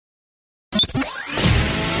Countdown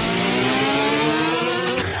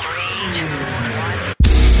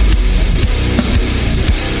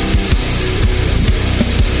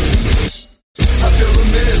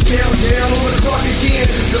on the clock again.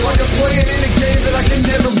 Feel like I'm playing in a game that I can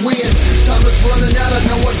never win. Time is running out, I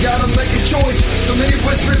know I gotta make a choice. So many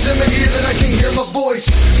whispers in my ear that I can't hear my voice.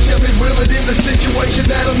 Tell me, will it end the situation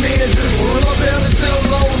that I'm in? Or am I bound to sit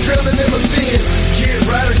alone, drowning in my sins? Get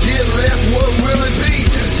right or get left, what will it be?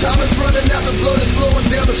 Time is running out, the blood is flowing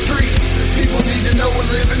down the streets. People need to know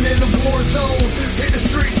we're living in a war zone. Hit the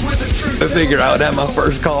streets with the truth. I figured I would have my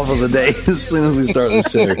first call for the day as soon as we start the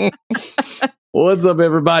show. What's up,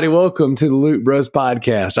 everybody? Welcome to the Loot Bros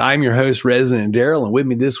Podcast. I'm your host, Resident Daryl, and with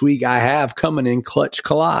me this week, I have coming in Clutch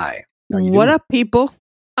Kalai. What up, people?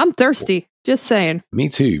 I'm thirsty. Just saying. Me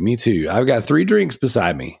too. I've got 3 drinks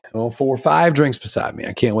beside me. Well, 4 or 5 drinks beside me.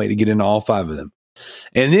 I can't wait to get into all 5 of them.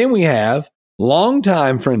 And then we have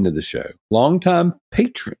longtime friend of the show, longtime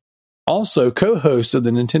patron, also co-host of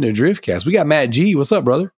the Nintendo Driftcast. We got Matt G. What's up,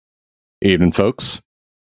 brother? Evening, folks.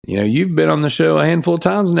 You know, you've been on the show a handful of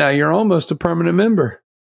times now. You're almost a permanent member.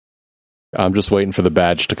 I'm just waiting for the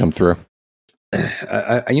badge to come through.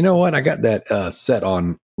 You know what? I got that set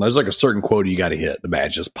on. There's like a certain quota you got to hit. The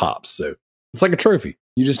badge just pops. So it's like a trophy.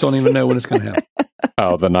 You just don't even know when it's going to happen.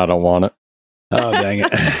 Oh, then I don't want it. Oh, dang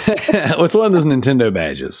it. Well, it's one of those Nintendo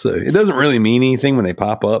badges. So it doesn't really mean anything when they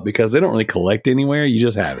pop up because they don't really collect anywhere. You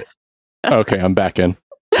just have it. Okay, I'm back in.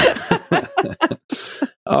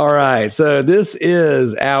 All right. So this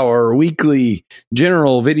is our weekly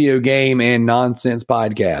general video game and nonsense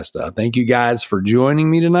podcast. Thank you guys for joining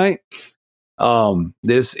me tonight.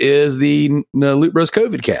 This is the Loot Bros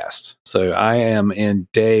COVID cast. So I am in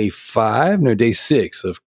day 6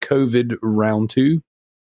 of COVID round 2.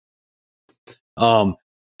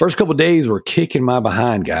 First couple days were kicking my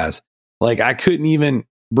behind, guys. Like I couldn't even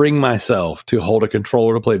bring myself to hold a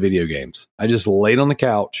controller to play video games. I just laid on the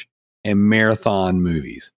couch and marathon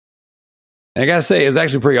movies. And I gotta say, it was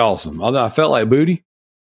actually pretty awesome. Although I felt like booty,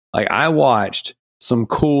 like I watched some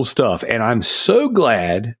cool stuff, and I'm so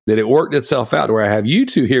glad that it worked itself out to where I have you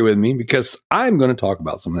two here with me because I'm going to talk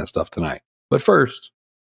about some of that stuff tonight. But first,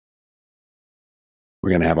 we're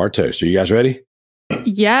going to have our toast. Are you guys ready?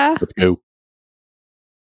 Yeah. Let's go.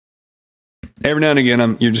 Every now and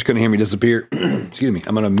again, you're just going to hear me disappear. Excuse me.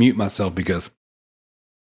 I'm going to mute myself because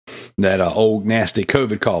that old nasty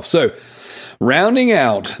COVID cough. So, rounding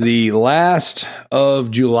out the last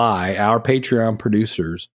of July, our Patreon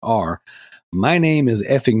producers are My Name is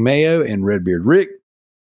Effing Mayo and Redbeard Rick.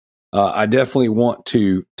 I definitely want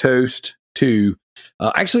to toast to.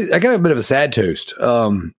 Actually, I got a bit of a sad toast.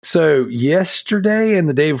 So yesterday and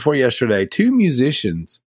the day before yesterday, 2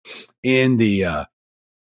 musicians in the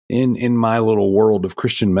in my little world of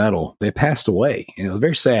Christian metal, they passed away, and it was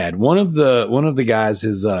very sad. One of the guys,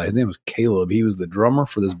 his name was Caleb. He was the drummer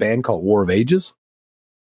for this band called War of Ages.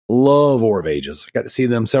 Love War of Ages. Got to see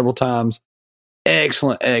them several times.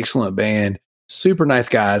 Excellent band. Super nice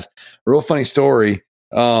guys. Real funny story.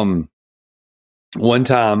 One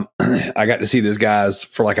time I got to see those guys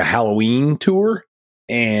for like a Halloween tour,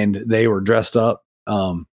 and they were dressed up, you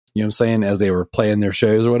know what I'm saying, as they were playing their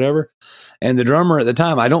shows or whatever. And the drummer at the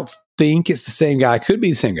time, I don't think it's the same guy. Could be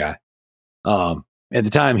the same guy. At the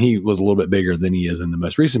time, he was a little bit bigger than he is in the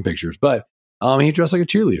most recent pictures, but he dressed like a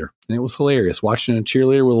cheerleader, and it was hilarious watching a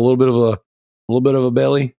cheerleader with a little bit of a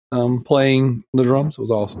belly playing the drums. It was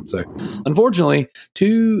awesome. So unfortunately,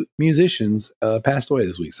 2 musicians passed away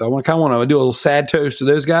this week. So I kind of want to do a little sad toast to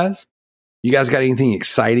those guys. You guys got anything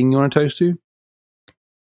exciting you want to toast to?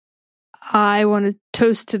 I want to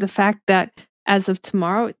toast to the fact that as of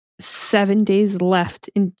tomorrow, 7 days left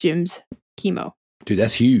in Jim's chemo. Dude,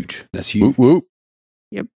 that's huge. That's huge. Whoop, whoop.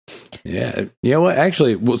 Yep. Yeah. You know what?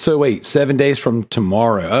 Actually, so wait, 7 days from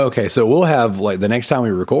tomorrow. Oh, okay. So we'll have like the next time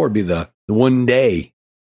we record be the 1 day.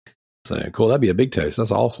 So cool. That'd be a big toast.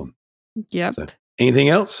 That's awesome. Yep. So, anything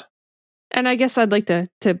else? And I guess I'd like to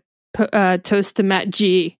toast to Matt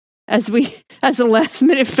G as a last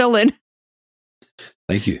minute fill-in.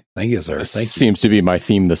 Thank you, sir. Thank you. Seems to be my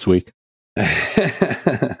theme this week.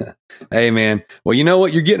 Hey, man. Well, you know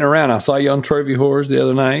what? You're getting around. I saw you on Trophy Horrors the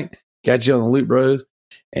other night. Got you on the Loot Bros.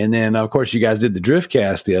 And then, of course, you guys did the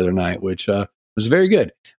Driftcast the other night, which was very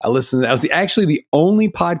good. I listened. That was actually the only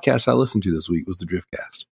podcast I listened to this week was the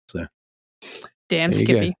Driftcast. So, damn,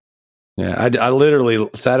 Skippy. Yeah, I literally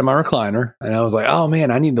sat in my recliner and I was like, oh,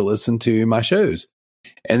 man, I need to listen to my shows.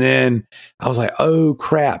 And then I was like, oh,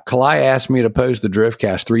 crap. Kalai asked me to post the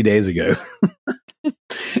Driftcast 3 days ago.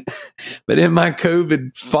 But in my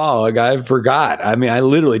COVID fog, I forgot. I mean, I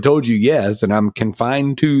literally told you yes, and I'm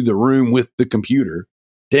confined to the room with the computer.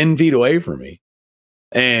 10 feet away from me.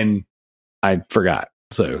 And I forgot.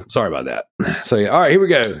 So sorry about that. So, yeah. All right, here we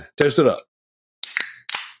go. Toast it up.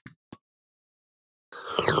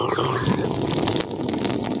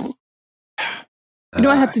 You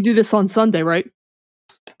know, I have to do this on Sunday, right?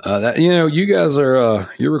 You guys are,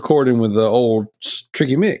 you're recording with the old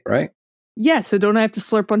Tricky Mick, right? Yeah, so don't I have to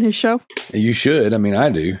slurp on his show? You should. I mean, I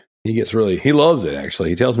do. He loves it, actually.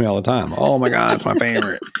 He tells me all the time, oh my God, it's my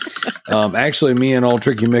favorite. Actually, me and old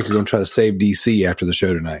Tricky Mick are going to try to save DC after the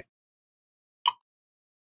show tonight.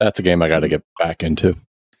 That's a game I got to get back into.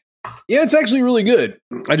 Yeah, it's actually really good.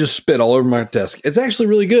 I just spit all over my desk. It's actually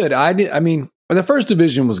really good. I mean, the first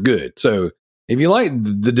division was good. So if you like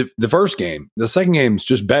the first game, the second game is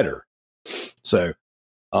just better. So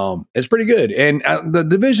it's pretty good. And the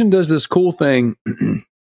division does this cool thing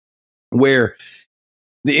where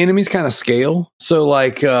the enemies kind of scale. So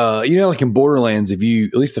like, like in Borderlands, at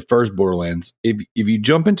least the first Borderlands, if you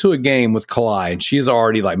jump into a game with Kalai and she's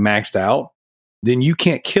already like maxed out, then you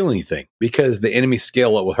can't kill anything because the enemies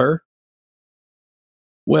scale up with her.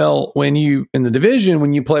 Well, in the division,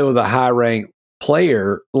 when you play with a high rank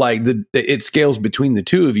player, like it scales between the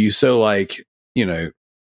two of you. So like,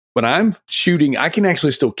 when I'm shooting, I can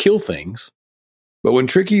actually still kill things. But when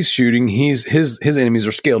Tricky's shooting, his enemies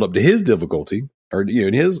are scaled up to his difficulty or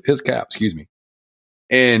his cap, excuse me.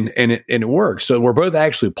 And it works. So we're both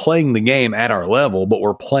actually playing the game at our level, but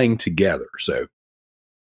we're playing together. So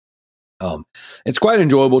it's quite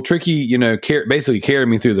enjoyable. Tricky, basically carried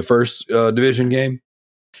me through the first division game.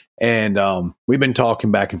 And we've been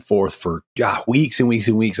talking back and forth for weeks and weeks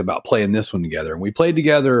and weeks about playing this one together. And we played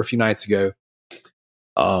together a few nights ago,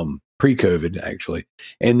 pre-COVID actually.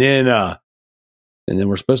 And then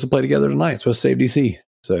we're supposed to play together tonight. Supposed to save DC.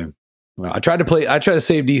 So I tried to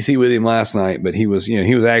save DC with him last night, but he was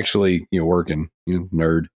actually working,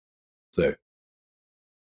 nerd. So.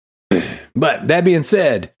 But that being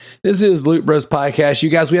said, this is Loot Bros Podcast. You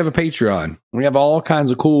guys, we have a Patreon. We have all kinds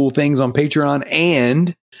of cool things on Patreon,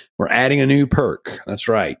 and we're adding a new perk. That's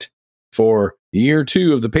right. For year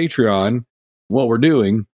 2 of the Patreon, what we're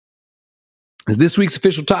doing is this week's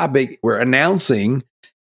official topic. We're announcing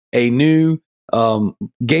a new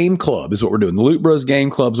game club is what we're doing. The Loot Bros Game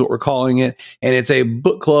Club is what we're calling it. And it's a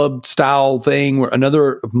book club style thing where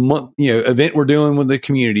another month, event we're doing with the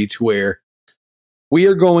community to where we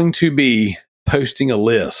are going to be posting a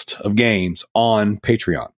list of games on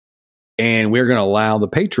Patreon, and we're going to allow the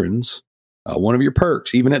patrons, one of your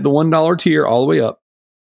perks, even at the $1 tier all the way up,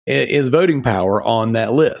 is voting power on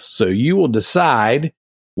that list. So you will decide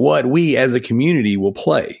what we as a community will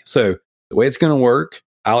play. So the way it's going to work,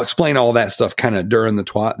 I'll explain all that stuff kind of during the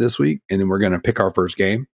twat this week, and then we're going to pick our first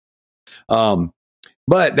game.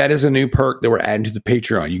 But that is a new perk that we're adding to the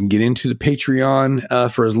Patreon. You can get into the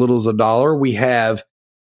Patreon for as little as $1. We have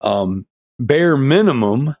bare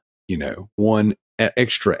minimum, one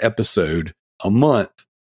extra episode a month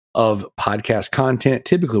of podcast content.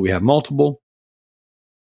 Typically, we have multiple.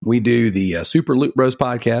 We do the Super Loot Bros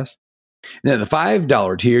podcast. And at the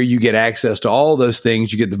 $5 tier, you get access to all those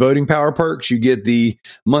things. You get the voting power perks. You get the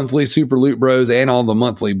monthly Super Loot Bros and all the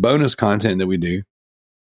monthly bonus content that we do.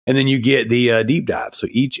 And then you get the deep dive. So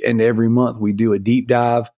each and every month we do a deep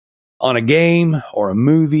dive on a game or a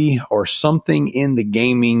movie or something in the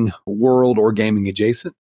gaming world or gaming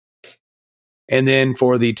adjacent. And then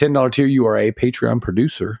for the $10 tier, you are a Patreon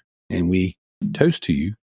producer and we toast to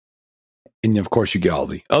you. And of course you get all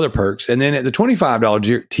the other perks. And then at the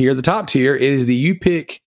 $25 tier, the top tier is the You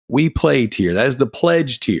Pick, We Play tier. That is the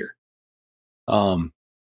pledge tier.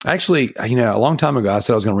 Actually, a long time ago, I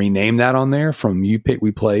said I was going to rename that on there from You Pick, We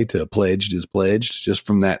Play to Pledged is Pledged, just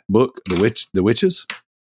from that book, The Witches.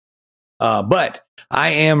 But I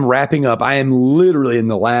am wrapping up. I am literally in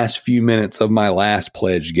the last few minutes of my last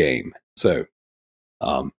pledge game. So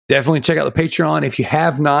definitely check out the Patreon. If you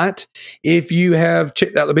have not, if you have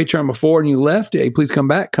checked out the Patreon before and you left, hey, please come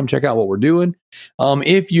back. Come check out what we're doing.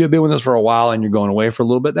 If you have been with us for a while and you're going away for a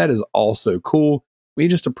little bit, that is also cool. We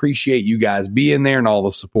just appreciate you guys being there and all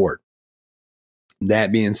the support.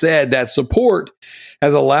 That being said, that support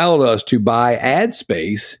has allowed us to buy ad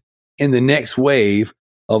space in the next wave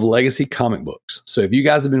of Legacy comic books. So if you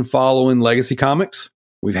guys have been following Legacy Comics,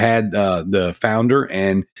 we've had the founder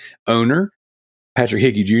and owner, Patrick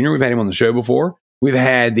Hickey Jr. We've had him on the show before. We've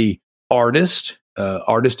had the artist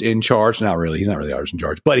in charge. Not really. He's not really artist in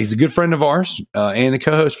charge, but he's a good friend of ours and the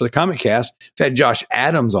co-host for the Comic Cast. We've had Josh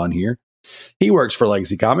Adams on here. He works for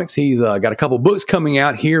Legacy Comics. He's got a couple books coming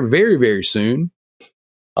out here very, very soon.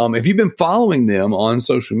 If you've been following them on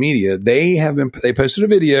social media, they posted a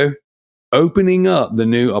video opening up the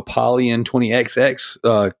new Apollyon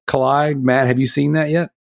 20XX Collide. Matt, have you seen that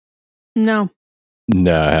yet? No.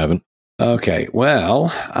 No, I haven't. Okay,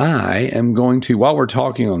 well, I am going to, while we're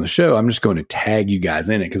talking on the show, I'm just going to tag you guys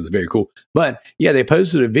in it because it's very cool. But yeah, they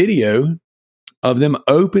posted a video of them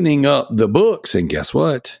opening up the books, and guess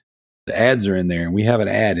what? The ads are in there, and we have an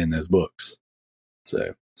ad in those books.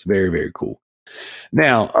 So it's very, very cool.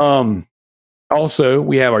 Now, also,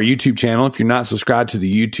 we have our YouTube channel. If you're not subscribed to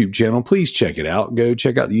the YouTube channel, please check it out. Go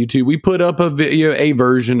check out the YouTube. We put up a video, a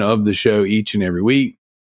version of the show each and every week.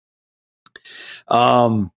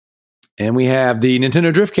 And we have the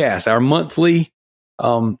Nintendo Driftcast, our monthly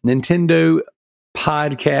Nintendo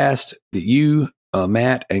podcast that you,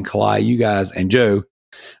 Matt and Kalai, you guys, and Joe,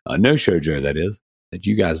 No Show Joe, that is, that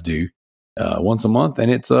you guys do once a month,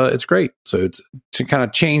 and it's great. So it's to kind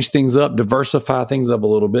of change things up, diversify things up a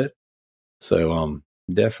little bit. So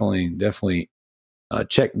definitely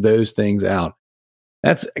check those things out.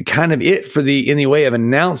 That's kind of it for in the way of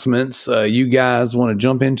announcements. You guys want to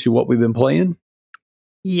jump into what we've been playing?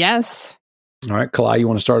 Yes. All right, Kalai, you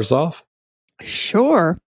want to start us off?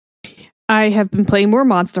 Sure. I have been playing more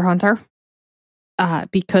Monster Hunter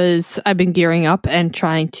because I've been gearing up and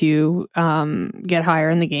trying to get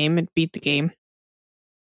higher in the game and beat the game.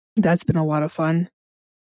 That's been a lot of fun.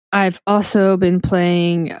 I've also been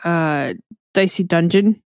playing Dicey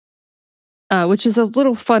Dungeon, which is a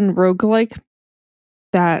little fun roguelike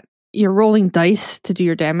that you're rolling dice to do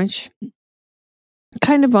your damage.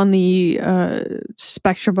 Kind of on the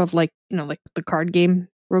spectrum of like the card game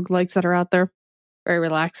roguelikes that are out there. Very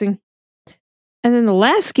relaxing. And then the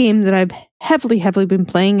last game that I've heavily been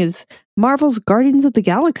playing is Marvel's Guardians of the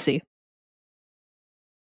Galaxy.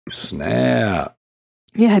 Snap.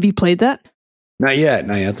 Yeah, have you played that? Not yet.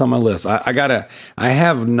 It's on my list. I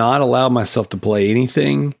have not allowed myself to play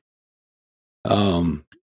anything.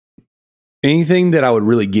 Anything that I would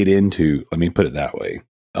really get into, let me put it that way.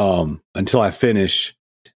 Until I finish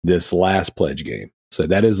this last pledge game. So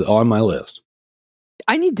that is on my list.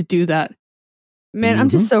 I need to do that. Man, I'm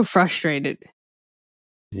just so frustrated.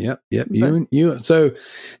 Yep. You. So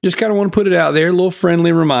just kind of want to put it out there, a little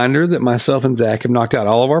friendly reminder that myself and Zach have knocked out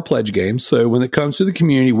all of our pledge games. So when it comes to the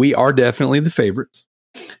community, we are definitely the favorites.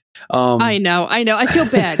 I know. I feel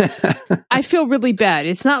bad. I feel really bad.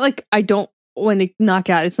 It's not like I don't want to knock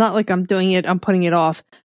out. It's not like I'm doing it. I'm putting it off.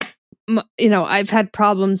 I've had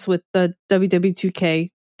problems with the WW2K10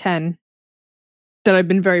 that I've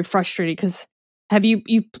been very frustrated because have you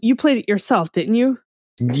played it yourself, didn't you?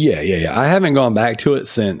 Yeah. I haven't gone back to it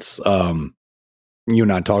since you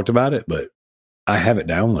and I talked about it, but I have it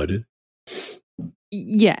downloaded.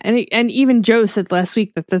 Yeah, and even Joe said last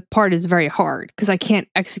week that the part is very hard because I can't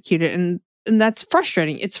execute it, and that's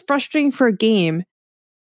frustrating. It's frustrating for a game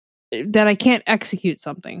that I can't execute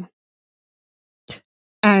something.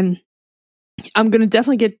 And I'm going to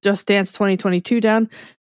definitely get Just Dance 2022 down.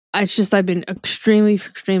 It's just I've been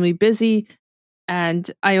extremely busy, and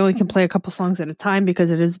I only can play a couple songs at a time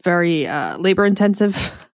because it is very labor intensive.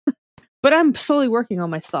 But I'm slowly working on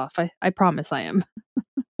my stuff. I promise I am.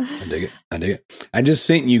 I dig it. I just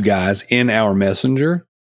sent you guys in our messenger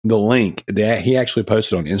the link that he actually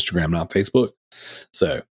posted on Instagram, not Facebook.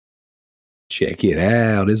 So check it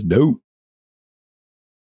out. It's dope.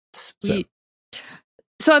 Sweet.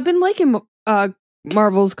 So I've been liking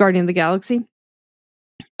Marvel's Guardian of the Galaxy.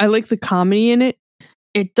 I like the comedy in it.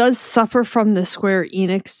 It does suffer from the Square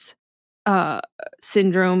Enix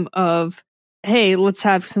syndrome of, hey, let's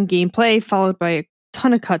have some gameplay followed by a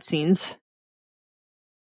ton of cutscenes.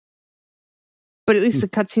 But at least the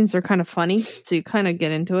cutscenes are kind of funny, so you kind of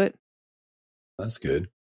get into it. That's good.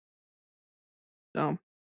 So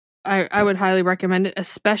I would highly recommend it,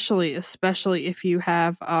 especially if you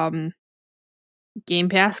have Game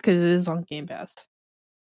Pass, because it is on Game Pass.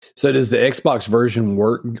 So does the Xbox version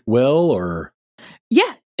work well, or?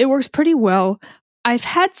 Yeah, it works pretty well. I've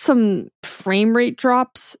had some frame rate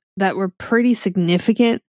drops that were pretty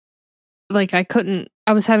significant. Like I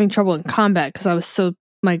was having trouble in combat because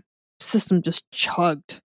my system just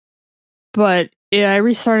chugged. But yeah, I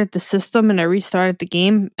restarted the system and I restarted the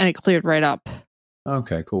game and it cleared right up.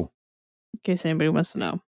 Okay, cool. In case anybody wants to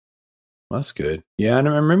know. That's good. Yeah, and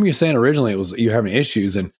I remember you saying originally it was you having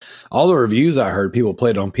issues, and all the reviews I heard, people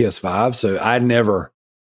played on PS5, so I never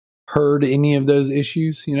heard any of those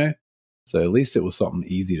issues, So at least it was something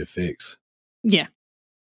easy to fix. Yeah.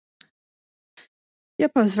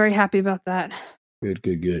 Yep, I was very happy about that.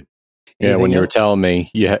 Good. Yeah, when you were telling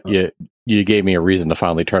me, you gave me a reason to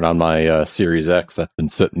finally turn on my Series X that's been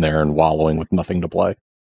sitting there and wallowing with nothing to play.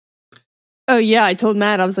 Oh yeah, I told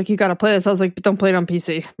Matt, I was like, you gotta play this. I was like, but don't play it on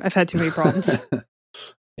PC. I've had too many problems.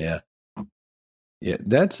 Yeah.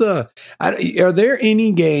 That's are there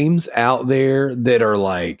any games out there that are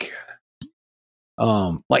like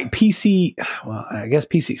like PC. Well, I guess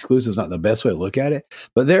PC exclusive is not the best way to look at it,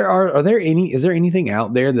 but is there anything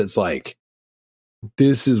out there that's like,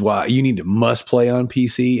 this is why you must play on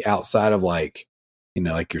PC outside of like,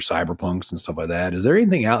 like your Cyberpunks and stuff like that? Is there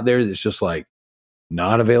anything out there that's just like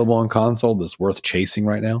not available on console that's worth chasing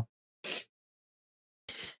right now?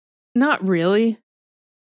 Not really.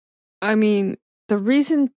 I mean, the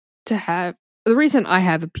reason I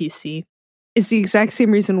have a PC is the exact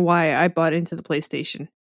same reason why I bought into the PlayStation.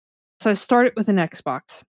 So I started with an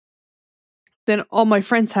Xbox. Then all my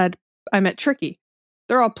friends I met Tricky.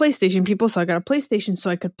 They're all PlayStation people, so I got a PlayStation so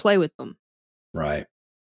I could play with them. Right.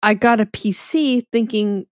 I got a PC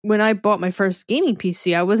thinking when I bought my first gaming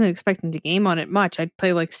PC, I wasn't expecting to game on it much. I'd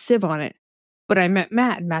play like Civ on it. But I met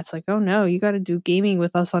Matt, and Matt's like, oh no, you got to do gaming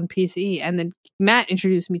with us on PC. And then Matt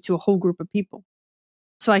introduced me to a whole group of people.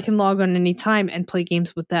 So I can log on anytime and play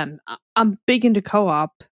games with them. I'm big into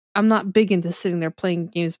co-op. I'm not big into sitting there playing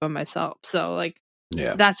games by myself. So like,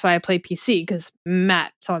 yeah, that's why I play PC, because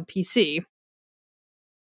Matt's on PC.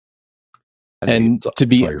 And to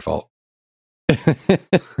be your fault.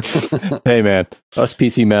 Hey man, us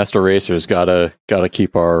PC Master Racers gotta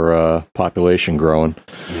keep our population growing.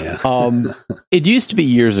 Yeah. It used to be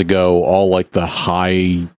years ago, all like the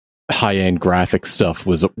high end graphic stuff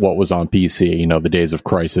was what was on PC. The days of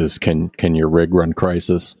Crysis. Can your rig run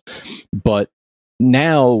Crysis? But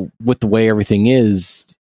now, with the way everything is,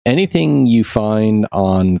 anything you find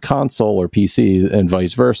on console or PC and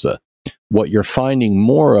vice versa, what you're finding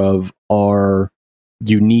more of are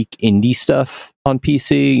unique indie stuff on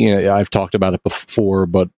PC. I've talked about it before,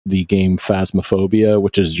 but the game Phasmophobia,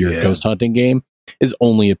 which is your ghost hunting game, is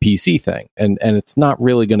only a PC thing, and it's not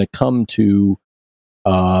really going to come to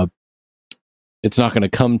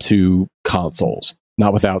consoles,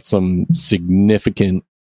 not without some significant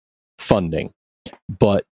funding.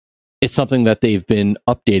 But it's something that they've been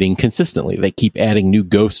updating consistently. They keep adding new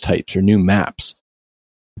ghost types or new maps.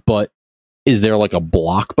 But is there like a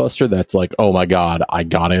blockbuster that's like, oh my god, I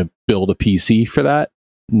gotta build a PC for that?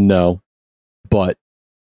 No. But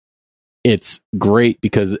it's great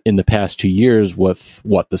because in the past 2 years, with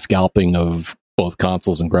the scalping of both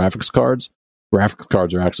consoles and graphics cards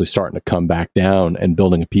are actually starting to come back down, and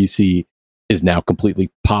building a PC is now completely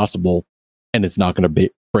possible, and it's not going to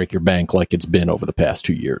break your bank like it's been over the past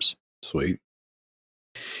 2 years. Sweet.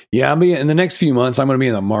 Yeah, in the next few months, I'm going to be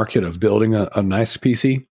in the market of building a nice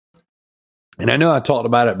PC. And I know I talked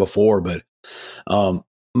about it before, but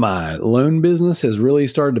my loan business has really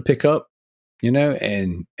started to pick up,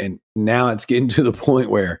 and now it's getting to the point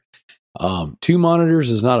where 2 monitors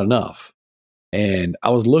is not enough. And I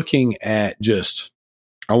was looking at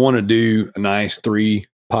I want to do a nice 3,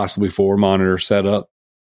 possibly 4 monitor setup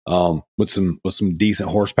with some decent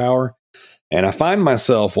horsepower. And I find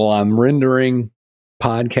myself, while I'm rendering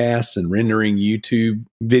podcasts and rendering YouTube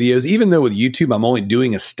videos, even though with YouTube I'm only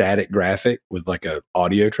doing a static graphic with like a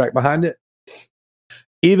audio track behind it,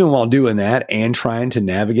 even while doing that and trying to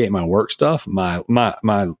navigate my work stuff, my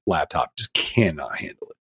laptop just cannot handle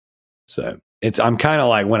it. So I'm kind of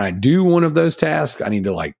like, when I do one of those tasks, I need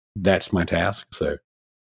to that's my task. So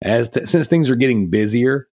since things are getting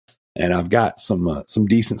busier and I've got some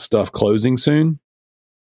decent stuff closing soon,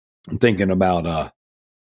 I'm thinking about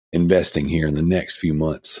investing here in the next few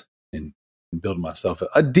months and building myself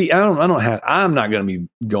I'm not going to be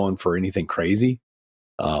going for anything crazy.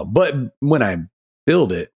 But when I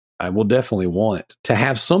build it, I will definitely want to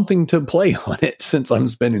have something to play on it, since I'm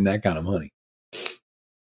spending that kind of money.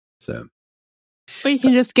 So, well, you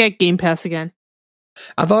can just get Game Pass again.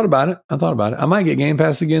 I thought about it. I might get Game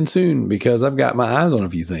Pass again soon because I've got my eyes on a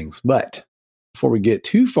few things. But before we get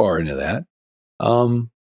too far into that,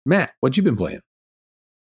 Matt, what you been playing?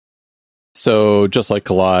 So, just like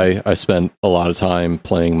Kalai, I spent a lot of time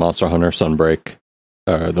playing Monster Hunter Sunbreak,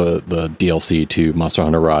 the DLC to Monster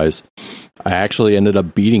Hunter Rise. I actually ended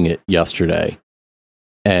up beating it yesterday,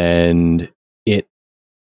 and it's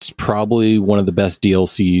probably one of the best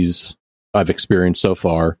DLCs I've experienced so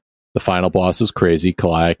far. The final boss is crazy.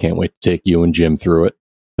 Kalai, I can't wait to take you and Jim through it,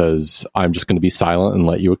 because I'm just going to be silent and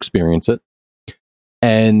let you experience it.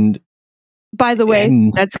 And by the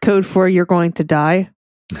way, that's code for you're going to die.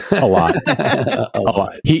 A lot. A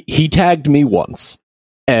lot. He tagged me once,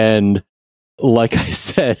 and like I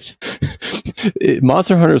said,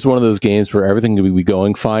 Monster Hunter is one of those games where everything can be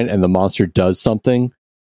going fine, and the monster does something,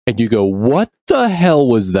 and you go, "What the hell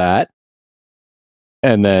was that?"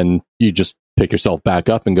 And then you just pick yourself back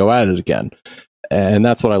up and go at it again. And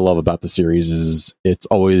that's what I love about the series, is it's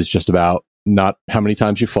always just about not how many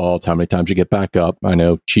times you fall, it's how many times you get back up. I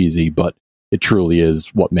know, cheesy, but it truly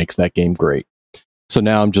is what makes that game great. So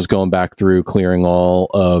now I'm just going back through clearing all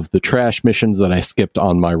of the trash missions that I skipped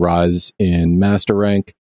on my rise in Master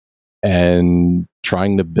Rank and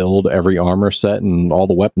trying to build every armor set and all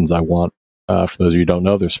the weapons I want. For those of you who don't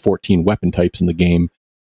know, there's 14 weapon types in the game.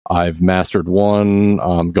 I've mastered one.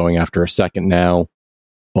 I'm going after a second now,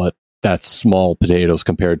 but that's small potatoes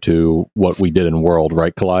compared to what we did in World,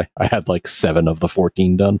 right, Kalai? I had like 7 of the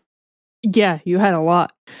 14 done. Yeah, you had a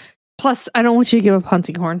lot. Plus, I don't want you to give up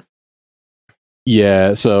Hunting Horn.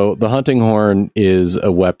 Yeah, so the Hunting Horn is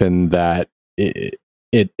a weapon that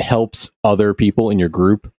it helps other people in your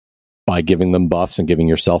group by giving them buffs and giving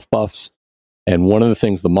yourself buffs. And one of the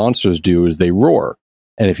things the monsters do is they roar.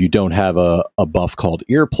 And if you don't have a buff called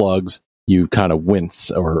earplugs, you kind of wince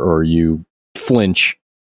or you flinch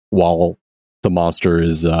while the monster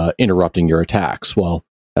is interrupting your attacks. Well,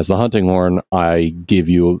 as the Hunting Horn, I give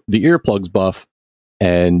you the earplugs buff,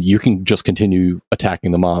 and you can just continue attacking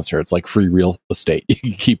the monster. It's like free real estate. You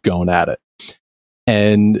can keep going at it.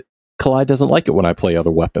 And Kalai doesn't like it when I play other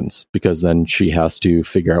weapons, because then she has to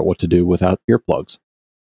figure out what to do without earplugs.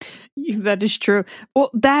 That is true. Well,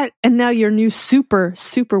 that, and now your new super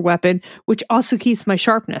weapon, which also keeps my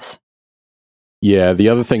sharpness. Yeah, the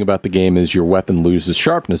other thing about the game is your weapon loses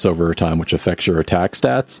sharpness over time, which affects your attack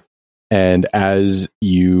stats. And as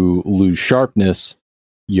you lose sharpness,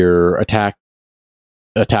 your attack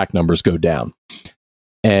numbers go down.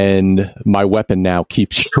 And my weapon now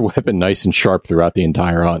keeps your weapon nice and sharp throughout the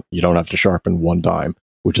entire hunt. You don't have to sharpen one time,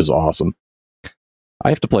 which is awesome. I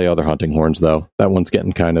have to play other Hunting Horns, though. That one's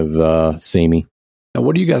getting kind of samey. Now,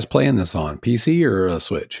 what are you guys playing this on? PC or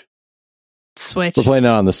Switch? Switch. We're playing it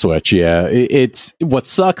on the Switch, yeah. It's what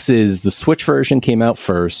sucks is the Switch version came out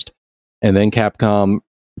first, and then Capcom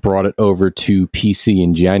brought it over to PC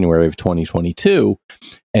in January of 2022,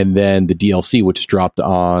 and then the DLC, which dropped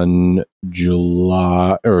on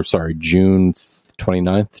June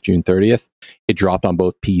 29th, June 30th, it dropped on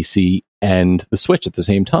both PC and the Switch at the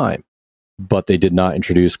same time. But they did not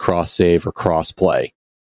introduce cross-save or cross-play,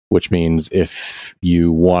 which means if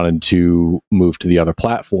you wanted to move to the other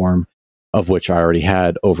platform, of which I already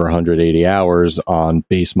had over 180 hours on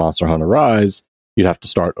base Monster Hunter Rise, you'd have to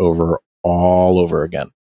start over all over again.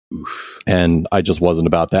 Oof. And I just wasn't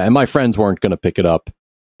about that. And my friends weren't going to pick it up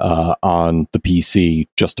on the PC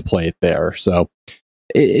just to play it there. So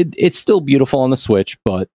it's still beautiful on the Switch,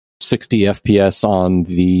 but 60 FPS on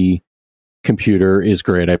the computer is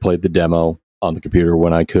great. I played the demo on the computer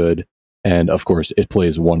when I could. And of course, it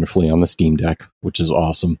plays wonderfully on the Steam Deck, which is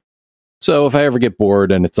awesome. So if I ever get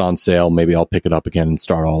bored and it's on sale, maybe I'll pick it up again and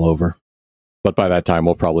start all over. But by that time,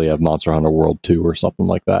 we'll probably have Monster Hunter World 2 or something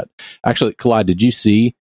like that. Actually, Kalai, did you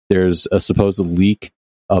see there's a supposed leak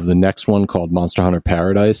of the next one called Monster Hunter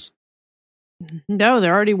Paradise? No,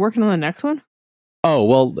 they're already working on the next one? Oh,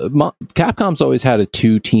 well, Capcom's always had a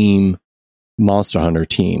 2-team Monster Hunter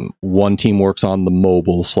team. One team works on the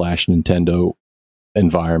mobile / Nintendo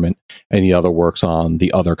environment, and the other works on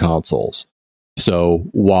the other consoles. So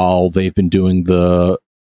while they've been doing the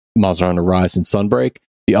Monster Hunter Rise and Sunbreak,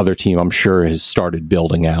 the other team, I'm sure, has started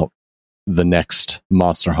building out the next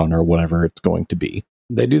Monster Hunter, whatever it's going to be.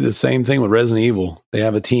 They do the same thing with Resident Evil. They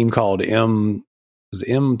have a team called M2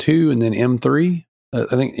 and then M3.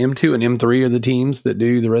 I think M2 and M3 are the teams that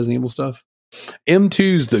do the Resident Evil stuff.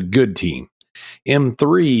 M2's the good team.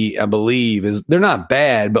 M3, I believe, they're not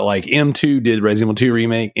bad, but like M2 did Resident Evil 2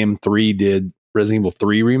 remake, M3 did Resident Evil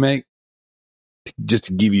 3 remake. Just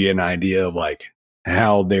to give you an idea of like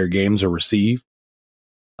how their games are received.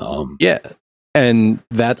 Yeah. And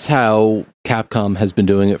that's how Capcom has been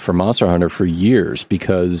doing it for Monster Hunter for years,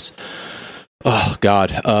 because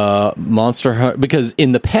Monster Hunter, because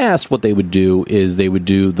in the past what they would do is they would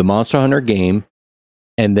do the Monster Hunter game,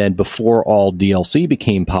 and then before all DLC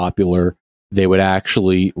became popular, they would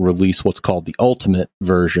actually release what's called the Ultimate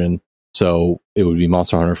version. So it would be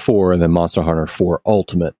Monster Hunter 4 and then Monster Hunter 4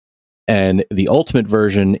 Ultimate. And the Ultimate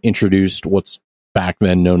version introduced what's back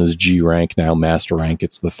then known as G rank, now Master Rank.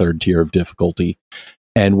 It's the 3rd tier of difficulty.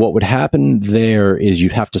 And what would happen there is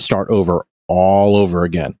you'd have to start over all over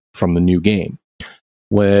again from the new game.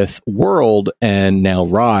 With World and now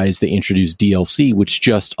Rise, they introduced DLC, which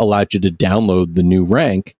just allowed you to download the new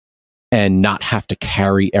rank and not have to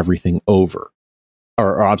carry everything over.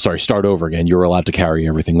 Or I'm sorry, start over again. You're allowed to carry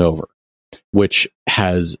everything over, which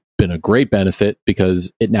has been a great benefit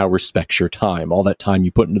because it now respects your time. All that time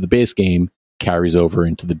you put into the base game carries over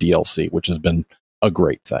into the DLC, which has been a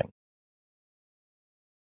great thing.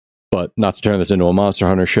 But not to turn this into a Monster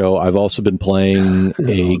Hunter show, I've also been playing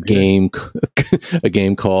a game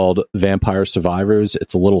called Vampire Survivors.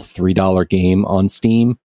 It's a little $3 game on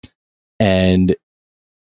Steam, and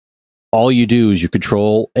all you do is you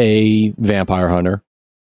control a vampire hunter.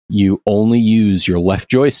 You only use your left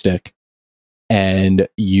joystick, and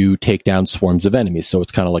you take down swarms of enemies. So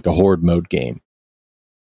it's kind of like a horde mode game.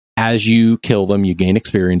 As you kill them, you gain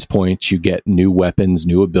experience points, you get new weapons,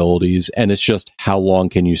 new abilities, and it's just how long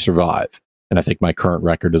can you survive? And I think my current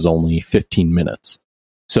record is only 15 minutes.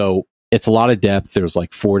 So it's a lot of depth. There's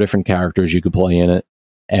like 4 different characters you could play in it,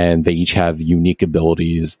 and they each have unique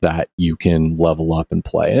abilities that you can level up and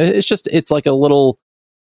play. And it's like a little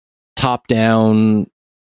top-down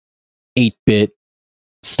 8-bit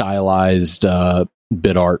stylized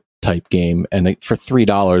bit art type game. And for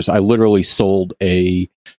 $3, I literally sold a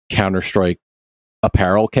Counter-Strike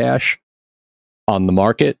apparel cache on the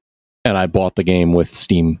market, and I bought the game with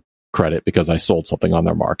Steam credit because I sold something on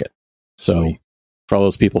their market. So Sweet. For all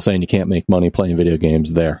those people saying you can't make money playing video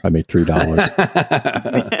games, I made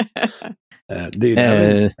 $3.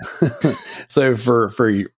 Dude, so for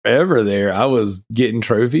forever there, I was getting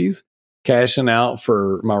trophies, cashing out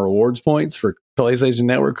for my rewards points for PlayStation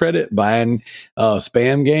Network credit, buying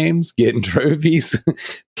spam games, getting trophies,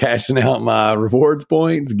 cashing out my rewards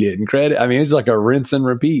points, getting credit. I mean, it's like a rinse and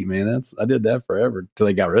repeat, man. I did that forever until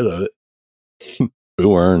they got rid of it.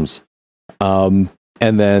 Who earns?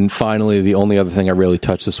 And then finally, the only other thing I really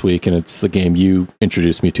touched this week, and it's the game you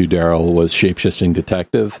introduced me to, Daryl, was Shapeshifting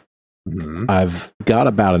Detective. Mm-hmm. I've got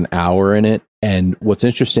about an hour in it, and what's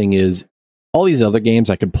interesting is all these other games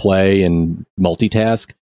I could play and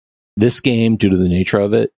multitask. This game, due to the nature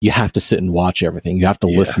of it, you have to sit and watch everything. You have to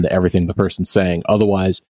listen to everything the person's saying.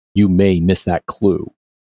 Otherwise, you may miss that clue.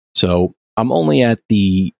 So I'm only at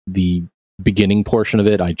the beginning portion of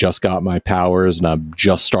it. I just got my powers, and I'm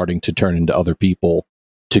just starting to turn into other people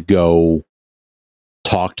to go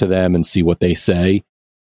talk to them and see what they say.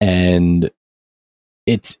 And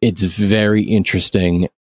it's very interesting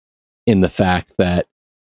in the fact that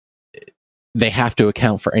they have to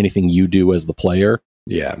account for anything you do as the player.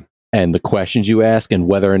 Yeah. And the questions you ask, and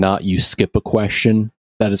whether or not you skip a question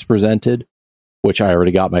that is presented, which I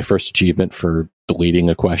already got my first achievement for deleting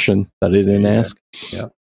a question that I didn't ask. Yeah.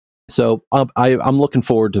 So I'm looking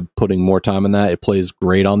forward to putting more time in that. It plays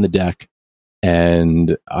great on the deck,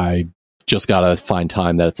 and I just got to find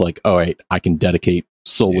time that it's like, all right, I can dedicate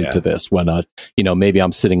solely to this when, maybe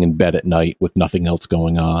I'm sitting in bed at night with nothing else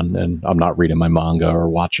going on, and I'm not reading my manga or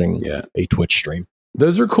watching a Twitch stream.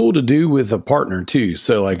 Those are cool to do with a partner too.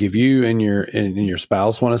 So like if you and your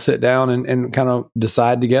spouse want to sit down and kind of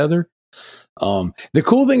decide together. The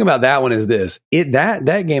cool thing about that one is this,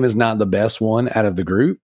 that game is not the best one out of the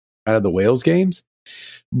group, out of the Wales games.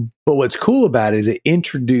 But what's cool about it is it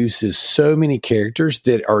introduces so many characters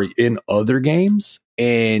that are in other games.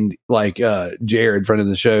 And like Jared, friend of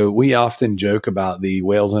the show, we often joke about the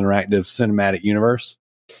Wales Interactive Cinematic Universe.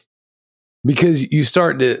 Because you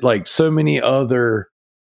start to, like, so many other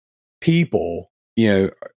people,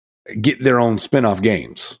 get their own spin-off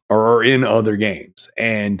games or are in other games.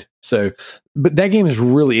 And so, but that game is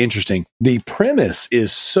really interesting. The premise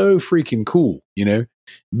is so freaking cool,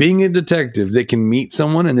 being a detective that can meet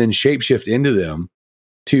someone and then shapeshift into them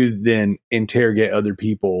to then interrogate other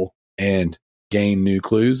people and gain new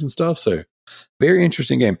clues and stuff. So very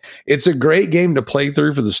interesting game. It's a great game to play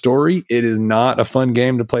through for the story. It is not a fun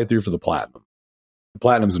game to play through for the platinum. The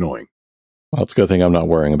platinum's annoying. Well, it's a good thing I'm not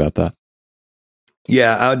worrying about that.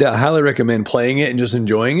 Yeah, I would highly recommend playing it and just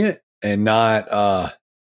enjoying it, and not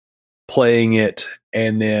playing it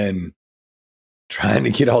and then trying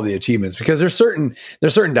to get all the achievements, because there's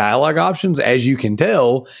certain dialogue options, as you can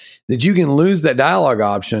tell, that you can lose that dialogue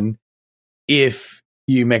option if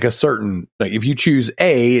you make a certain, like if you choose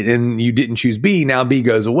A and you didn't choose B, now B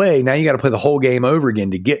goes away. Now you got to play the whole game over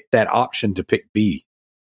again to get that option to pick B.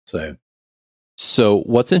 So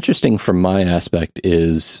what's interesting from my aspect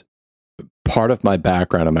is part of my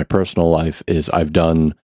background in my personal life is I've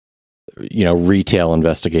done, retail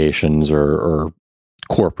investigations or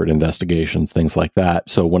corporate investigations, things like that.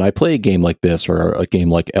 So when I play a game like this or a game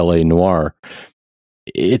like LA Noire,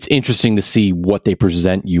 it's interesting to see what they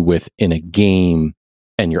present you with in a game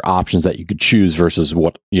and your options that you could choose versus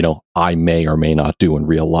what, I may or may not do in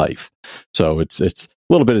real life. So it's a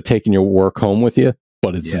little bit of taking your work home with you,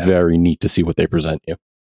 but it's very neat to see what they present you.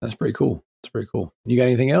 That's pretty cool. You got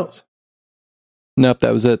anything else? Nope,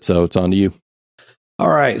 that was it. So it's on to you. All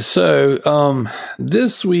right. So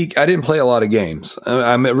this week I didn't play a lot of games.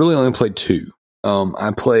 I really only played 2.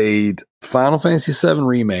 I played Final Fantasy VII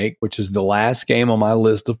Remake, which is the last game on my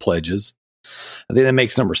list of pledges. I think that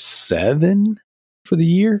makes number 7 for the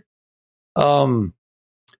year.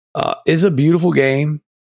 It's a beautiful game.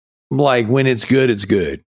 Like when it's good, it's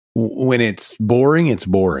good. when it's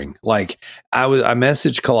boring. Like I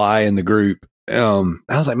messaged Kalai in the group. I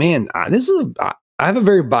was like, man, I have a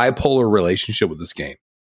very bipolar relationship with this game.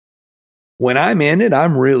 When I'm in it,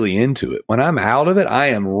 I'm really into it. When I'm out of it, I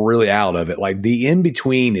am really out of it. Like the in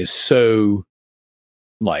between is so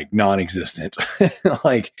like non-existent.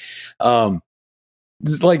 like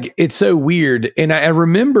it's so weird. And I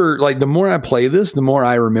remember like the more I play this, the more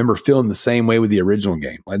I remember feeling the same way with the original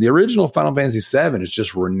game. Like the original Final Fantasy VII is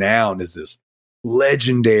just renowned as this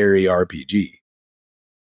legendary RPG.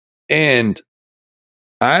 And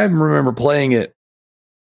I remember playing it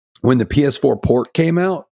when the PS4 port came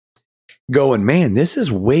out, going, man, this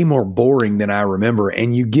is way more boring than I remember.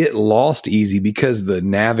 And you get lost easy because the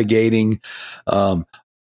navigating,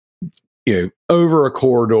 over a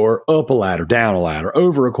corridor, up a ladder, down a ladder,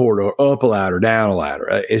 over a corridor, up a ladder, down a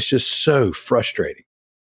ladder. It's just so frustrating.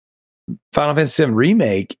 Final Fantasy VII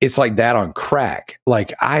Remake, it's like that on crack.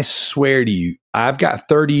 Like, I swear to you, I've got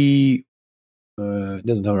 30, it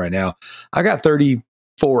doesn't tell me right now. I got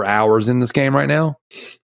 34 hours in this game right now.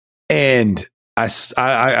 And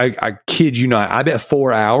I kid you not, I bet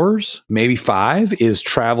 4 hours, maybe 5, is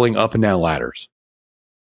traveling up and down ladders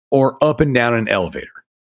or up and down an elevator.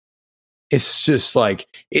 It's just like,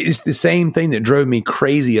 it's the same thing that drove me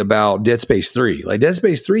crazy about Dead Space 3. Like, Dead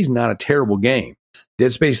Space 3 is not a terrible game.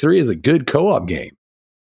 Dead Space 3 is a good co-op game.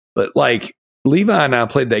 But like, Levi and I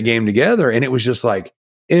played that game together, and it was just like,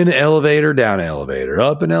 in an elevator, down an elevator,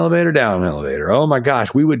 up an elevator, down an elevator. Oh my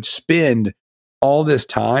gosh, we would spend all this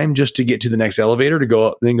time just to get to the next elevator, to go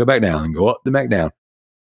up, then go back down, and go up, then back down.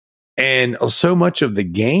 And so much of the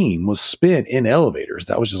game was spent in elevators.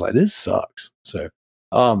 That was just like, this sucks. So,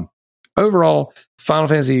 overall, Final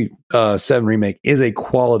Fantasy VII Remake is a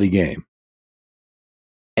quality game.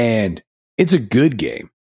 And it's a good game.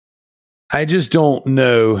 I just don't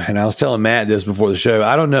know, and I was telling Matt this before the show,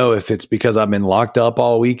 I don't know if it's because I've been locked up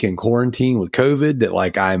all week in quarantine with COVID that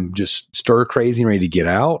like I'm just stir crazy and ready to get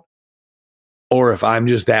out, or if I'm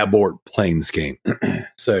just that bored playing this game.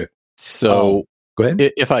 So go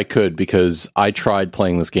ahead. If I could, because I tried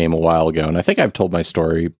playing this game a while ago, and I think I've told my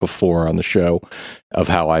story before on the show of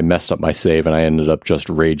how I messed up my save and I ended up just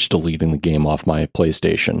rage deleting the game off my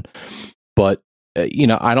PlayStation. But,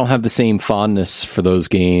 I don't have the same fondness for those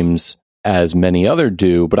games as many other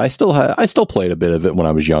do, but I still played a bit of it when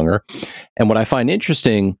I was younger. And what I find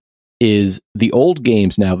interesting is the old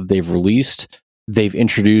games now that they've released, they've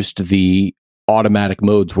introduced the automatic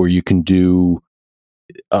modes where you can do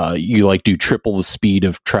do triple the speed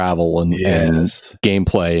of travel and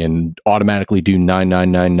gameplay and automatically do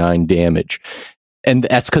 9999 damage. And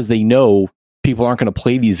that's because they know people aren't going to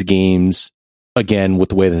play these games again with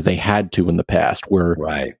the way that they had to in the past, where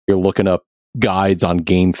you're looking up guides on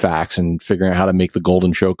GameFAQs and figuring out how to make the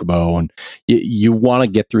golden chocobo, and you want to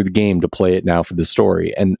get through the game to play it now for the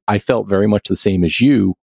story. And I felt very much the same as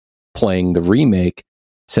you playing the remake,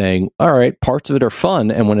 saying, all right, parts of it are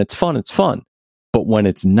fun, and when it's fun, it's fun. But when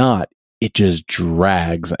it's not, it just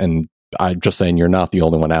drags. And I'm just saying, you're not the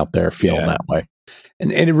only one out there feeling that way.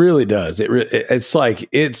 And it really does. It's like,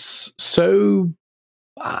 it's so,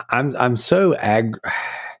 I'm so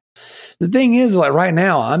the thing is, like right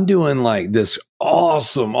now, I'm doing like this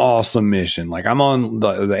awesome mission. Like I'm on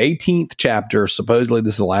the 18th chapter. Supposedly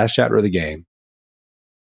this is the last chapter of the game.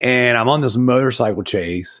 And I'm on this motorcycle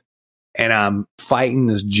chase, and I'm fighting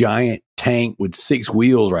this giant tank with 6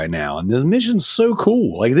 wheels right now. And this mission's so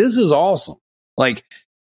cool. Like, this is awesome. Like,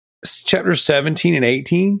 chapters 17 and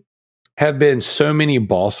 18 have been so many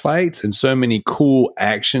boss fights and so many cool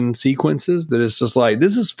action sequences that it's just like,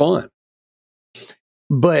 this is fun.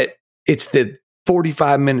 But it's the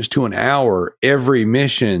 45 minutes to an hour every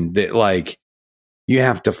mission that like you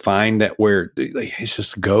have to find that where like, it's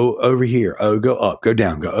just go over here, go up, go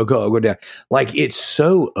down, go down. Like, it's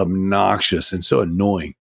so obnoxious and so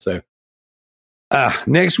annoying. So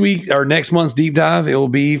next week or next month's deep dive, it will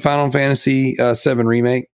be Final Fantasy VII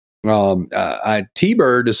Remake.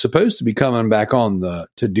 T-Bird is supposed to be coming back on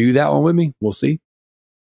to do that one with me. We'll see.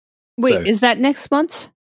 Wait, is that next month?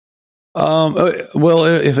 Well,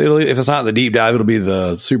 if it's not the deep dive, it'll be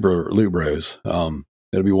the Super Loot Bros.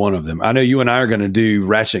 It'll be one of them. I know you and I are going to do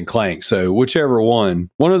Ratchet and Clank. So whichever one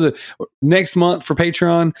of the next month for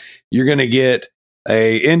Patreon, you're going to get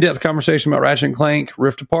a in-depth conversation about Ratchet and Clank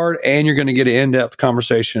Rift Apart, and you're going to get an in-depth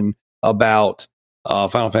conversation about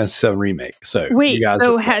Final Fantasy VII Remake. So wait, you guys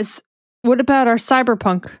what about our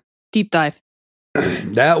Cyberpunk deep dive?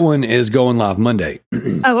 That one is going live Monday.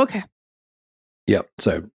 Oh, okay. Yep.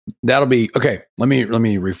 So that'll be okay. Let me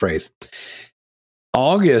rephrase.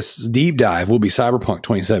 August's deep dive will be Cyberpunk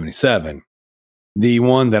 2077. The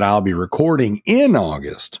one that I'll be recording in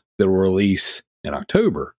August that will release in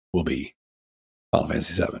October will be Final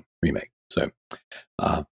Fantasy VII Remake. So,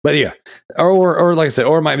 but yeah, or like I said,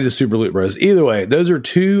 or it might be the Super Loot Bros. Either way, those are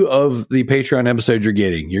two of the Patreon episodes you're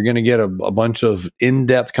getting. You're going to get a bunch of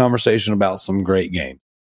in-depth conversation about some great games.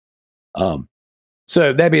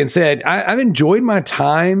 So that being said, I've enjoyed my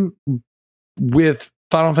time with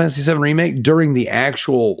Final Fantasy VII Remake during the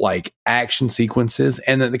actual like action sequences,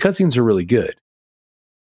 and the cutscenes are really good.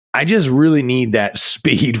 I just really need that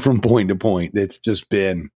speed from point to point. It's just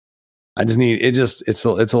been, I just need it. It's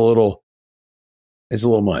a little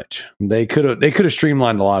much. They could have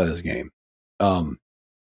streamlined a lot of this game.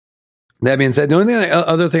 That being said, the only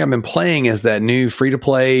other thing I've been playing is that new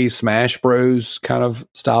free-to-play Smash Bros. Kind of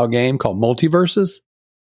style game called Multiverses.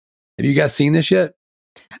 Have you guys seen this yet?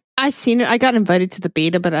 I've seen it. I got invited to the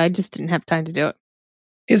beta, but I just didn't have time to do it.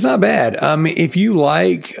 It's not bad. If you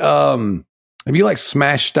like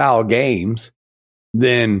Smash style games,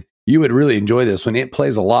 then you would really enjoy this one. It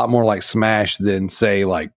plays a lot more like Smash than, say,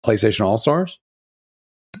 like PlayStation All-Stars.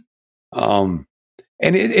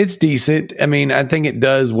 And it's decent. I mean, I think it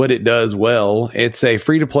does what it does well. It's a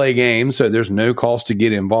free-to-play game, so there's no cost to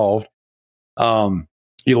get involved.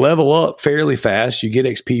 You level up fairly fast. You get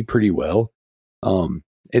XP pretty well.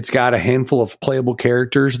 It's got a handful of playable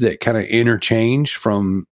characters that kind of interchange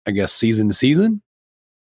from, I guess, season to season.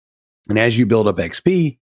 And as you build up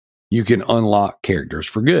XP, you can unlock characters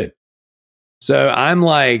for good. So I'm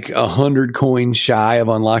like 100 coins shy of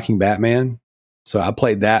unlocking Batman. So I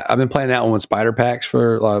played that. I've been playing that one with Spider Packs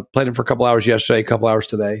played it for a couple hours yesterday, a couple hours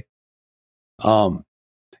today. It's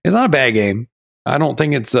not a bad game. I don't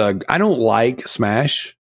think it's I don't like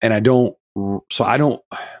Smash, and let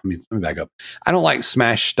me back up. I don't like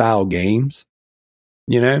Smash style games.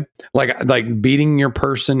 You know, like beating your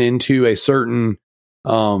person into a certain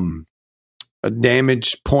a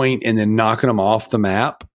damage point and then knocking them off the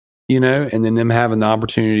map, you know, and then them having the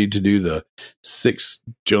opportunity to do the 6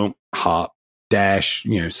 jump, hop, dash,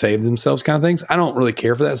 you know, save themselves kind of things. I don't really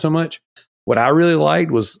care for that so much. What I really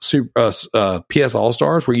liked was PS All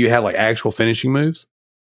Stars, where you had like actual finishing moves,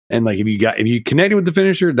 and like if you connected with the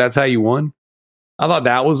finisher, that's how you won. I thought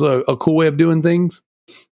that was a cool way of doing things.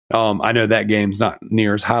 I know that game's not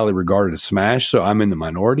near as highly regarded as Smash, so I'm in the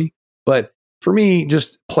minority. But for me,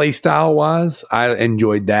 just play style wise, I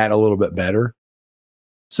enjoyed that a little bit better.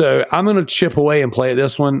 So I'm going to chip away and play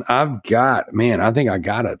this one. I think I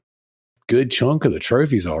got a good chunk of the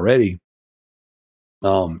trophies already.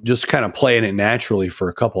 Just kind of playing it naturally for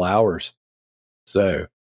a couple hours. So,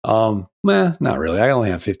 not really. I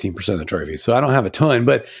only have 15% of the trophies, so I don't have a ton,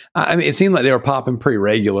 but I mean, it seemed like they were popping pretty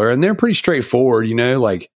regular, and they're pretty straightforward, you know,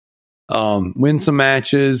 like, win some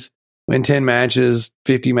matches, win 10 matches,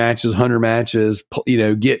 50 matches, 100 matches, you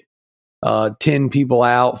know, get, 10 people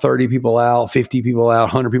out, 30 people out, 50 people out,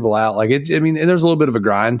 100 people out. Like there's a little bit of a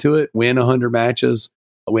grind to it. Win 100 matches,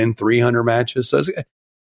 win 300 matches. So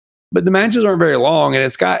but the matches aren't very long, and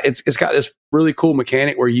it's got this really cool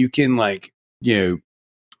mechanic where you can, like, you know,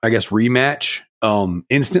 I guess rematch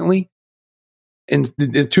instantly, and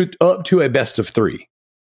up to a best of 3,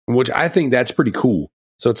 which I think that's pretty cool.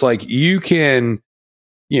 So it's like you can,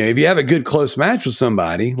 you know, if you have a good close match with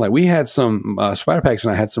somebody, like we had some Spider Packs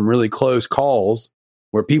and I had some really close calls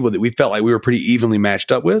where people that we felt like we were pretty evenly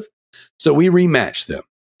matched up with, so we rematched them,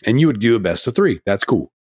 and you would do a best of 3. That's cool.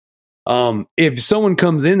 If someone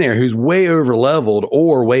comes in there who's way over leveled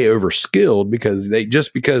or way over skilled, because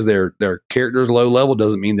their character's low level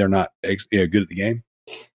doesn't mean they're not good at the game.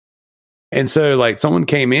 And so, like, someone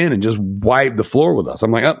came in and just wiped the floor with us.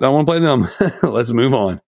 I'm like, I don't want to play them. Let's move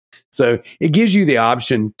on. So it gives you the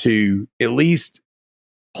option to at least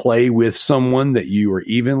play with someone that you are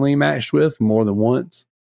evenly matched with more than once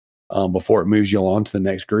before it moves you on to the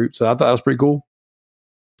next group. So I thought that was pretty cool.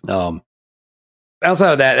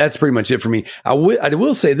 Outside of that, that's pretty much it for me. I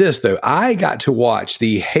will say this, though. I got to watch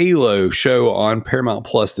the Halo show on Paramount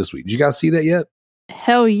Plus this week. Did you guys see that yet?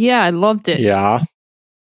 Hell yeah, I loved it. Yeah.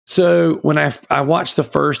 So when I watched the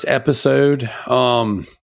first episode, I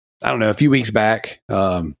don't know, a few weeks back,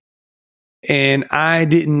 and I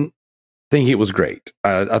didn't think it was great.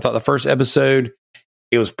 I thought the first episode,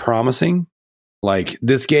 it was promising. Like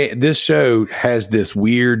this show has this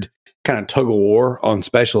weird kind of tug of war on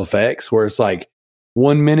special effects, where it's like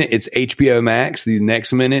 1 minute it's HBO Max, the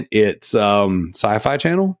next minute it's Sci-Fi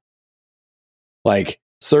Channel. Like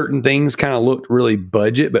certain things kind of looked really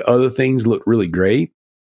budget, but other things looked really great.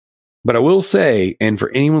 But I will say, and for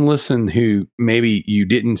anyone listening who maybe you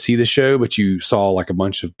didn't see the show, but you saw like a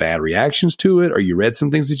bunch of bad reactions to it, or you read some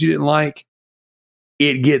things that you didn't like,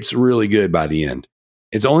 it gets really good by the end.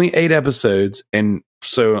 It's only 8 episodes. And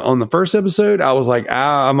so on the first episode, I was like,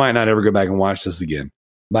 I might not ever go back and watch this again.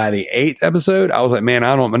 By the 8th episode, I was like, man,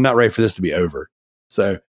 I'm not ready for this to be over.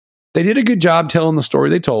 So they did a good job telling the story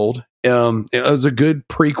they told. It was a good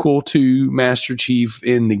prequel to Master Chief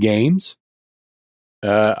in the games.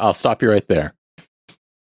 I'll stop you right there.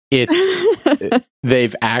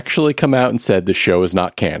 They've actually come out and said the show is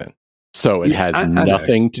not canon, so it has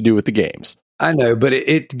nothing to do with the games. I know, but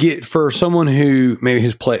it for someone who maybe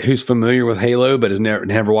who's familiar with Halo but has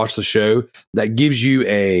never watched the show, that gives you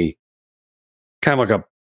a kind of like a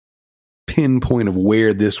pinpoint of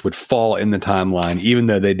where this would fall in the timeline, even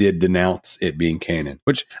though they did denounce it being canon,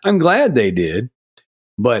 which I'm glad they did.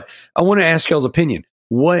 But I want to ask y'all's opinion.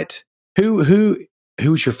 Who's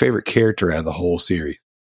your favorite character out of the whole series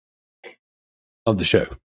of the show?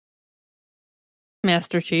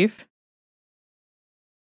 Master Chief.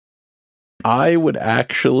 I would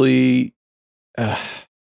actually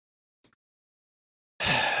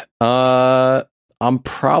I'm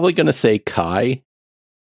probably going to say Kai,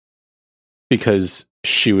 because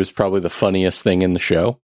she was probably the funniest thing in the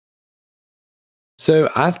show. So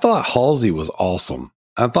I thought Halsey was awesome.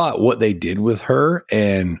 I thought what they did with her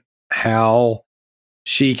and how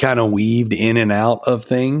she kind of weaved in and out of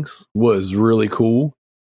things was really cool.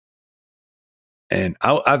 And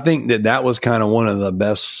I think that was kind of one of the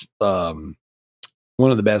best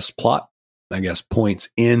plot, I guess, points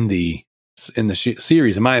in the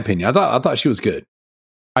series, in my opinion. I thought she was good.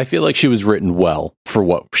 I feel like she was written well for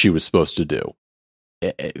what she was supposed to do.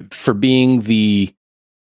 For being the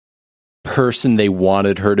person they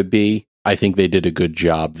wanted her to be, I think they did a good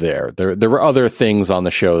job there. There were other things on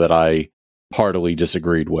the show that I heartily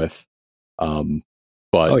disagreed with.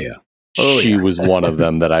 But she was one of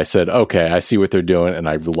them that I said, okay, I see what they're doing and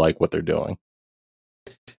I like what they're doing.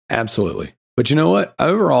 Absolutely. But you know what?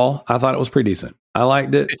 Overall, I thought it was pretty decent. I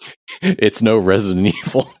liked it. It's no Resident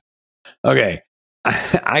Evil. Okay.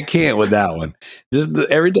 I can't with that one. Just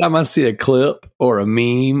every time I see a clip or a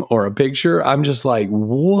meme or a picture, I'm just like,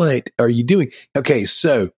 what are you doing? Okay,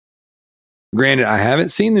 so granted, I haven't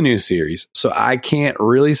seen the new series, so I can't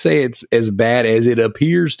really say it's as bad as it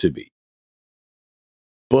appears to be.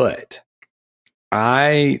 But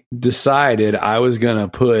I decided I was going to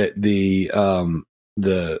put the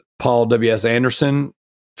Paul W.S. Anderson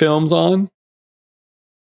films on.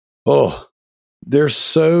 Oh, there's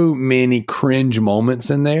so many cringe moments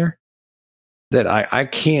in there that I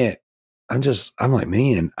can't. I'm like,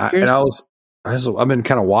 man. I've been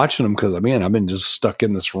kind of watching them because, man, I've been just stuck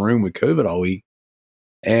in this room with COVID all week.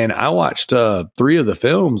 And I watched 3 of the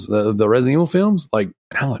films, the Resident Evil films. And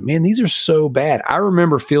I'm like, man, these are so bad. I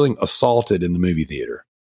remember feeling assaulted in the movie theater.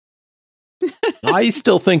 I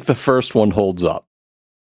still think the first one holds up.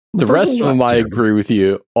 The rest of them, I agree with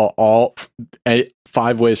you, all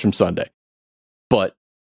 5 ways from Sunday. But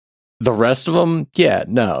the rest of them,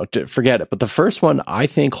 forget it. But the first one, I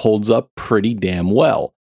think, holds up pretty damn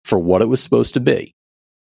well for what it was supposed to be.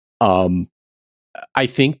 I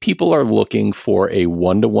think people are looking for a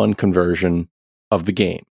 1-to-1 conversion of the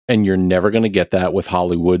game, and you're never going to get that with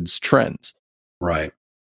Hollywood's trends. Right.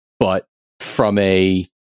 But from a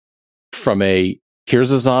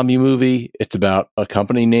here's a zombie movie, it's about a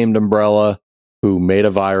company named Umbrella who made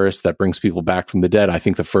a virus that brings people back from the dead. I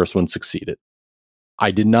think the first one succeeded.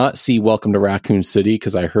 I did not see Welcome to Raccoon City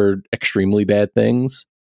because I heard extremely bad things,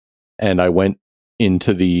 and I went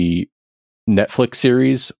into the Netflix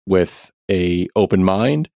series with a open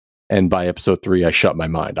mind, and by episode 3 I shut my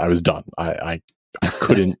mind. I was done. I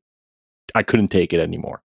couldn't take it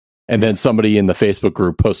anymore. And then somebody in the Facebook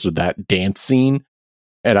group posted that dance scene,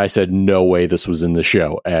 and I said, no way this was in the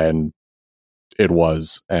show, and it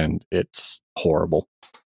was, and it's horrible.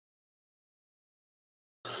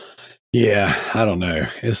 Yeah, I don't know.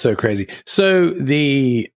 It's so crazy. So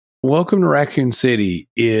the Welcome to Raccoon City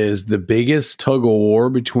is the biggest tug of war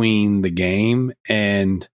between the game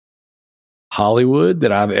and Hollywood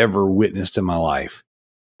that I've ever witnessed in my life.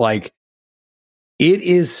 It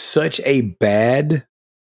is such a bad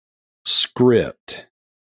script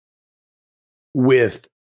with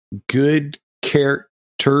good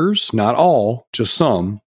characters, not all, just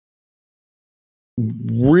some.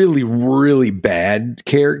 Really, really bad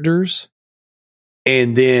characters,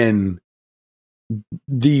 and then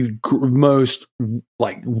the most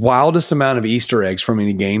wildest amount of Easter eggs from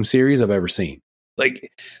any game series I've ever seen.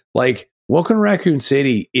 Welcome to Raccoon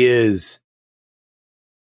City it's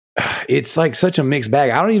such a mixed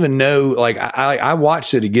bag. I don't even know. I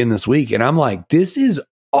watched it again this week, and I'm like, this is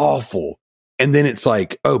awful. And then it's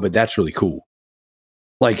like, oh, but that's really cool.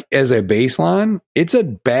 As a baseline, it's a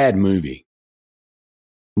bad movie.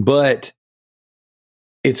 But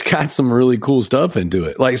it's got some really cool stuff into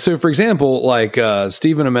it. Like, so for example, like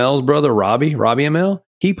Stephen Amell's brother, Robbie Amell,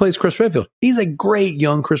 he plays Chris Redfield. He's a great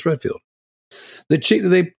young Chris Redfield. The chick that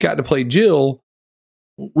they got to play Jill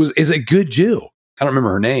is a good Jill. I don't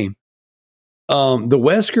remember her name. The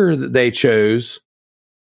Wesker that they chose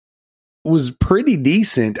was pretty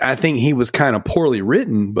decent. I think he was kind of poorly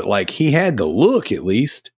written, but like he had the look at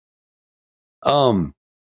least.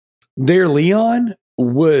 Their Leon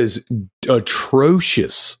was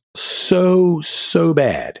atrocious. So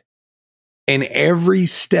bad. And every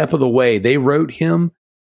step of the way, they wrote him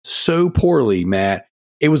so poorly, Matt.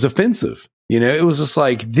 It was offensive. You know, it was just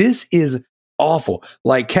like, this is awful.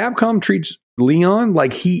 Like Capcom treats Leon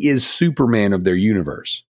like he is Superman of their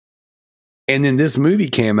universe. And then this movie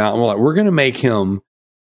came out and we're like, we're going to make him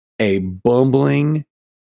a bumbling,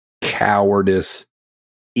 cowardice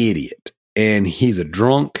idiot. And he's a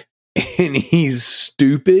drunk and he's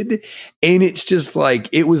stupid. And it's just like,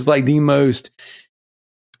 it was like the most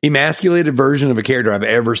emasculated version of a character I've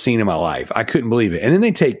ever seen in my life. I couldn't believe it. And then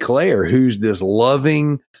they take Claire, who's this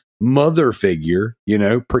loving mother figure, you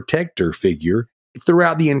know, protector figure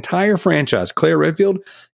throughout the entire franchise. Claire Redfield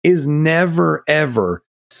is never, ever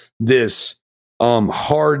this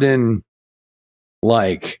hardened,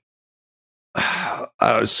 like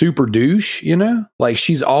super douche, you know? Like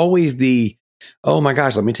she's always the, oh my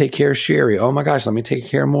gosh, let me take care of Sherry. Oh my gosh, let me take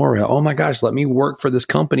care of Moira. Oh my gosh, let me work for this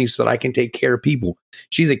company so that I can take care of people.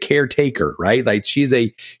 She's a caretaker, right? Like she's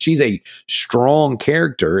a strong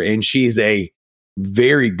character and she's a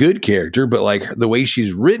very good character, but like the way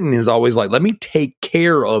she's written is always like, let me take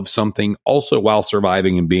care of something also while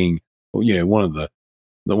surviving and being, you know, one of the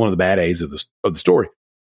bad A's of the story.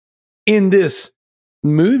 In this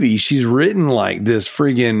movie, she's written like this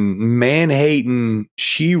friggin' man-hating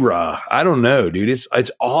She-Ra. I don't know, dude. It's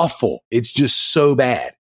awful. It's just so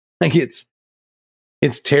bad. Like it's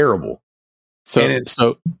terrible.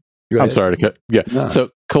 I'm sorry to cut. Yeah. No.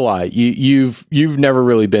 So Kalai, you've never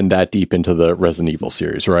really been that deep into the Resident Evil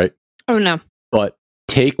series, right? Oh no. But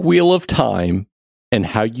take Wheel of Time and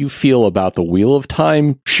how you feel about the Wheel of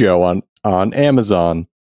Time show on Amazon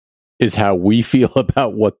is how we feel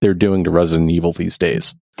about what they're doing to Resident Evil these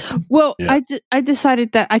days. Well, yeah. I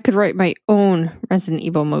decided that I could write my own Resident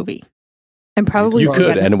Evil movie. And probably you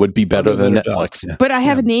could, and it would be better than Netflix. Yeah. But I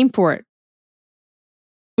have a name for it.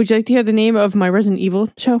 Would you like to hear the name of my Resident Evil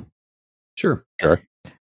show? Sure.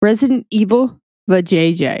 Resident Evil the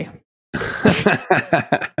JJ.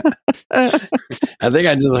 I think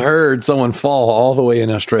I just heard someone fall all the way in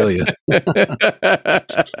Australia.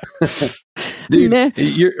 Dude,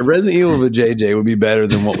 your Resident Evil the JJ would be better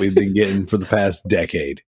than what we've been getting for the past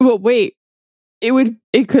decade. Well, wait.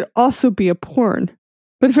 It could also be a porn,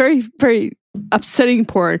 but very, very upsetting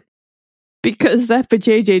porn. Because that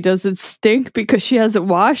vajayjay doesn't stink because she hasn't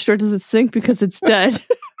washed, or does it stink because it's dead?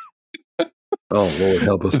 Oh, Lord,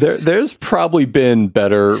 help us. There's probably been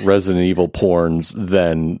better Resident Evil porns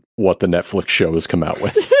than what the Netflix show has come out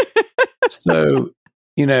with. So,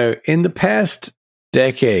 you know, in the past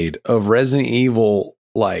decade of Resident Evil,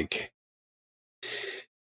 like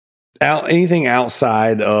anything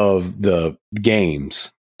outside of the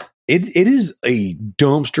games, it is a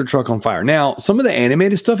dumpster truck on fire. Now, some of the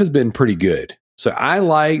animated stuff has been pretty good. So I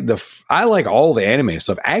like all the animated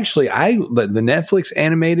stuff. Actually, the Netflix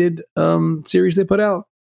animated series they put out.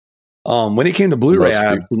 When it came to Blu-ray,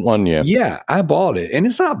 I bought it, and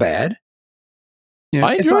it's not bad. You know,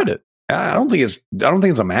 I enjoyed it. I don't think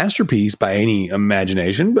it's a masterpiece by any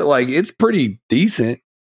imagination, but like it's pretty decent.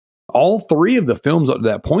 All three of the films up to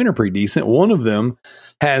that point are pretty decent. One of them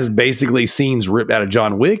has basically scenes ripped out of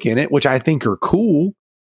John Wick in it, which I think are cool.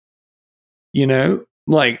 You know,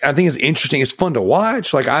 like I think it's interesting. It's fun to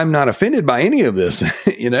watch. Like I'm not offended by any of this,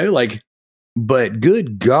 you know, like, but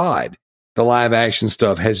good God, the live action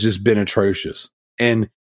stuff has just been atrocious. And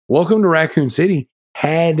Welcome to Raccoon City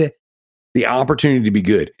had the opportunity to be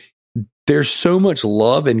good. There's so much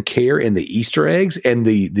love and care in the Easter eggs and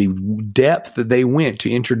the depth that they went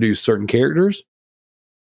to introduce certain characters.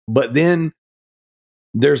 But then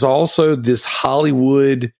there's also this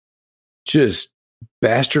Hollywood just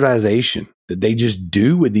bastardization that they just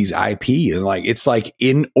do with these IP. And like, it's like,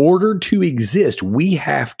 in order to exist, we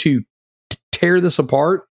have to tear this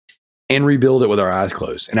apart and rebuild it with our eyes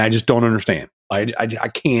closed. And I just don't understand. I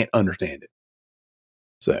can't understand it.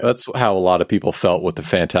 So that's how a lot of people felt with the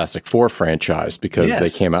Fantastic Four franchise, because they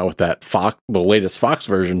came out with that the latest Fox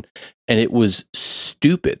version, and it was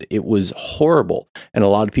stupid. It was horrible. And a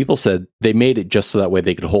lot of people said they made it just so that way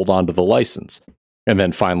they could hold on to the license. And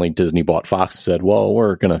then finally Disney bought Fox and said, well,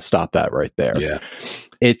 we're going to stop that right there. Yeah.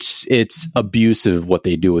 it's abusive what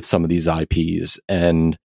they do with some of these IPs.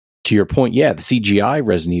 And to your point, yeah, the CGI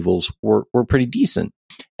Resident Evils were pretty decent.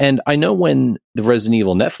 And I know when the Resident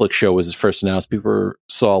Evil Netflix show was first announced, people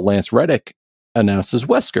saw Lance Reddick announced as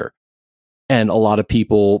Wesker. And a lot of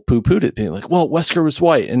people poo-pooed it, being like, well, Wesker was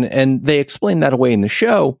white. And they explained that away in the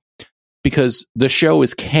show because the show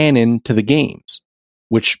is canon to the games,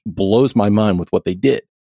 which blows my mind with what they did.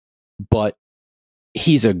 But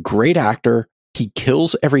he's a great actor. He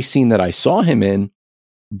kills every scene that I saw him in,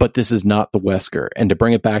 but this is not the Wesker. And to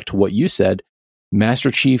bring it back to what you said,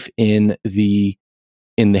 Master Chief in the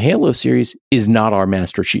Halo series is not our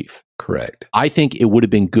Master Chief. Correct. I think it would have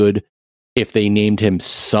been good if they named him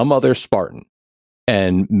some other Spartan,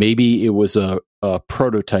 and maybe it was a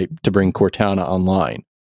prototype to bring Cortana online.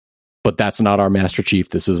 But that's not our Master Chief.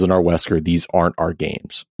 This isn't our Wesker. These aren't our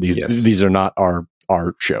games. These are not our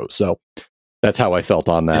shows. So that's how I felt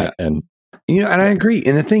on that. Yeah. And and I agree.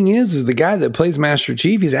 And the thing is the guy that plays Master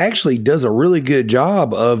Chief, he's actually does a really good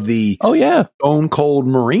job of the stone cold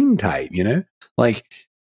Marine type. Like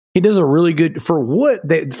he does a really good for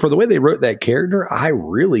the way they wrote that character. I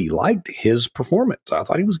really liked his performance. I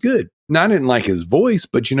thought he was good. Now, I didn't like his voice,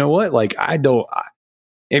 but you know what? Like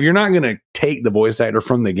if you're not going to take the voice actor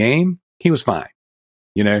from the game, he was fine.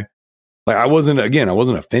 Like I wasn't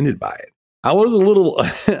offended by it. I was a little,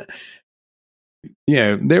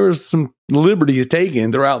 there was some liberties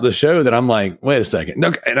taken throughout the show that I'm like, wait a second.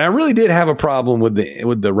 No, and I really did have a problem with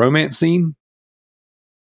the romance scene.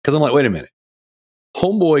 Cause I'm like, wait a minute.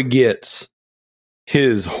 Homeboy gets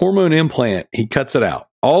his hormone implant. He cuts it out.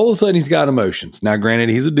 All of a sudden he's got emotions. Now, granted,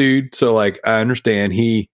 he's a dude. So like, I understand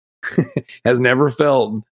he has never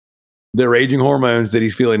felt the raging hormones that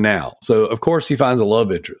he's feeling now. So of course he finds a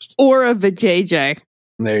love interest. Or a vajayjay.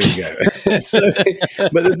 There you go.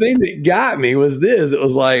 But the thing that got me was this. It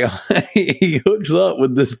was like he hooks up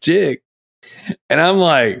with this chick. And I'm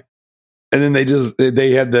like, and then they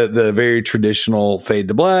have the very traditional fade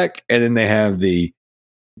to black. And then they have the,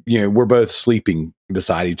 we're both sleeping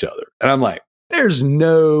beside each other. And I'm like, there's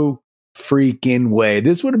no freaking way.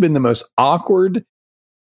 This would have been the most awkward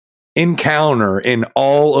encounter in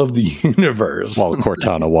all of the universe. While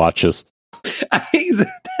Cortana watches.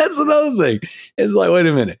 That's another thing. It's like, wait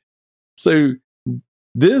a minute. So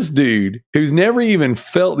this dude who's never even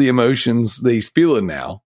felt the emotions that he's feeling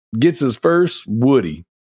now gets his first Woody,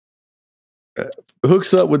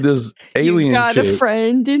 hooks up with this alien You got chick. a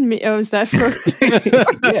friend in me. Oh, is that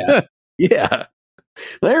for Yeah.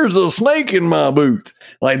 There's a snake in my boots.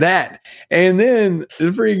 Like that. And then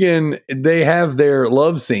they have their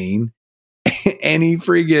love scene. And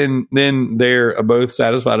then they're both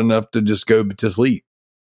satisfied enough to just go to sleep.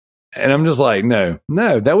 And I'm just like, no,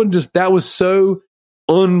 that was so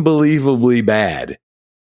unbelievably bad.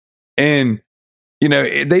 And,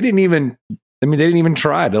 they didn't even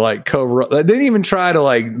try to like cover up. They didn't even try to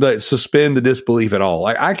like suspend the disbelief at all.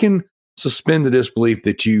 Like I can suspend the disbelief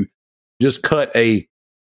that you just cut a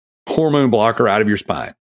hormone blocker out of your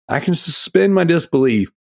spine. I can suspend my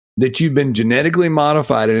disbelief that you've been genetically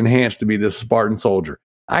modified and enhanced to be this Spartan soldier.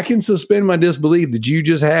 I can suspend my disbelief that you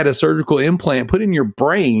just had a surgical implant put in your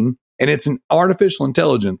brain and it's an artificial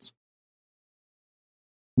intelligence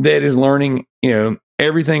that is learning,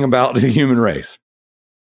 everything about the human race.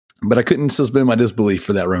 But I couldn't suspend my disbelief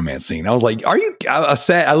for that romance scene. I was like,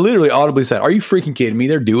 I literally audibly said, are you freaking kidding me?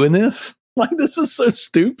 They're doing this? Like, this is so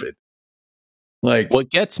stupid. Like, what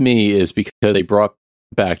gets me is because they brought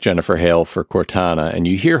back Jennifer Hale for Cortana and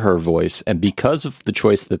you hear her voice, and because of the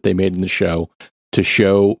choice that they made in the show to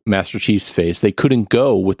show Master Chief's face, they couldn't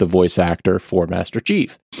go with the voice actor for Master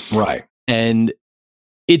Chief. Right. And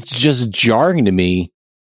it's just jarring to me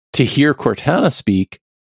to hear Cortana speak,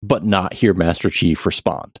 but not hear Master Chief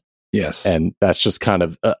respond. Yes. And that's just kind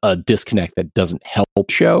of a disconnect that doesn't help the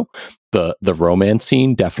show. The romance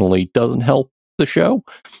scene definitely doesn't help the show.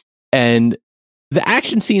 And the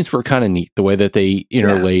action scenes were kind of neat, the way that they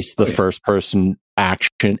interlace the first person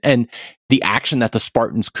action and the action that the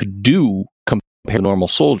Spartans could do compared to a normal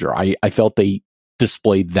soldier. I felt they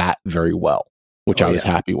displayed that very well, which I was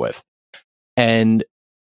happy with. And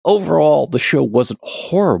overall, the show wasn't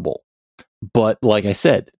horrible. But like I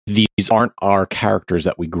said, these aren't our characters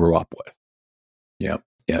that we grew up with. Yeah.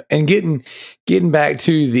 Yeah. And getting back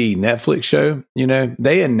to the Netflix show,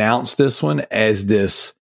 they announced this one as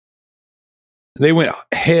this. They went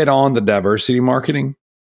head on the diversity marketing,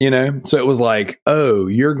 so it was like, oh,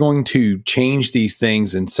 you're going to change these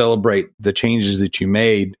things and celebrate the changes that you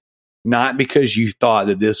made, not because you thought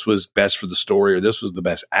that this was best for the story or this was the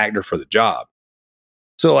best actor for the job.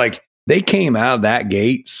 So like they came out of that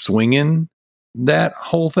gate swinging that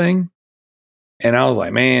whole thing. And I was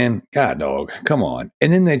like, man, God dog, come on.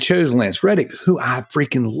 And then they chose Lance Reddick, who I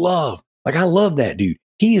freaking love. Like, I love that dude.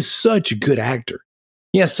 He is such a good actor.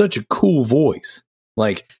 He has such a cool voice.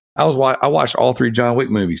 Like, I watched all 3 John Wick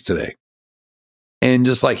movies today. And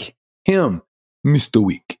just like him, Mr.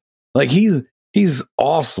 Wick. Like, he's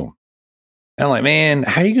awesome. And I'm like, man,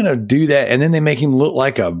 how are you going to do that? And then they make him look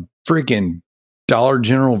like a freaking Dollar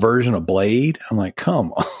General version of Blade. I'm like,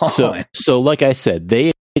 come on. So like I said,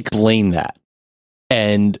 they explain that.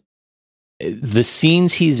 And the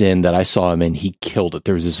scenes he's in that I saw him in, he killed it.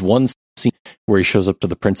 There was this one scene where he shows up to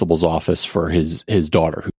the principal's office for his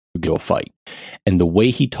daughter who go fight. And the way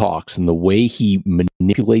he talks and the way he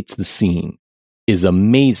manipulates the scene is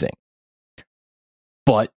amazing.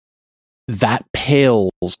 But that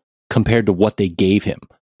pales compared to what they gave him.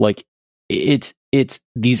 Like, it's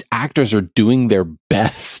these actors are doing their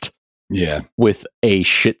best with a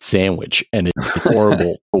shit sandwich, and it's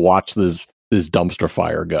horrible to watch this dumpster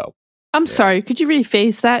fire go. I'm sorry, could you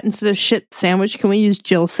rephrase that? Instead of shit sandwich, can we use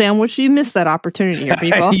Jill sandwich? You missed that opportunity here,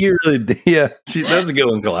 people. You really did. Yeah, that's a good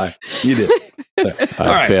one, Clyde. You did.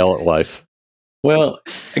 I fail at life. Well,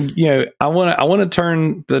 I want to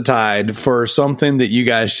turn the tide for something that you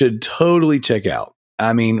guys should totally check out.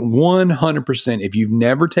 I mean, 100%. If you've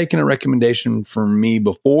never taken a recommendation from me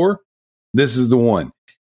before, this is the one.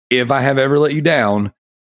 If I have ever let you down,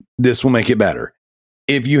 this will make it better.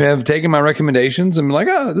 If you have taken my recommendations and been like,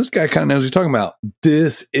 oh, this guy kind of knows what he's talking about,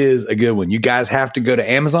 this is a good one. You guys have to go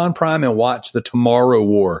to Amazon Prime and watch The Tomorrow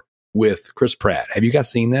War with Chris Pratt. Have you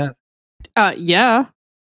guys seen that? Yeah.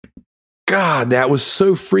 God, that was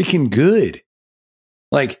so freaking good.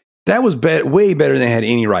 Like, that was way better than it had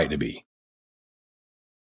any right to be.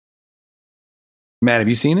 Matt, have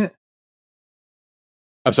you seen it?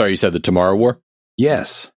 I'm sorry, you said The Tomorrow War?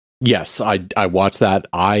 Yes. Yes, I watched that.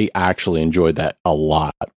 I actually enjoyed that a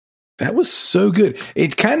lot. That was so good.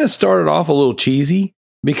 It kind of started off a little cheesy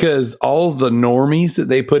because all the normies that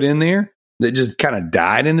they put in there that just kind of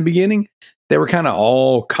died in the beginning, they were kind of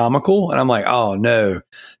all comical. And I'm like, oh no,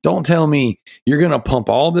 don't tell me you're going to pump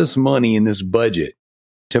all this money in this budget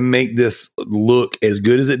to make this look as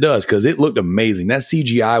good as it does, because it looked amazing. That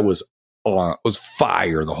CGI was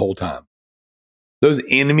fire the whole time. Those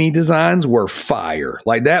enemy designs were fire.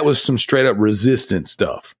 Like, that was some straight up Resistance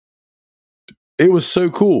stuff. It was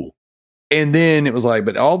so cool. And then it was like,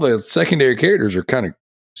 but all the secondary characters are kind of,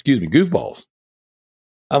 goofballs.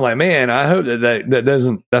 I'm like, man, I hope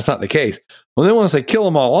that's not the case. Well, then once they kill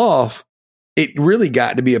them all off, it really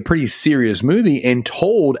got to be a pretty serious movie and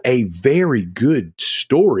told a very good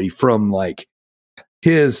story from like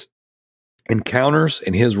his encounters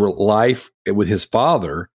and his life with his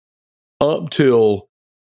father up till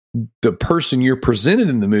the person you're presented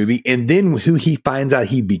in the movie, and then who he finds out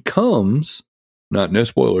he becomes, no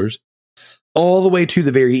spoilers, all the way to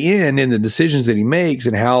the very end, and the decisions that he makes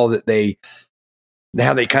and how they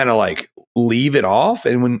kind of like leave it off.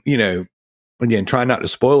 And when, again, try not to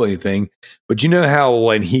spoil anything, but you know how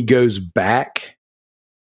when he goes back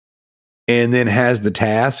and then has the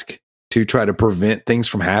task to try to prevent things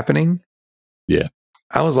from happening? Yeah.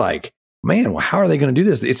 I was like, man, well, how are they going to do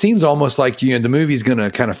this? It seems almost like, the movie's going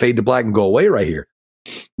to kind of fade to black and go away right here.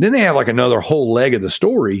 Then they have like another whole leg of the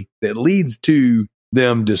story that leads to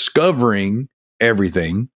them discovering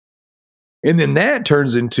everything. And then that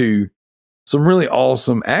turns into some really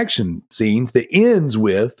awesome action scenes that ends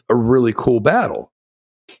with a really cool battle.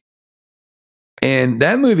 And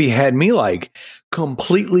that movie had me like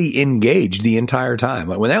completely engaged the entire time.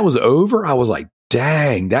 Like, when that was over, I was like,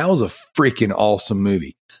 dang, that was a freaking awesome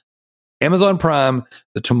movie. Amazon Prime,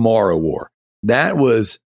 The Tomorrow War. That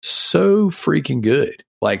was so freaking good.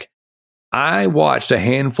 Like, I watched a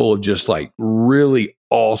handful of just like really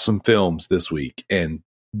awesome films this week. And,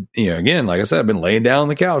 again, like I said, I've been laying down on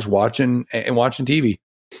the couch watching TV.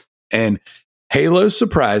 And Halo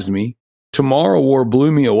surprised me. Tomorrow War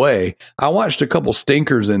blew me away. I watched a couple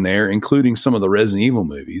stinkers in there, including some of the Resident Evil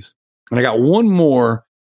movies. And I got one more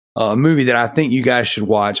movie that I think you guys should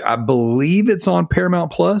watch. I believe it's on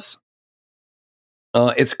Paramount Plus.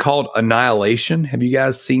 It's called Annihilation. Have you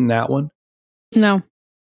guys seen that one? No.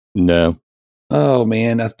 Oh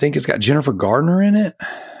man, I think it's got Jennifer Gardner in it.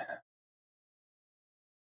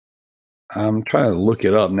 I'm trying to look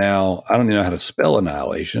it up now. I don't even know how to spell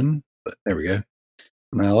Annihilation, but there we go.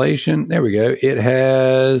 Annihilation. There we go. It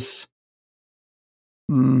has.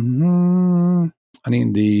 I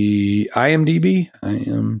need the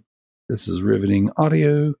IMDb. This is riveting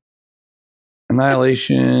audio.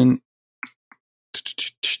 Annihilation.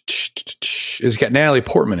 It's got Natalie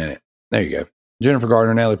Portman in it. There you go. Jennifer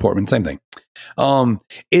Gardner, Natalie Portman, same thing.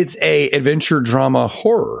 It's a adventure drama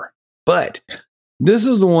horror, but This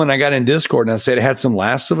is the one I got in Discord and I said it had some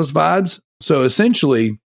Last of Us vibes. So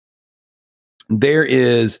essentially, there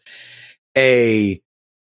is a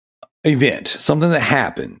event, something that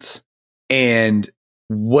happens, and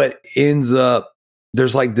what ends up,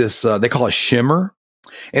 there's like this, they call it shimmer,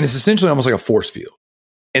 and it's essentially almost like a force field.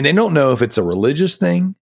 And they don't know if it's a religious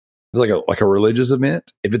thing, it's like a religious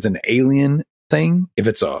event, if it's an alien thing, if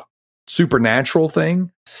it's a supernatural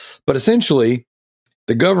thing. But essentially,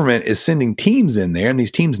 the government is sending teams in there, and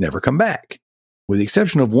these teams never come back, with the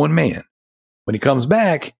exception of one man. When he comes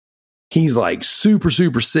back, he's like super,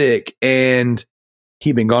 super sick, and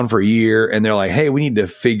he'd been gone for a year, and they're like, hey, we need to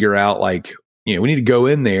figure out, like, we need to go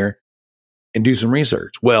in there and do some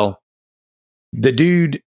research. Well,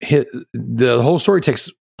 the whole story takes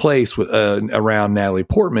place with around Natalie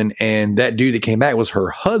Portman, and that dude that came back was her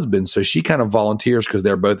husband. So she kind of volunteers because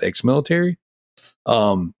they're both ex-military.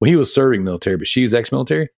 Well, he was serving military, but she's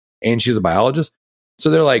ex-military, and she's a biologist. So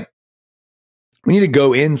they're like, we need to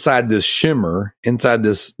go inside this shimmer, inside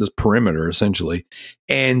this perimeter, essentially,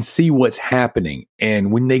 and see what's happening.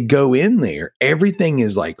 And when they go in there, everything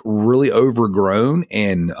is like really overgrown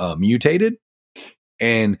and mutated.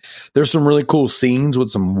 And there's some really cool scenes with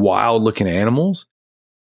some wild looking animals.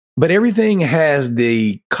 But everything has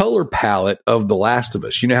the color palette of The Last of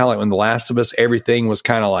Us. You know how, like, when The Last of Us, everything was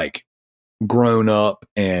kind of like grown up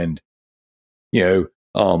and,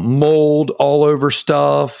 mold all over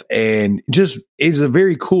stuff, and just is a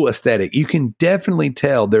very cool aesthetic. You can definitely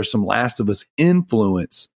tell there's some Last of Us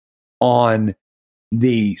influence on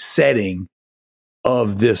the setting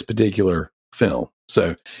of this particular film.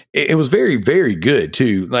 So it was very, very good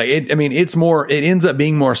too. Like, it ends up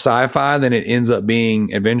being more sci-fi than it ends up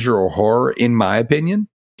being adventure or horror, in my opinion.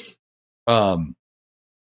 But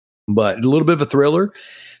a little bit of a thriller.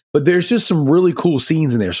 But there's just some really cool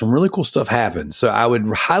scenes in there. Some really cool stuff happens. So I would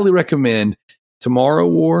highly recommend Tomorrow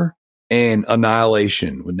War and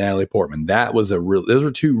Annihilation with Natalie Portman. Those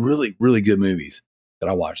are two really, really good movies that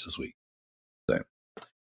I watched this week. So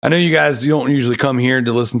I know you guys, you don't usually come here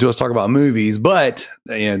to listen to us talk about movies, but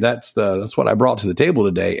that's what I brought to the table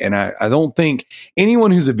today. And I don't think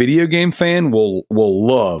anyone who's a video game fan will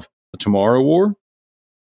love Tomorrow War.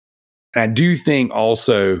 And I do think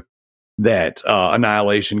also that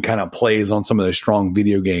Annihilation kind of plays on some of those strong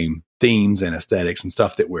video game themes and aesthetics and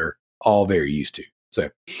stuff that we're all very used to.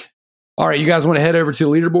 So, all right, you guys want to head over to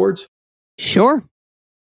the leaderboards? Sure.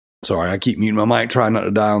 Sorry, I keep muting my mic, trying not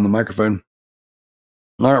to die on the microphone.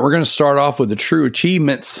 All right, we're going to start off with the True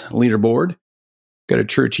Achievements leaderboard. Go to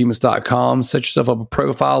trueachievements.com, set yourself up a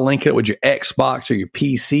profile, link it with your Xbox or your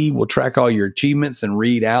PC. We'll track all your achievements and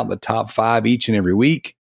read out the top 5 each and every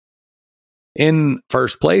week. In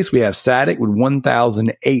first place, we have Sadik with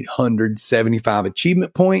 1,875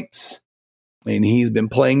 achievement points. And he's been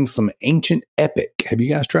playing some Ancient Epic. Have you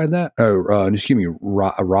guys tried that? Raji?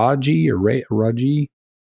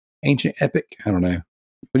 Ancient Epic? I don't know.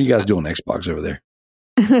 What do you guys do on Xbox over there?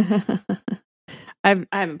 I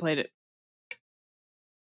haven't played it.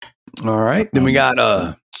 All right. Then we got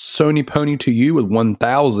Sony Pony to You with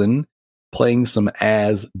 1,000 playing some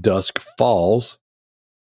As Dusk Falls.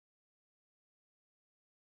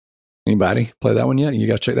 Anybody play that one yet? You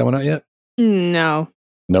guys check that one out yet? No.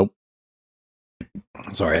 Nope.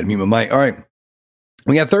 Sorry, I had to mute my mic. All right.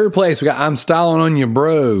 We got third place. We got I'm Styling on You,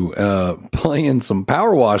 Bro, playing some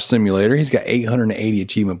Power Wash Simulator. He's got 880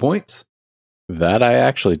 achievement points. That I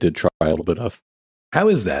actually did try a little bit of. How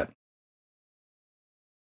is that?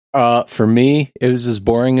 For me, it was as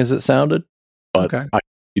boring as it sounded, but okay. I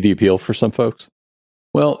see the appeal for some folks.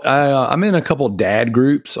 Well, I'm in a couple dad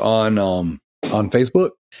groups on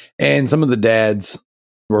Facebook, and some of the dads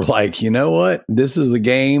were like, you know what? This is a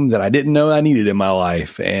game that I didn't know I needed in my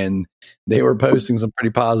life. And they were posting some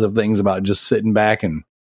pretty positive things about just sitting back and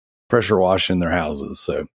pressure washing their houses.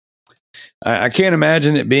 So I can't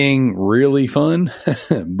imagine it being really fun,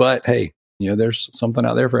 but hey, there's something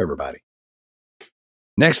out there for everybody.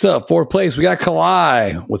 Next up, fourth place, we got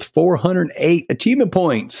Kalai with 408 achievement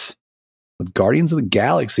points with Guardians of the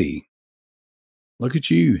Galaxy. Look at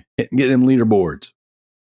you getting them leaderboards.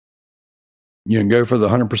 You can go for the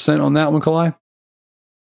 100% on that one, Kalai?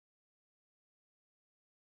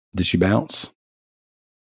 Did she bounce?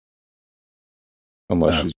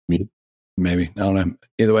 Unless she's muted. Maybe. I don't know.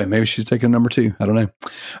 Either way, maybe she's taking number 2. I don't know.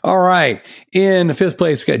 All right. In the fifth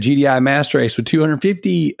place, we got GDI Master Race with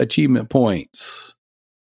 250 achievement points.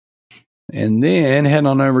 And then head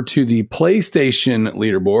on over to the PlayStation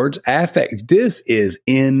leaderboards. Affect, this is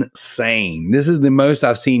insane. This is the most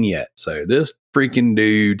I've seen yet. So this freaking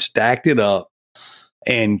dude stacked it up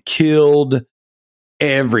and killed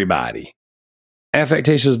everybody.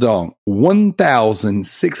 Affectatious Dong,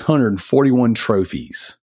 1,641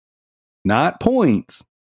 trophies. Not points,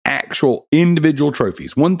 actual individual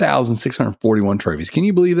trophies. 1,641 trophies. Can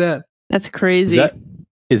you believe that? That's crazy.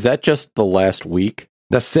 Is that just the last week?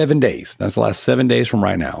 That's 7 days. That's the last 7 days from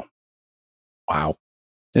right now. Wow.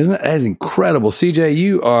 That is incredible. CJ,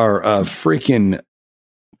 you are a freaking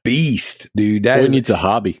beast, dude. Boy needs a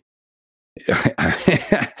hobby.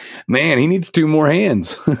 Man, he needs 2 more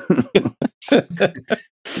hands.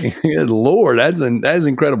 Good Lord, that is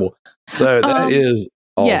incredible. So that is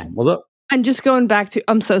awesome. Yeah. What's up? And just going back to,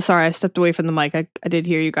 I'm so sorry, I stepped away from the mic. I did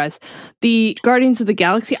hear you guys. The Guardians of the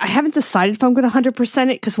Galaxy, I haven't decided if I'm going to 100%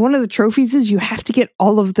 it, because one of the trophies is you have to get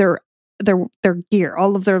all of their gear,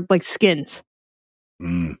 all of their like skins.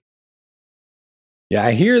 Mm. Yeah,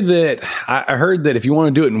 I hear that. I heard that if you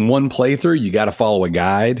want to do it in one playthrough, you got to follow a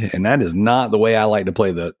guide, and that is not the way I like to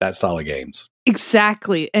play that style of games.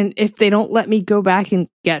 Exactly. And if they don't let me go back and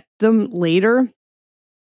get them later,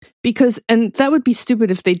 and that would be stupid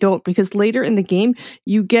if they don't, because later in the game,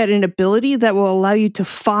 you get an ability that will allow you to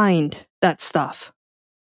find that stuff.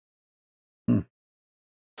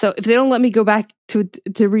 So if they don't let me go back to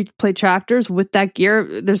replay chapters with that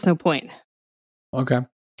gear, there's no point. Okay.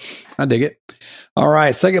 I dig it. All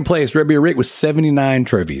right. Second place, Red Beer Rick with 79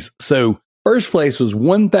 trophies. So first place was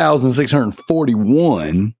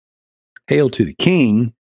 1,641. Hail to the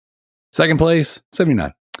king. Second place,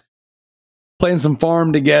 79. Playing some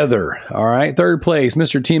farm together. All right. Third place,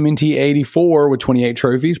 Mr. TMNT 84 with 28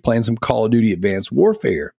 trophies, playing some Call of Duty Advanced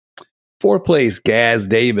Warfare. Fourth place, Gaz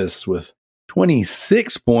Davis with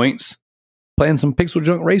 26 points, playing some Pixel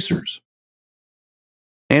Junk Racers.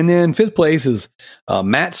 And then fifth place is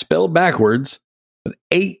Matt spelled backwards with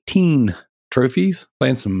 18 trophies,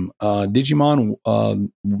 playing some Digimon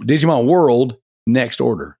World Next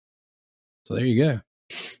Order. So there you go.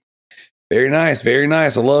 Very nice, very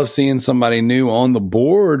nice. I love seeing somebody new on the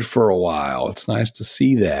board for a while. It's nice to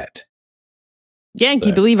see that. Yeah, can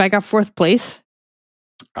you believe I got fourth place?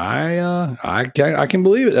 I can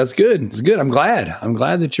believe it. That's good. It's good. I'm glad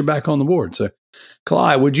that you're back on the board. So,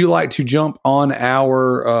 Clyde, would you like to jump on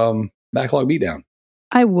our backlog beatdown?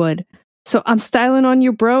 I would. So I'm styling on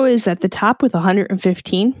you, bro, is at the top with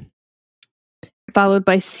 115, followed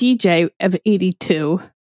by CJ of 82,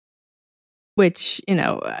 which, you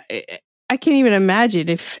know, I can't even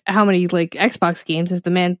imagine how many like Xbox games if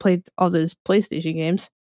the man played all those PlayStation games.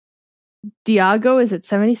 Diago is at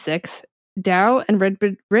 76. Daryl and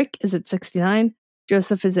Redbeard Rick is at 69.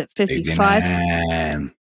 Joseph is at 55.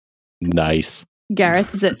 69. Nice.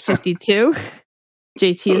 Gareth is at 52.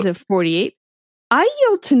 JT is at 48. I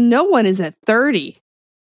Yield to No One is at 30.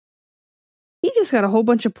 He just got a whole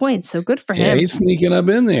bunch of points, so good for him. Yeah, he's sneaking up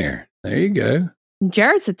in there. There you go.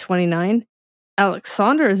 Jared's at 29.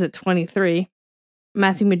 Alexander is at 23.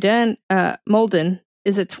 Matthew Molden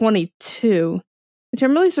is at 22, which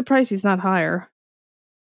I'm really surprised he's not higher.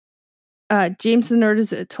 James the Nerd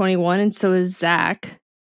is at 21, and so is Zach.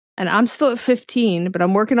 And I'm still at 15, but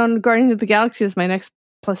I'm working on Guardians of the Galaxy as my next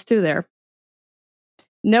 +2 there.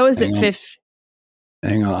 Noah's at 5th.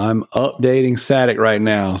 Hang on. I'm updating Sadik right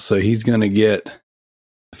now, so he's going to get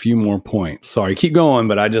a few more points. Sorry, keep going,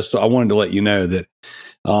 but I wanted to let you know that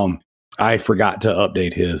I forgot to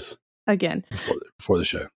update his again before the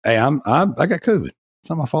show. Hey, I got COVID. It's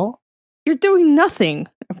not my fault. You're doing nothing.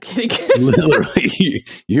 I'm kidding. Literally,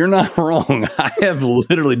 you're not wrong. I have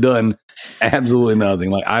literally done absolutely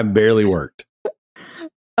nothing. Like, I barely worked.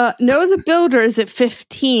 Noah the Builder is at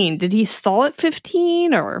 15. Did he stall at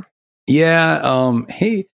 15 or? Yeah,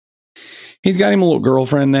 he's got him a little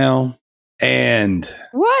girlfriend now, and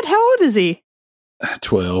what? How old is he?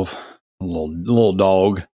 12. A little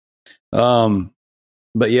dog.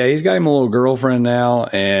 But yeah, he's got him a little girlfriend now,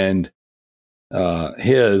 and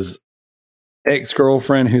his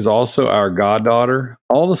ex-girlfriend, who's also our goddaughter,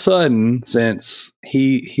 all of a sudden, since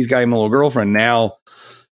he's got him a little girlfriend now,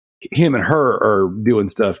 him and her are doing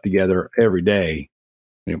stuff together every day,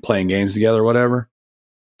 you know, playing games together or whatever.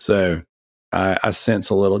 So I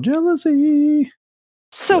sense a little jealousy.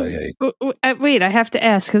 So wait, I have to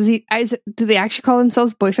ask, because do they actually call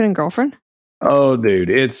themselves boyfriend and girlfriend? Oh, dude,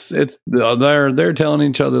 they're telling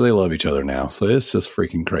each other they love each other now. So it's just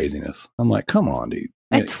freaking craziness. I'm like, come on, dude.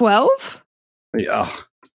 At 12? Yeah,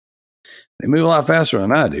 they move a lot faster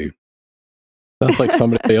than I do. Sounds like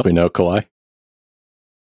somebody else we know, Kalai.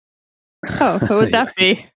 Oh, who would that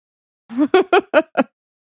be?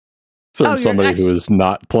 So somebody who is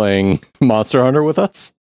not playing Monster Hunter with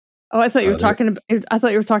us. Oh, I thought you were talking about. I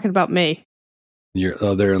thought you were talking about me.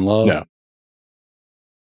 They're in love. No.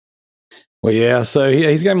 Well, yeah. So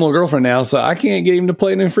he's got a little girlfriend now, so I can't get him to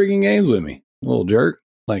play no freaking games with me. little jerk.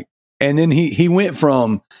 Like, and then he went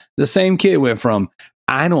from, the same kid went from,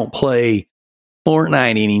 I don't play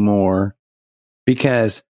Fortnite anymore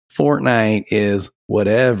because Fortnite is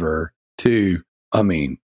whatever, to, I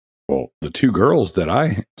mean, well, the two girls that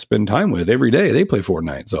I spend time with every day, they play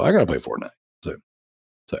Fortnite. So I got to play Fortnite.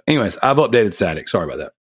 So anyways, I've updated Static. Sorry about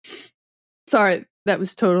that. Sorry, that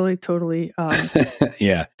was totally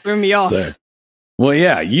yeah. threw me off. So, well,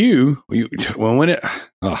 yeah, when it,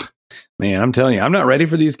 oh man, I'm telling you, I'm not ready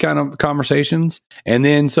for these kind of conversations. And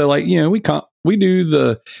then, so like, you know,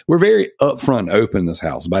 we're very upfront and open in this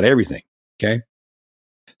house about everything. Okay.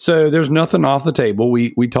 So there's nothing off the table.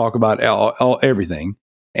 We talk about everything.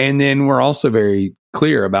 And then we're also very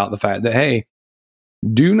clear about the fact that, hey,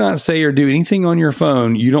 do not say or do anything on your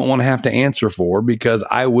phone you don't want to have to answer for, because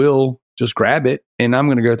I will just grab it and I'm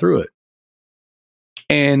going to go through it.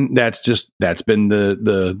 And that's been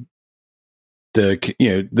the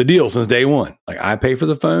deal since day one. Like, I pay for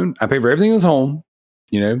the phone. I pay for everything that's home,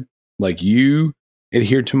 you know, like, you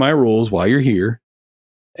adhere to my rules while you're here.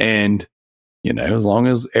 And, you know, as long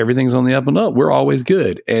as everything's on the up and up, we're always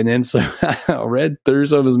good. And then so I read through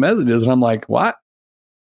some of his messages and I'm like, what?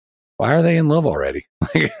 Why are they in love already?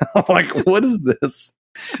 Like, what is this?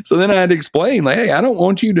 So then I had to explain, like, hey, I don't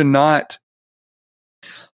want you to not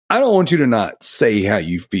say how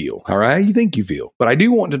you feel, all right? How you think you feel. But I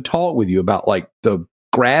do want to talk with you about, like, the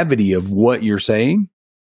gravity of what you're saying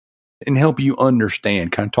and help you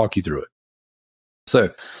understand, kind of talk you through it. So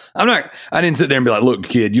I didn't sit there and be like, look,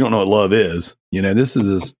 kid, you don't know what love is. You know, this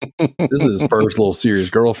is his first little serious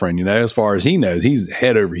girlfriend, you know, as far as he knows, he's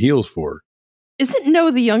head over heels for her. Isn't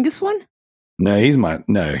Noah the youngest one? No, he's my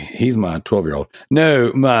 12-year-old.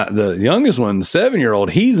 No, the youngest one, the 7-year-old,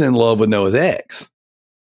 he's in love with Noah's ex.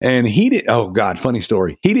 And oh God, funny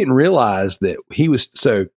story. He didn't realize that he was,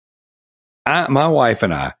 my wife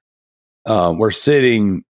and I were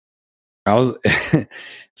sitting, I've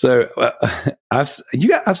sent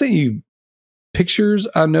you pictures,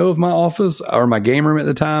 I know, of my office or my game room at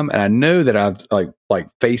the time. And I know that I've like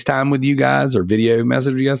FaceTime with you guys or video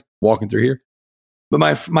message with you guys walking through here.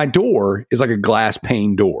 But my door is like a glass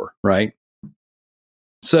pane door, right?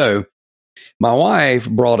 So my wife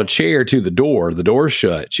brought a chair to the door. The door's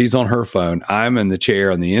shut. She's on her phone. I'm in the chair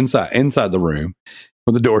on the inside the room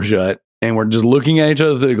with the door shut. And we're just looking at each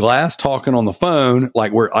other through the glass, talking on the phone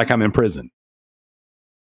like I'm in prison.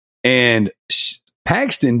 And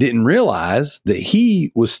Paxton didn't realize that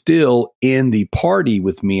he was still in the party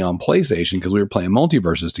with me on PlayStation because we were playing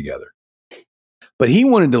Multiverses together. But he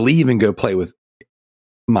wanted to leave and go play with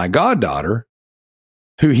my goddaughter,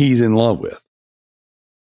 who he's in love with.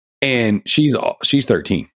 And she's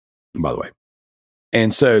 13, by the way.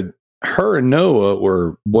 And so her and Noah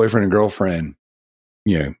were boyfriend and girlfriend,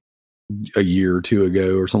 you know, a year or two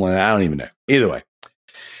ago or something like that. I don't even know. Either way.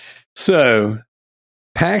 So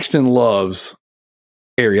Paxton loves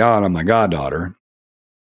Ariana, my goddaughter.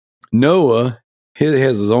 Noah, he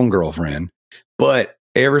has his own girlfriend, but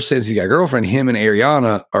ever since he got a girlfriend, him and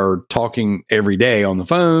Ariana are talking every day on the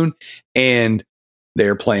phone, and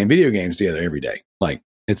they're playing video games together every day. Like,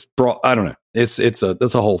 I don't know. It's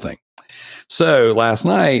a whole thing. So last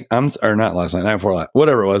night, night before last,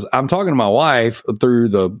 whatever it was, I'm talking to my wife through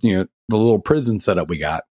the little prison setup we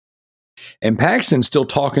got. And Paxton's still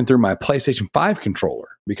talking through my PlayStation 5 controller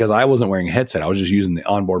because I wasn't wearing a headset. I was just using the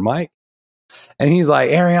onboard mic. And he's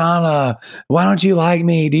like, Ariana, why don't you like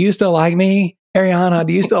me? Do you still like me? Ariana,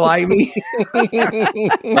 do you still like me?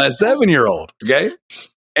 My 7-year-old. Okay.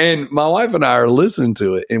 And my wife and I are listening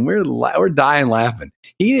to it, and we're dying laughing.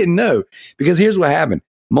 He didn't know, because here's what happened.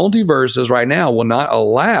 Multiverses right now will not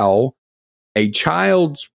allow a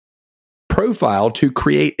child's profile to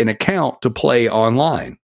create an account to play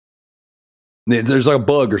online. There's like a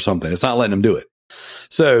bug or something. It's not letting them do it.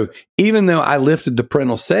 So even though I lifted the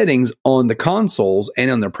parental settings on the consoles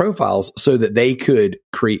and on their profiles so that they could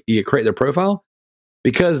create their profile,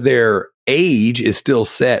 because their age is still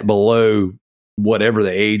set below whatever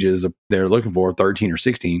the age is they're looking for, 13 or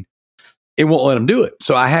 16, it won't let them do it.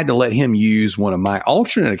 So I had to let him use one of my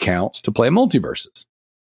alternate accounts to play Multiverses.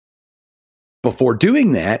 Before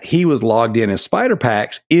doing that, he was logged in as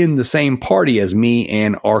Spider-Pax in the same party as me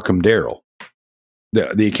and Arkham Daryl,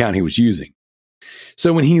 the account he was using.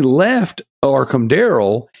 So when he left Arkham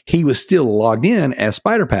Daryl, he was still logged in as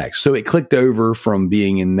Spider-Pax. So it clicked over from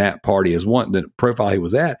being in that party as the profile he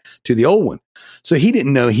was at, to the old one. So he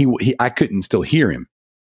didn't know I couldn't still hear him.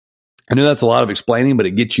 I know that's a lot of explaining, but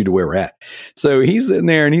it gets you to where we're at. So he's sitting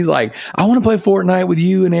there and he's like, I want to play Fortnite with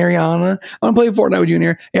you and Ariana. I want to play Fortnite with you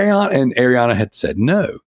and Ariana. And Ariana had said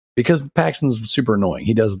no, because Paxton's super annoying.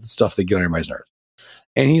 He does the stuff that get on everybody's nerves.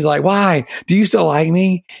 And he's like, why? Do you still like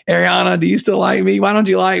me? Ariana, do you still like me? Why don't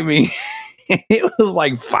you like me? It was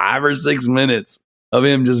like 5 or 6 minutes of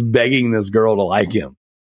him just begging this girl to like him.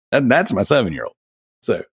 And that's my 7-year-old.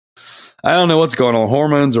 So I don't know what's going on.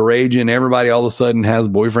 Hormones are raging. Everybody all of a sudden has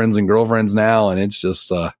boyfriends and girlfriends now. And it's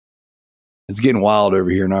just, it's getting wild over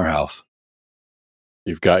here in our house.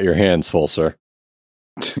 You've got your hands full, sir.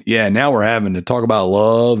 Yeah, now we're having to talk about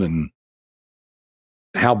love and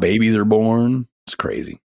how babies are born. It's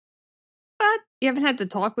crazy. But you haven't had to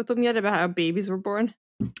talk with them yet about how babies were born?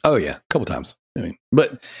 Oh, yeah, a couple times. I mean,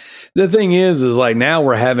 but the thing is like now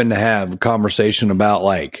we're having to have a conversation about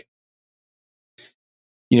like,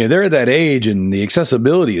 they're at that age and the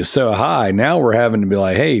accessibility is so high. Now we're having to be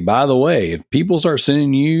like, hey, by the way, if people start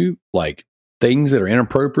sending you like things that are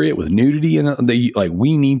inappropriate with nudity and like,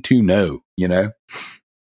 we need to know, And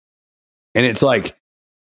it's like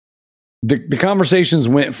the conversations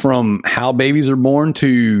went from how babies are born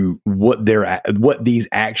to what these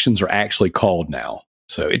actions are actually called now.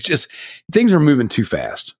 So it's just things are moving too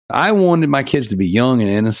fast. I wanted my kids to be young and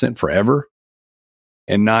innocent forever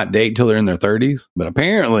and not date till they're in their 30s. But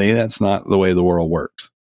apparently that's not the way the world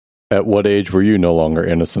works. At what age were you no longer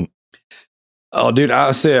innocent? Oh, dude,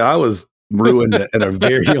 I said I was ruined at a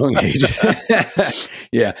very young age.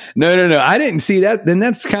 Yeah. No. I didn't see that. Then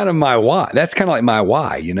that's kind of my why. That's kind of like my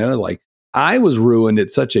why, like I was ruined at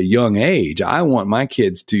such a young age. I want my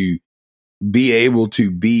kids to be able to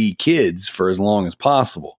be kids for as long as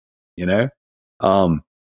possible,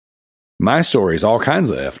 my story is all kinds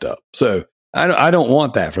of effed up. So I don't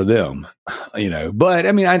want that for them, but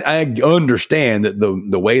I mean, I understand that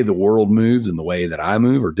the way the world moves and the way that I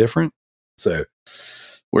move are different. So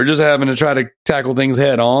we're just having to try to tackle things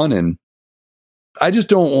head on. And I just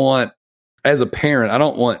don't want, as a parent,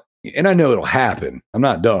 and I know it'll happen. I'm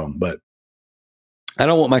not dumb, but I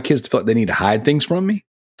don't want my kids to feel like they need to hide things from me.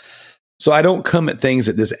 So I don't come at things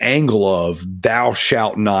at this angle of thou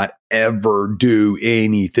shalt not ever do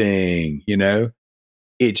anything,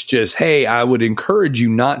 It's just, hey, I would encourage you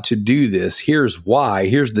not to do this. Here's why.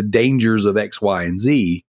 Here's the dangers of X, Y, and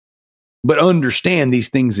Z. But understand these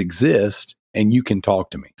things exist and you can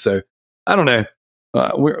talk to me. So I don't know.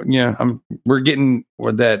 We're getting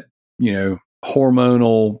that,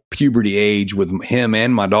 hormonal puberty age with him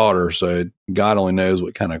and my daughter. So God only knows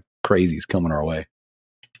what kind of crazy's coming our way.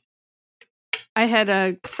 I had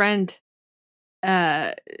a friend,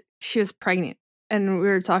 she was pregnant, and we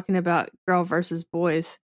were talking about girl versus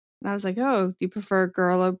boys. And I was like, oh, do you prefer a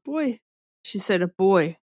girl or a boy? She said a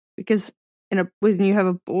boy, because when you have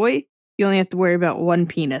a boy, you only have to worry about one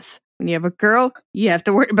penis. When you have a girl, you have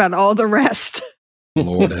to worry about all the rest.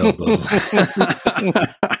 Lord help us.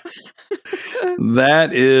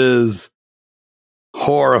 That is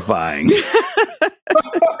horrifying.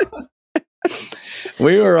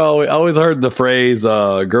 We were always heard the phrase,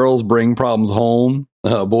 girls bring problems home,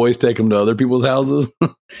 boys take them to other people's houses.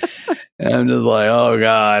 And I'm just like, oh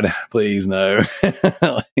God, please no.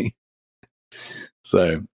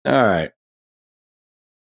 So, all right.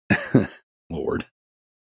 Lord.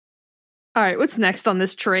 All right, what's next on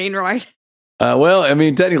this train ride? Well, I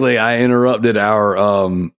mean, technically, I interrupted our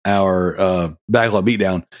backlog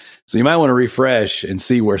beatdown, so you might want to refresh and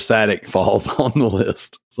see where Sadik falls on the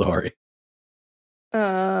list. Sorry.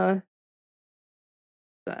 Sadik.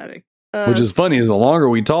 Which is funny is the longer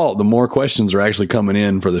we talk, the more questions are actually coming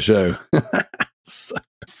in for the show. So,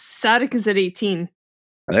 Sadik is at 18.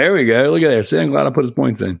 There we go. Look at there. See, I'm glad I put his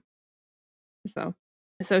points in. So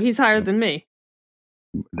he's higher than me.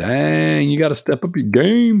 Dang, you got to step up your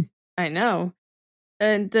game. I know.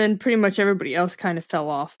 And then pretty much everybody else kind of fell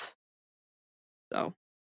off. So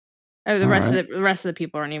the rest of the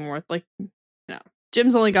people aren't even worth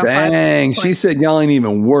Jim's only got 5 points. Dang, she said y'all ain't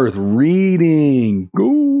even worth reading.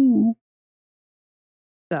 Ooh.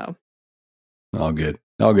 So all good.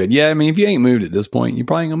 Yeah, I mean, if you ain't moved at this point, you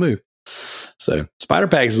probably ain't gonna move. So Spider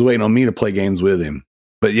Pax is waiting on me to play games with him,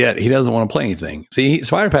 but yet he doesn't want to play anything. See,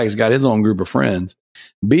 Spider Pax got his own group of friends.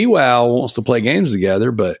 BWOW wants to play games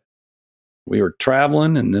together, but we were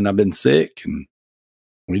traveling, and then I've been sick, and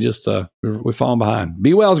we just we're falling behind.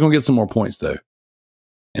 BWOW's gonna get some more points though,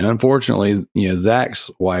 and unfortunately, Zach's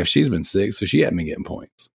wife, she's been sick, so she hadn't been getting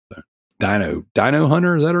points. So, Dino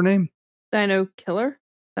Hunter, is that her name? Dino Killer.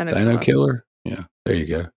 Dino Killer. Yeah, there you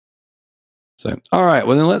go. So, all right,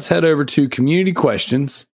 well then let's head over to community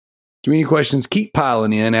questions. Community questions keep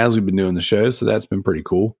piling in as we've been doing the show, so that's been pretty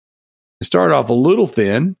cool. It started off a little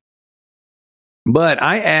thin, but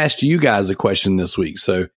I asked you guys a question this week.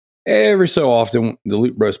 So every so often, the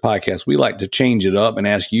Loot Bros podcast, we like to change it up and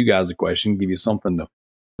ask you guys a question, give you something to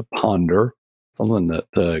ponder. something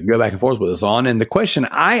to go back and forth with us on. And the question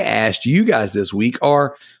I asked you guys this week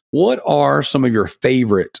are, what are some of your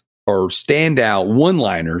favorite or standout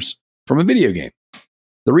one-liners from a video game?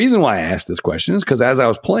 The reason why I asked this question is because as I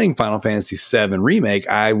was playing Final Fantasy VII Remake,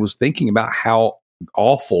 I was thinking about how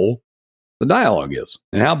awful the dialogue is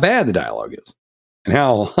and how bad the dialogue is and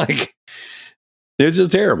how, like, it's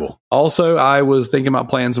just terrible. Also, I was thinking about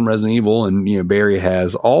playing some Resident Evil, and, you know, Barry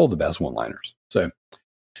has all the best one-liners. So,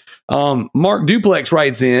 Mark Duplex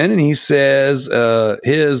writes in and he says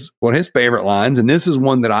one of his favorite lines, and this is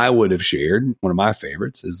one that I would have shared, one of my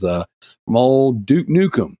favorites, is from old Duke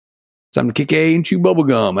Nukem. Time to kick A and chew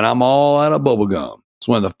bubblegum, and I'm all out of bubblegum. It's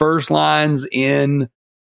one of the first lines in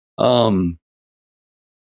the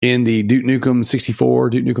Duke Nukem 64,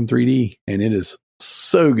 Duke Nukem 3D, and it is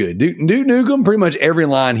so good. Duke Nukem, pretty much every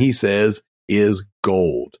line he says is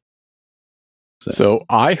gold. So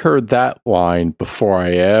I heard that line before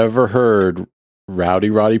I ever heard Rowdy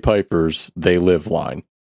Roddy Piper's "They Live" line.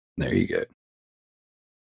 There you go.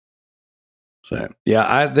 So yeah,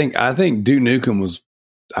 I think Duke Nukem was.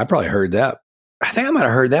 I probably heard that. I think I might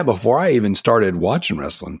have heard that before I even started watching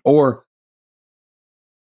wrestling, or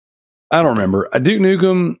I don't remember. Duke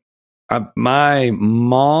Nukem. My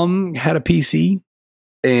mom had a PC,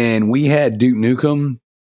 and we had Duke Nukem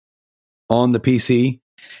on the PC,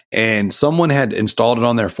 and someone had installed it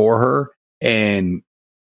on there for her. And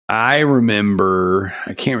I remember,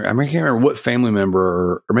 I can't remember what family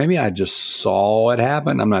member, or maybe I just saw it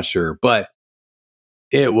happen. I'm not sure, but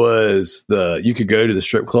it was you could go to the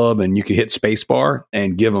strip club and you could hit spacebar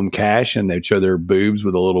and give them cash, and they'd show their boobs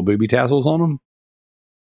with the little booby tassels on them.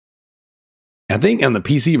 I think on the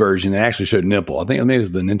PC version, it actually showed nipple. I think maybe it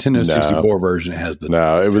was the Nintendo 64 version. It has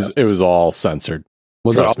the it was all censored.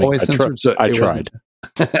 Was it always censored? I tried.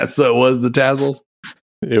 So it was the tassels?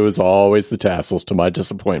 It was always the tassels, to my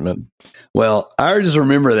disappointment. Well, I just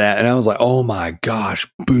remember that, and I was like, oh my gosh,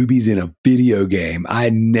 boobies in a video game. I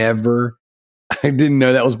didn't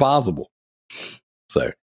know that was possible.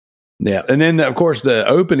 So, yeah. And then, of course, the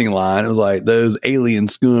opening line, it was like, those alien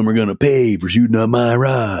scum are going to pay for shooting up my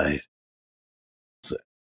ride. So,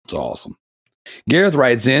 it's awesome. Gareth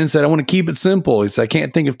writes in and said, I want to keep it simple. He said, I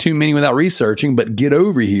can't think of too many without researching, but Get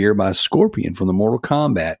Over Here by Scorpion from the Mortal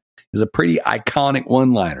Kombat is a pretty iconic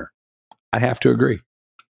one-liner. I'd have to agree.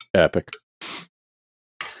 Epic.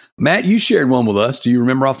 Matt, you shared one with us. Do you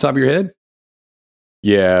remember off the top of your head?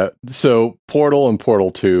 Yeah, so Portal and Portal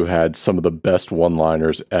 2 had some of the best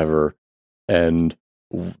one-liners ever, and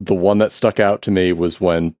the one that stuck out to me was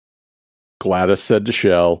when GLaDOS said to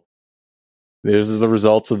Shell, "This is the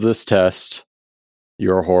results of this test.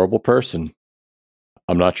 You're a horrible person."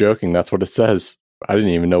 I'm not joking, that's what it says. I didn't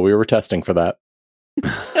even know we were testing for that.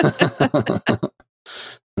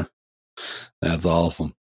 That's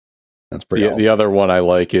awesome. That's pretty awesome. The other one I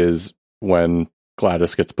like is when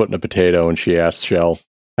GLaDOS gets put in a potato and she asks Shell,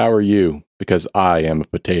 "How are you?" Because I am a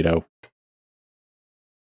potato.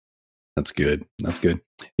 That's good. That's good.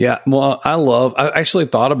 Yeah. Well, I actually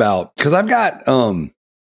thought about, because I've got, I don't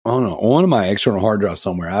know, one of my external hard drives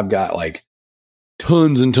somewhere, I've got like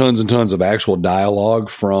tons and tons and tons of actual dialogue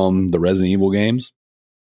from the Resident Evil games.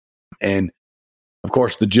 And of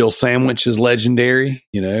course, the Jill sandwich is legendary.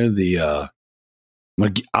 You know,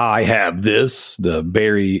 I have this, the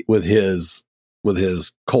Barry with his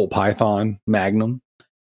Colt Python Magnum.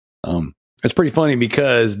 It's pretty funny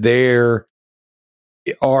because there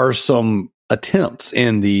are some attempts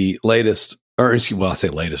in the latest, I say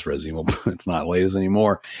latest Resident Evil, but it's not latest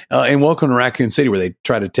anymore. In Welcome to Raccoon City, where they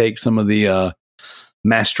try to take some of the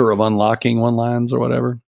Master of Unlocking one-lines or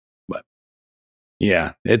whatever. But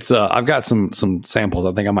yeah, it's I've got some samples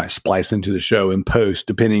I think I might splice into the show in post,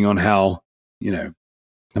 depending on how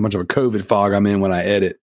much of a COVID fog I'm in when I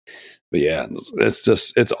edit. But yeah,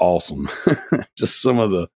 it's awesome. Just some of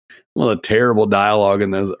the terrible dialogue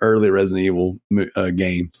in those early Resident Evil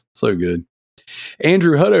games. So good.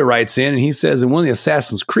 Andrew Hutto writes in and he says, in one of the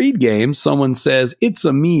Assassin's Creed games, someone says, "It's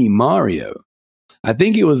a me, Mario." I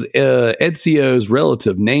think it was Ezio's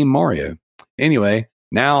relative named Mario. Anyway,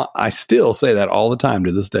 now I still say that all the time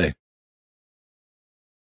to this day.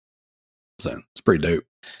 So it's pretty dope.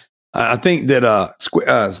 I think that not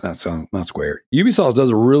Square. Ubisoft does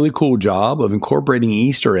a really cool job of incorporating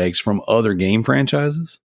Easter eggs from other game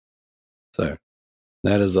franchises. So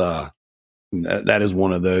that is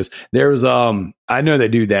one of those. There's I know they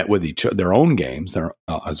do that with their own games there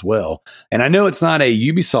as well. And I know it's not a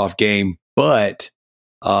Ubisoft game, but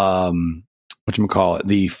whatchamacallit,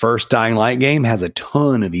 the first Dying Light game has a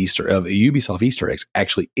ton of Ubisoft Easter eggs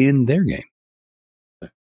actually in their game.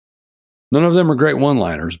 None of them are great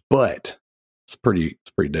one-liners, but it's pretty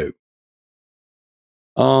dope.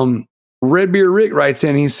 Red Beer Rick writes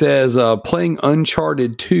in, he says, playing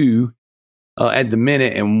Uncharted 2 at the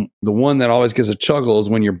minute, and the one that always gives a chuckle is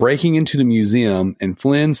when you're breaking into the museum and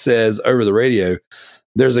Flynn says over the radio,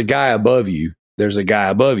 there's a guy above you. There's a guy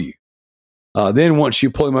above you. Then once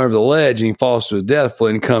you pull him over the ledge and he falls to his death,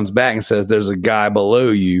 Flynn comes back and says, there's a guy below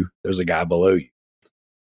you. There's a guy below you.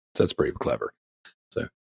 So that's pretty clever. So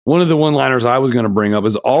one of the one-liners I was going to bring up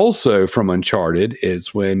is also from Uncharted.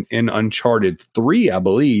 It's when in Uncharted 3, I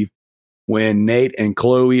believe, when Nate and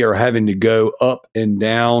Chloe are having to go up and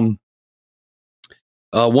down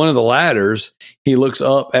one of the ladders, he looks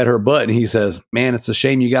up at her butt and he says, man, it's a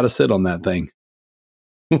shame you got to sit on that thing.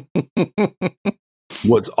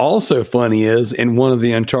 What's also funny is in one of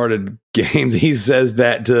the Uncharted games, he says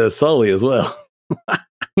that to Sully as well.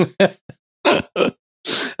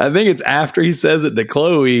 I think it's after he says it to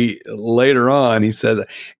Chloe later on. He says,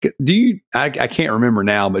 I can't remember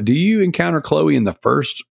now, but do you encounter Chloe in the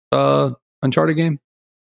first Uncharted game?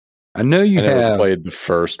 I know you have played the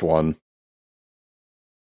first one.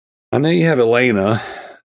 I know you have Elena.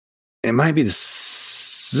 It might be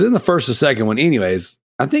it's in the first or second one. Anyways,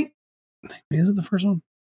 I think, is it the first one?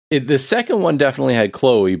 The second one definitely had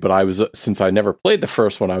Chloe, but since I never played the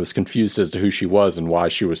first one, I was confused as to who she was and why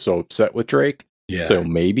she was so upset with Drake. Yeah. So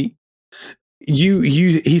maybe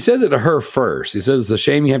he says it to her first. He says it's a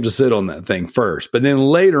shame you have to sit on that thing first. But then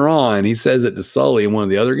later on, he says it to Sully in one of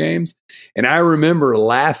the other games. And I remember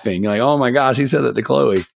laughing like, oh my gosh, he said that to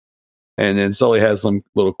Chloe. And then Sully has some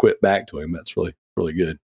little quip back to him. That's really, really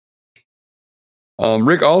good.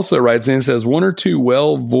 Rick also writes in and says, one or two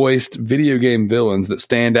well-voiced video game villains that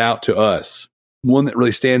stand out to us. One that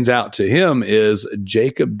really stands out to him is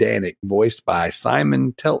Jacob Danik, voiced by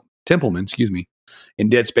Simon Templeman, in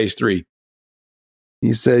Dead Space 3.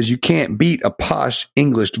 He says, you can't beat a posh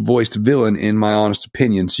English-voiced villain, in my honest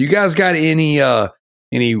opinion. So you guys got any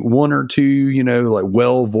one or two, like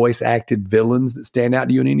well-voice-acted villains that stand out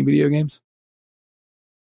to you in any video games?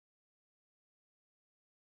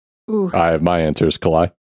 Ooh. My answer is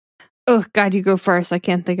Kalai. Oh, God, you go first. I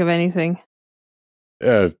can't think of anything.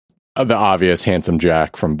 The obvious Handsome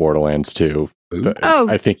Jack from Borderlands 2.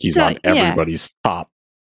 I think he's on everybody's top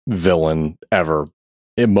villain ever,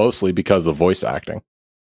 mostly because of voice acting.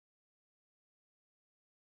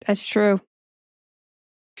 That's true.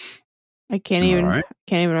 I can't even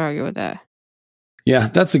argue with that. Yeah,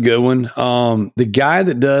 that's a good one. The guy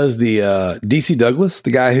that does the DC Douglas,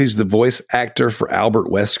 the guy who's the voice actor for Albert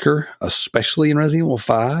Wesker, especially in Resident Evil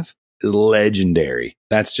 5, is legendary.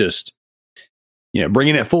 That's just,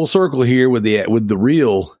 bringing it full circle here with the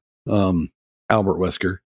real Albert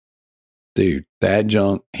Wesker. Dude, that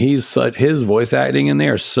junk, his voice acting in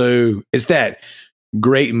there it's that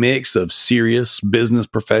great mix of serious, business,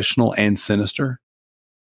 professional, and sinister.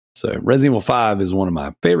 So Resident Evil 5 is one of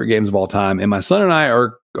my favorite games of all time. And my son and I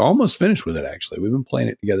are almost finished with it, actually. We've been playing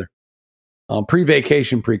it together.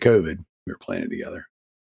 Pre-vacation, pre-COVID, we were playing it together.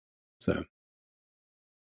 So.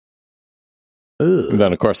 And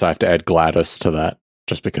then, of course, I have to add Gladys to that,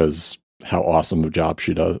 just because how awesome a job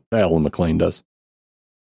she does, Ellen McLean does.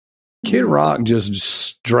 Kid Rock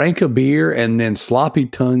just drank a beer and then sloppy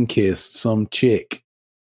tongue kissed some chick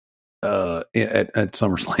at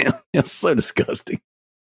SummerSlam. It's so disgusting.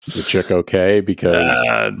 Is the chick okay?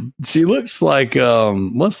 Because she looks like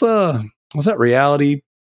what's that reality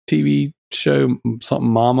TV show? Something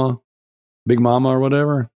Mama, Big Mama or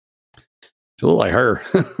whatever. She looks like her.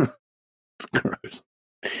 It's gross.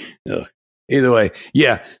 Ugh. Either way,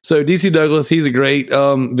 yeah. So DC Douglas, he's a great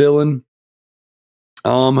villain.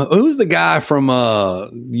 Who's the guy from the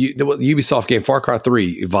Ubisoft game Far Cry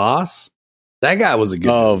 3? Voss? That guy was a good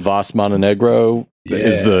one. Voss Montenegro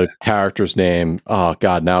is the character's name. Oh,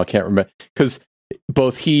 God, now I can't remember. Because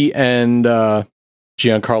both he and Giancarlo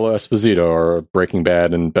Esposito are Breaking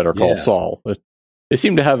Bad and Better Call Saul. They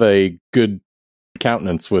seem to have a good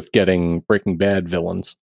countenance with getting Breaking Bad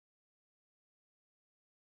villains.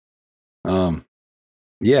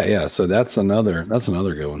 Yeah. So that's another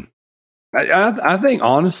good one. I think,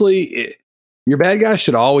 honestly, your bad guy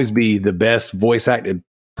should always be the best voice acted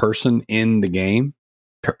person in the game.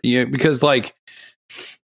 Because, like,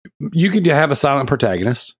 you could have a silent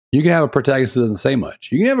protagonist. You can have a protagonist that doesn't say much.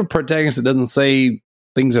 You can have a protagonist that doesn't say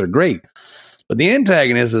things that are great. But the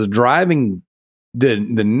antagonist is driving the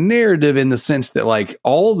narrative in the sense that, like,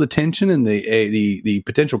 all the tension and the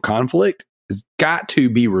potential conflict has got to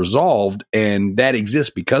be resolved, and that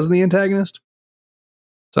exists because of the antagonist.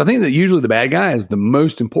 So I think that usually the bad guy is the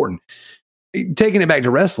most important. Taking it back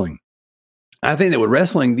to wrestling, I think that with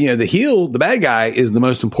wrestling, the heel, the bad guy is the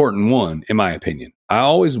most important one, in my opinion. I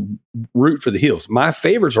always root for the heels. My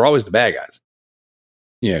favorites are always the bad guys.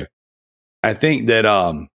 I think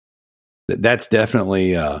that that's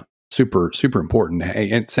definitely super important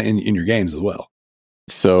in your games as well.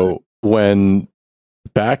 So when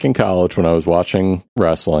back in college, when I was watching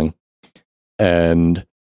wrestling and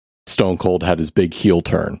Stone Cold had his big heel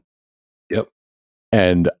turn. Yep.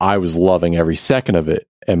 And I was loving every second of it.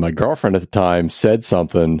 And my girlfriend at the time said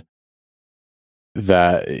something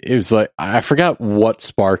that it was like, I forgot what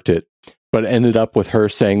sparked it, but it ended up with her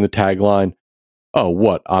saying the tagline, "Oh,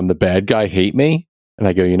 what? I'm the bad guy, hate me?" And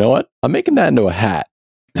I go, you know what? I'm making that into a hat.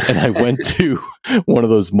 And I went to one of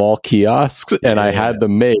those mall kiosks and I had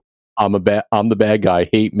them make I'm the bad guy,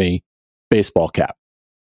 hate me baseball cap.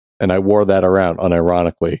 And I wore that around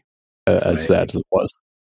unironically, as sad as it was.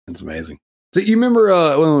 That's amazing. So you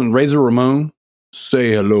remember when Razor Ramon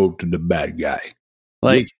say hello to the bad guy?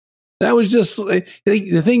 Like, that was just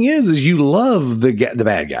the thing is you love the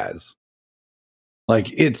bad guys. Like,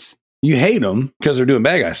 you hate them because they're doing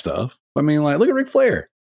bad guy stuff. I mean, like, look at Ric Flair.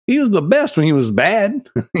 He was the best when he was bad.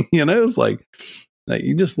 It's like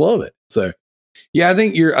you just love it. So yeah, I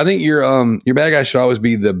think your bad guy should always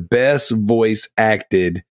be the best voice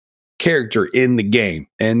acted character in the game.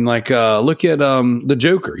 And like look at the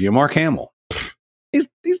Joker, Mark Hamill. He's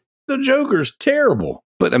the Joker's terrible.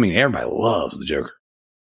 But I mean, everybody loves the Joker.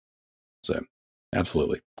 So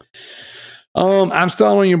absolutely. I'm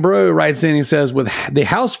stalling you, bro, writes in. He says, with the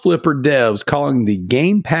House Flipper devs calling the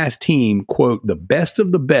Game Pass team, quote, the best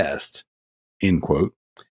of the best, end quote,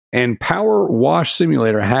 and Power Wash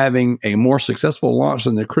Simulator having a more successful launch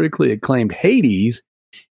than the critically acclaimed Hades,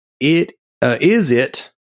 is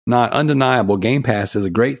it not undeniable Game Pass is a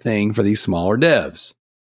great thing for these smaller devs?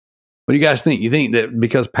 What do you guys think? You think that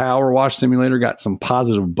because Power Wash Simulator got some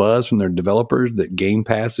positive buzz from their developers that Game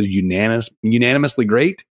Pass is unanimously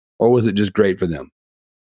great? Or was it just great for them?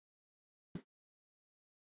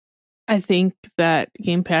 I think that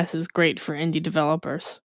Game Pass is great for indie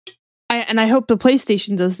developers. I hope the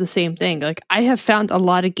PlayStation does the same thing. Like, I have found a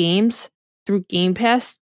lot of games through Game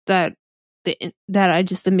Pass that I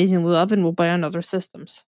just amazingly love and will buy on other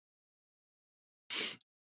systems.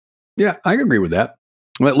 Yeah, I agree with that.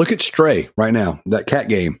 Well, look at Stray right now, that cat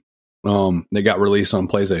game that got released on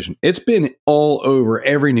PlayStation. It's been all over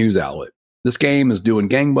every news outlet. This game is doing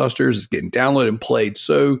gangbusters. It's getting downloaded and played.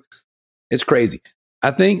 So it's crazy. I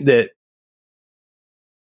think that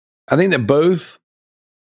both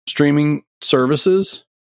streaming services,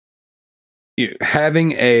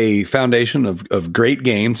 having a foundation of great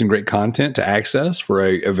games and great content to access for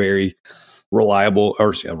a very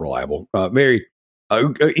very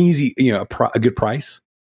easy, a good price.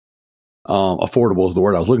 Affordable is the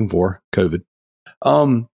word I was looking for. COVID.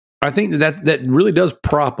 I think that really does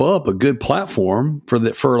prop up a good platform for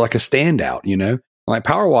like a standout, like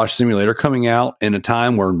Power Wash Simulator coming out in a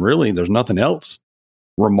time where really there's nothing else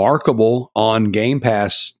remarkable on Game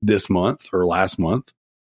Pass this month or last month.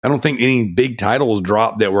 I don't think any big titles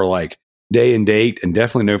dropped that were like day and date, and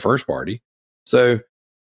definitely no first party. So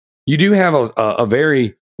you do have a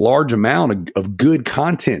very large amount of good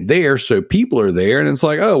content there. So people are there and it's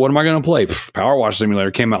like, oh, what am I going to play? Power Wash Simulator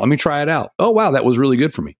came out. Let me try it out. Oh, wow. That was really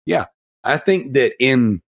good for me. Yeah. I think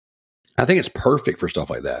it's perfect for stuff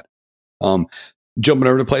like that. Jumping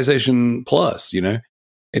over to PlayStation Plus,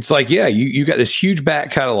 it's like, yeah, you got this huge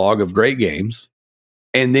back catalog of great games.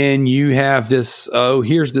 And then you have this,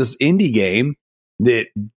 here's this indie game that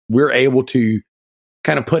we're able to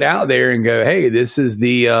kind of put out there and go, hey, this is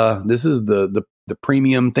the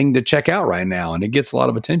premium thing to check out right now, and it gets a lot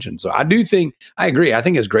of attention. So I agree. I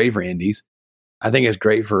think it's great for indies. I think it's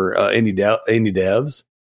great for indie devs.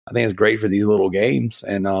 I think it's great for these little games,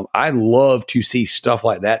 and I love to see stuff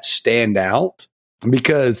like that stand out,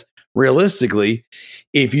 because realistically,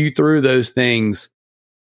 if you threw those things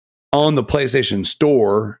on the PlayStation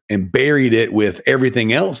Store and buried it with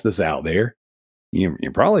everything else that's out there, you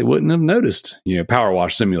probably wouldn't have noticed, Power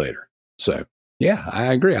Wash Simulator. So yeah, I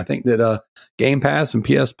agree. I think that Game Pass and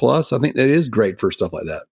PS Plus, I think that is great for stuff like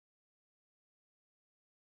that.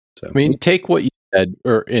 So, I mean, take what you said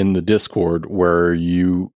in the Discord where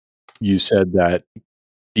you said that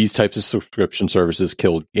these types of subscription services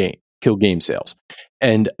kill game sales.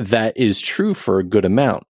 And that is true for a good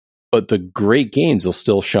amount. But the great games will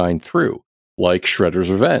still shine through, like Shredder's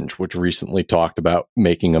Revenge, which recently talked about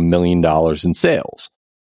making $1 million in sales,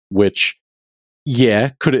 which,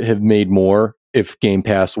 yeah, could it have made more if Game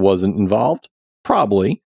Pass wasn't involved?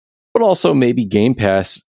 Probably. But also maybe Game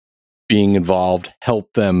Pass being involved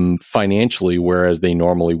helped them financially, whereas they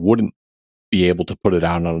normally wouldn't be able to put it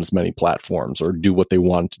out on as many platforms or do what they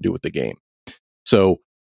wanted to do with the game. So,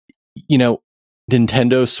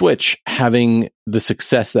 Nintendo Switch having the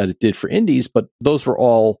success that it did for indies, but those were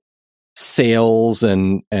all sales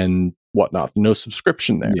and whatnot. No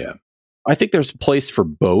subscription there. Yeah. I think there's a place for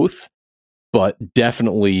both, but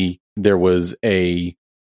definitely there was a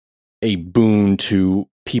boon to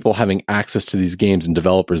people having access to these games and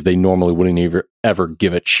developers they normally wouldn't ever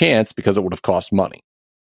give a chance because it would have cost money.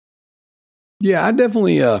 Yeah, I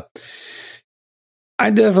definitely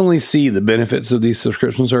see the benefits of these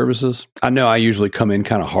subscription services. I know I usually come in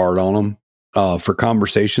kind of hard on them for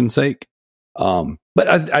conversation's sake. But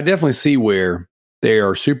I definitely see where they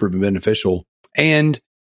are super beneficial. And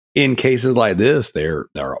in cases like this, they're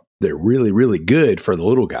really, really good for the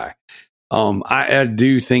little guy. I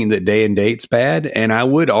do think that Day and Date's bad. And I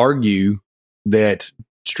would argue that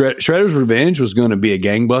Shredder's Revenge was going to be a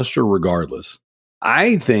gangbuster regardless.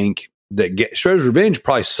 I think that Shredder's Revenge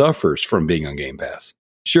probably suffers from being on Game Pass.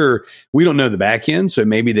 Sure, we don't know the back end, so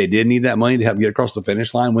maybe they did need that money to help get across the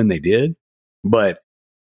finish line when they did. But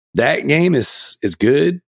that game is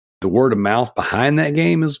good. The word of mouth behind that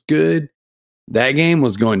game is good. That game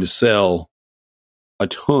was going to sell a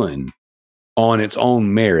ton on its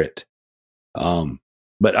own merit.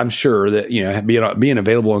 But I'm sure that, you know, being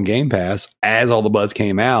available on Game Pass as all the buzz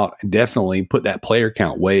came out definitely put that player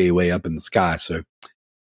count way, way up in the sky. So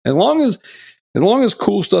as long as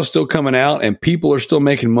cool stuff's still coming out and people are still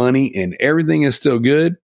making money and everything is still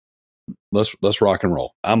good, let's rock and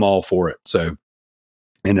roll. I'm all for it. So,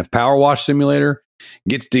 and if Power Wash Simulator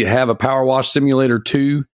gets to have a Power Wash Simulator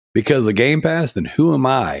 2 because of Game Pass, then who am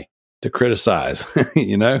I to criticize?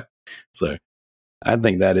 You know? So I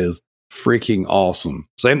think that is freaking awesome.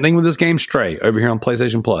 Same thing with this game, Stray, over here on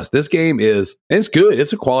PlayStation Plus. This game it's good.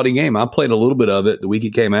 It's a quality game. I played a little bit of it the week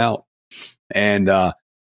it came out. And I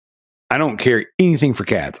don't care anything for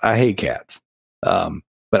cats. I hate cats.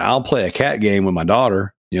 But I'll play a cat game with my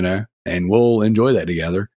daughter, you know, and we'll enjoy that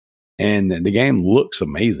together. And the game looks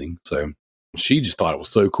amazing. So she just thought it was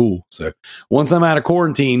so cool. So once I'm out of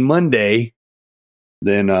quarantine Monday,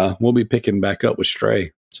 then we'll be picking back up with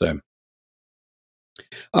Stray. So,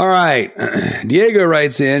 all right. Diego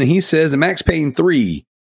writes in, he says that Max Payne 3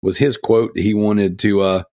 was his quote that he wanted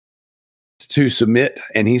to submit.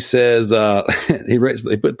 And he says,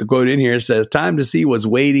 they put the quote in here. It says, time to see what's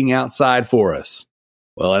waiting outside for us.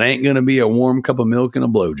 Well, it ain't going to be a warm cup of milk and a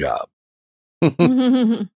blowjob.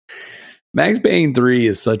 Max Payne 3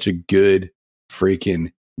 is such a good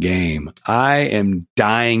freaking game. I am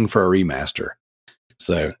dying for a remaster.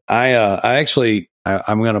 So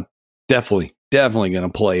I'm going to definitely going to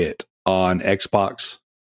play it on Xbox.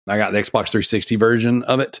 I got the Xbox 360 version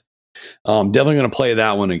of it. Definitely going to play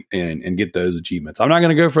that one and get those achievements. I'm not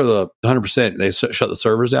going to go for the 100%. They shut the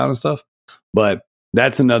servers down and stuff, but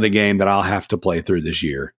that's another game that I'll have to play through this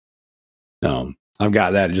year. I've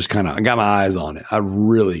got that. I got my eyes on it. I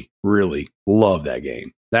really, really love that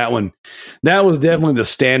game. That was definitely the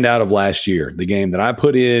standout of last year. The game that I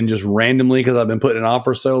put in just randomly because I've been putting it off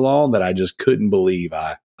for so long that I just couldn't believe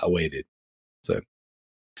I waited. So,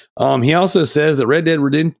 he also says that Red Dead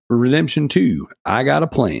Redemption 2, I got a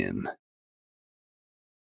plan.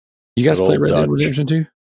 You guys play Red Dead Redemption 2?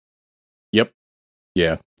 Yep.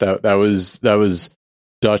 Yeah. That was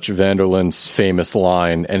Dutch Vanderland's famous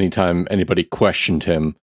line anytime anybody questioned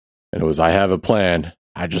him. And it was, I have a plan.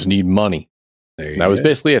 I just need money. That was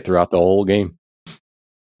basically it throughout the whole game.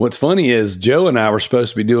 What's funny is Joe and I were supposed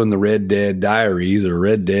to be doing the Red Dead Diaries or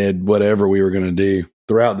Red Dead whatever we were going to do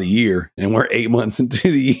throughout the year. And we're 8 months into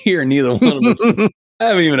the year. Neither one of us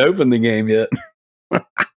haven't even opened the game yet.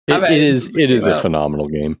 It is a phenomenal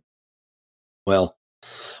game. Well,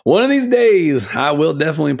 one of these days I will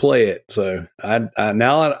definitely play it. So I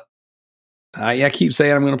keep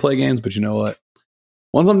saying I'm going to play games, but you know what?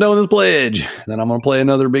 Once I'm done with this pledge, then I'm going to play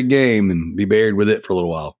another big game and be buried with it for a little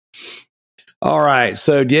while. All right.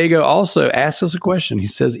 So Diego also asked us a question. He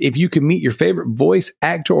says, if you could meet your favorite voice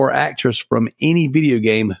actor or actress from any video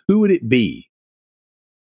game, who would it be?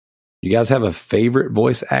 You guys have a favorite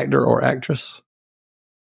voice actor or actress?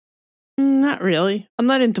 Not really. I'm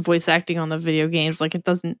not into voice acting on the video games. Like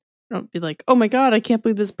don't be like, oh my God, I can't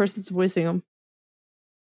believe this person's voicing them.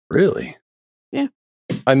 Really? Yeah.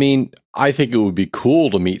 I mean, I think it would be cool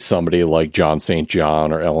to meet somebody like John St.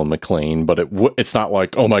 John or Ellen McLean, but it's not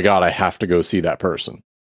like, oh my God, I have to go see that person.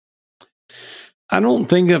 I don't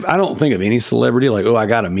think of any celebrity like, oh, I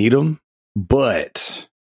got to meet them. But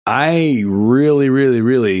I really, really,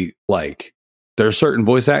 really like, there are certain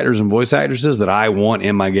voice actors and voice actresses that I want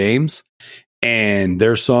in my games. And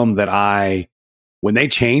there's some that when they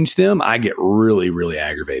change them, I get really, really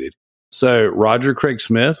aggravated. So Roger Craig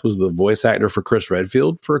Smith was the voice actor for Chris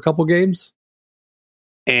Redfield for a couple games.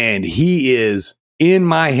 And he is in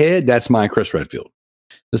my head, that's my Chris Redfield.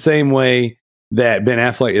 The same way that Ben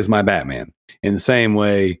Affleck is my Batman. In the same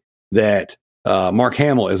way that Mark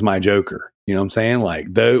Hamill is my Joker. You know what I'm saying? Like,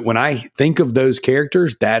 though, when I think of those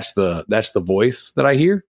characters, that's the voice that I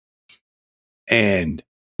hear. And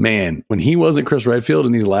man, when he wasn't Chris Redfield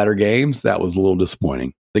in these latter games, that was a little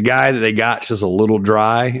disappointing. The guy that they got's just a little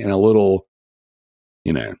dry and a little,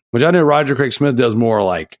 you know, which I know Roger Craig Smith does more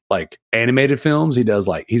like animated films. He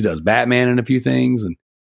does Batman in a few things, and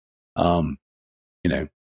you know,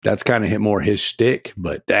 that's kind of hit more his shtick.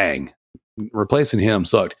 But dang, replacing him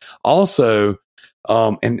sucked. Also,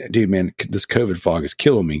 and dude, man, this COVID fog is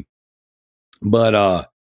killing me. But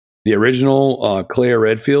the original Claire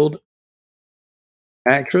Redfield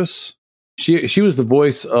actress, she was the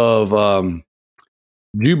voice of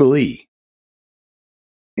Jubilee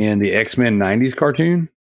in the X-Men 90s cartoon.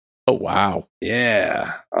 Oh, wow.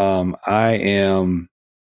 Yeah. I am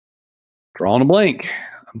drawing a blank.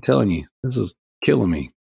 I'm telling you, this is killing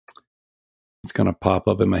me. It's going to pop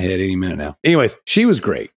up in my head any minute now. Anyways, she was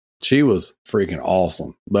great. She was freaking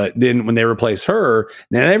awesome. But then when they replaced her,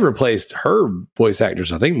 now they've replaced her voice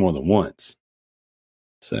actress, I think, more than once.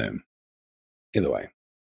 So, either way.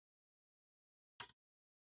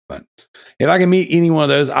 But if I can meet any one of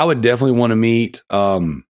those, I would definitely want to meet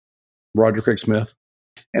Roger Craig Smith.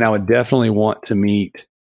 And I would definitely want to meet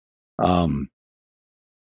Mark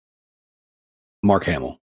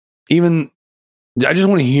Hamill. Even, I just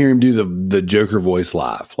want to hear him do the Joker voice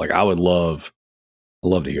live. Like, I would love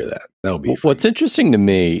to hear that. That would be What's interesting to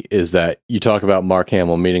me is that you talk about Mark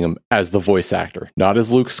Hamill meeting him as the voice actor, not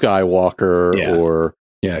as Luke Skywalker or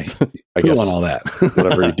I guess on all that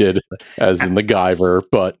whatever he did as in the Guyver.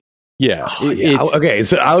 But yeah, okay.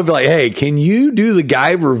 So I would be like, hey, can you do the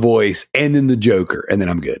Guyver voice and then the Joker, and then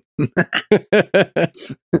I'm good.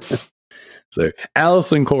 So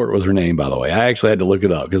Allison Court was her name, by the way. I actually had to look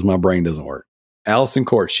it up because my brain doesn't work. Allison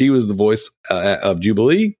Court. She was the voice of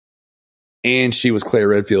Jubilee. And she was Claire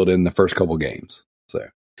Redfield in the first couple games. So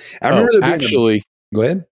I remember go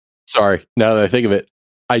ahead. Sorry. Now that I think of it,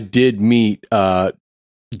 I did meet John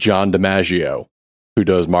DiMaggio, who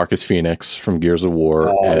does Marcus Phoenix from Gears of War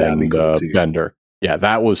and cool Bender. Yeah,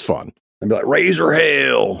 that was fun. I'd be like, Razor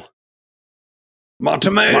Hell. My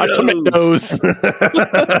tomatoes.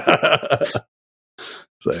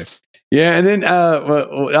 So, yeah. And then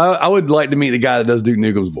I would like to meet the guy that does Duke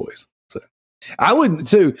Nukem's voice.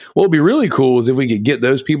 So what would be really cool is if we could get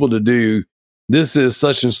those people to do, this is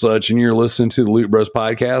such and such, and you're listening to the Loot Bros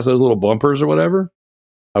podcast, those little bumpers or whatever.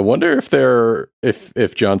 I wonder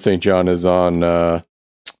if John St. John is on,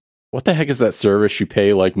 what the heck is that service you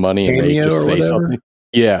pay like money and Cameo they just say whatever? something?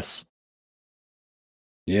 Yes.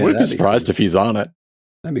 Yeah. Wouldn't be surprised if he's on it.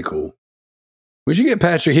 That'd be cool. We should get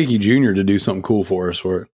Patrick Hickey Jr. to do something cool for us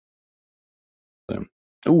for it. So.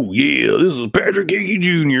 Oh, yeah, this is Patrick Hickey Jr.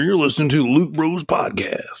 You're listening to Luke Bros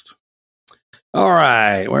podcast. All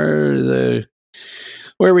right, where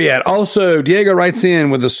are we at? Also, Diego writes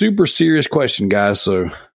in with a super serious question, guys, so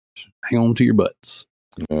hang on to your butts.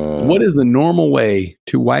 What is the normal way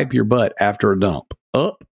to wipe your butt after a dump?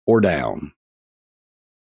 Up or down?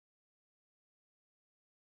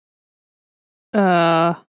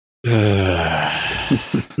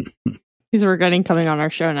 He's regretting coming on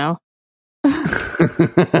our show now.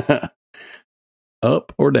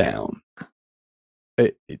 Up or down?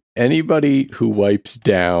 Anybody who wipes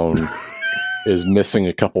down is missing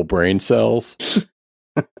a couple brain cells.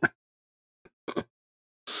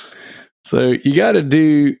 So you got to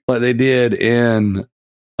do like they did in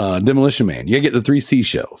Demolition Man. You got to get the 3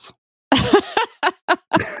 seashells.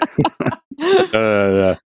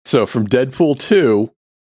 So from Deadpool 2,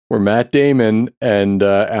 where Matt Damon and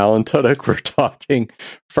Alan Tudyk were talking,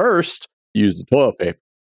 first use the toilet paper,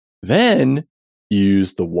 then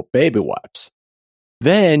use the baby wipes,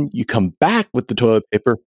 then you come back with the toilet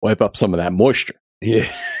paper, wipe up some of that moisture. Yeah.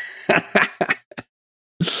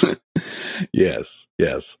 Yes.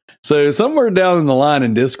 So somewhere down in the line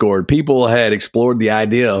in Discord, people had explored the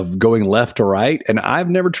idea of going left to right, and I've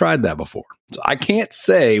never tried that before. So I can't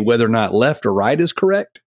say whether or not left or right is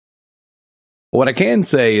correct. What I can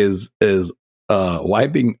say is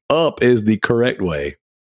wiping up is the correct way.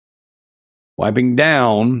 Wiping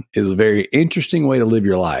down is a very interesting way to live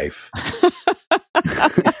your life.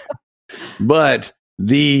 But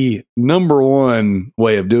the number one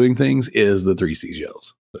way of doing things is the 3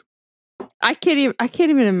 seashells. I can't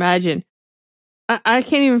even imagine. I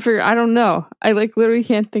can't even figure. I don't know. I literally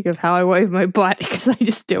can't think of how I wipe my butt because I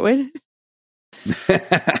just do it.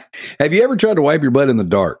 Have you ever tried to wipe your butt in the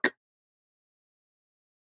dark?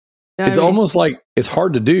 It's almost like it's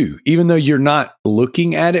hard to do, even though you're not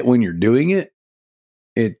looking at it when you're doing it.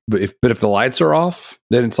 but if the lights are off,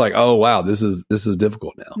 then it's like, oh wow, this is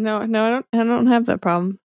difficult now. No, I don't have that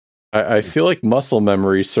problem. I feel like muscle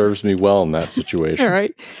memory serves me well in that situation. All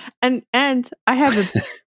right, and I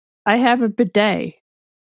have a bidet,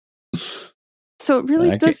 so it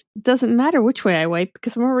really doesn't matter which way I wipe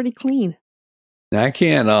because I'm already clean. I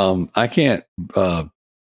can't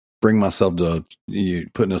bring myself to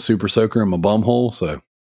putting a super soaker in my bum hole. So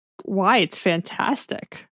why? It's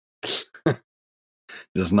fantastic.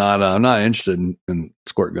 Just not. I'm not interested in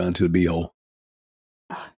squirt gun to the beehole.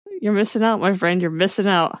 You're missing out, my friend. You're missing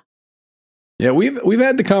out. Yeah, we've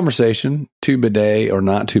had the conversation, to bidet or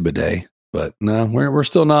not to bidet, but no, we're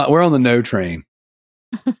still not. We're on the no train.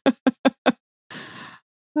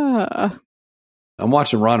 I'm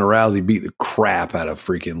watching Ronda Rousey beat the crap out of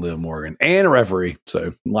freaking Liv Morgan and a referee,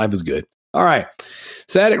 so life is good. All right,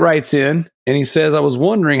 Sadik writes in and he says, "I was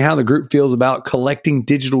wondering how the group feels about collecting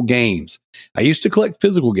digital games. I used to collect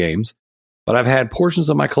physical games, but I've had portions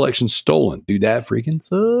of my collection stolen. Dude, that freaking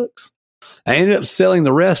sucks. I ended up selling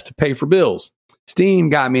the rest to pay for bills. Steam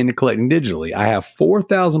got me into collecting digitally. I have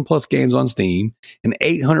 4,000 plus games on Steam and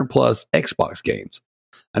 800 plus Xbox games.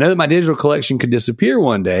 I know that my digital collection could disappear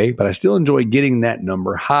one day, but I still enjoy getting that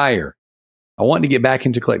number higher. I want to get back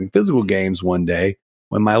into collecting physical games one day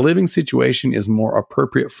when my living situation is more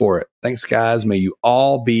appropriate for it. Thanks, guys. May you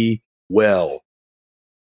all be well."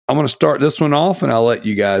 I'm going to start this one off and I'll let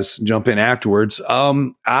you guys jump in afterwards.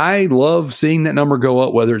 I love seeing that number go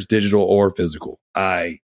up, whether it's digital or physical.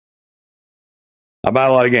 I buy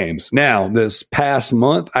a lot of games. Now, this past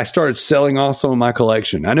month, I started selling off some of my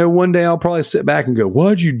collection. I know one day I'll probably sit back and go,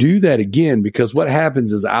 why'd you do that again? Because what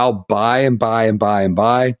happens is I'll buy and buy and buy and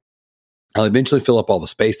buy. I'll eventually fill up all the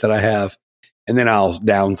space that I have, and then I'll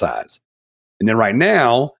downsize. And then right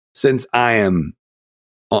now, since I am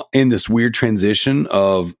in this weird transition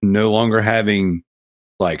of no longer having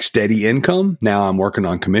like steady income, now I'm working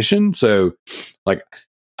on commission. So like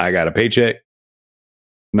I got a paycheck,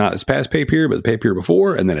 not this past pay period, but the pay period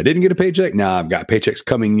before. And then I didn't get a paycheck. Now I've got paychecks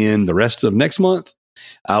coming in the rest of next month.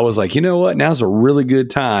 I was like, you know what? Now's a really good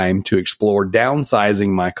time to explore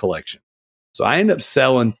downsizing my collection. So I ended up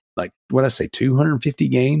selling like, what did I say, 250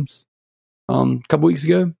 games a couple weeks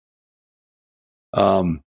ago.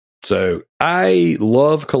 So I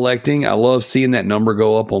love collecting. I love seeing that number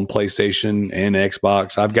go up on PlayStation and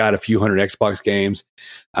Xbox. I've got a few hundred Xbox games.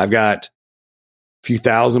 I've got a few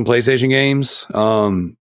thousand PlayStation games.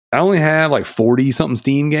 I only have like 40 something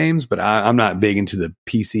Steam games, but I'm not big into the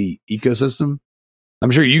PC ecosystem.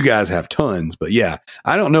 I'm sure you guys have tons, but yeah,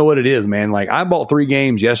 I don't know what it is, man. Like I bought 3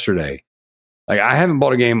 games yesterday. Like I haven't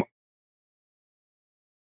bought a game.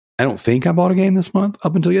 I don't think I bought a game this month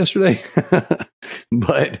up until yesterday,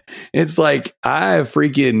 but it's like I'm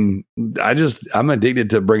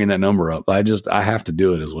addicted to bringing that number up. I have to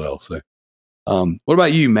do it as well. So, what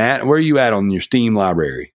about you, Matt? Where are you at on your Steam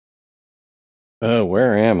library?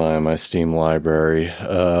 Where am I in my Steam library?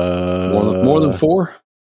 More than 4?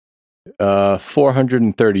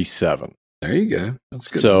 437. There you go. That's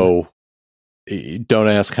good. So, don't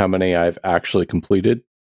ask how many I've actually completed,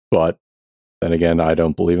 but then again, I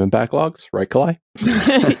don't believe in backlogs, right, Kalai?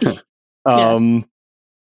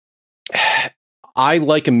 I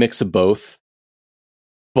like a mix of both,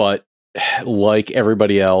 but like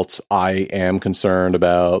everybody else, I am concerned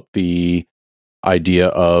about the idea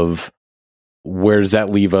of where does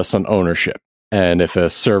that leave us on ownership? And if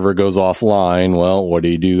a server goes offline, well, what do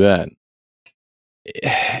you do then?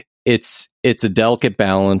 It's a delicate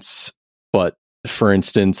balance, but for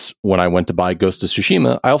instance, when I went to buy Ghost of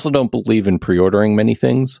Tsushima, I also don't believe in pre-ordering many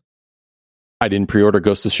things. I didn't pre-order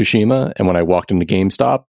Ghost of Tsushima, and when I walked into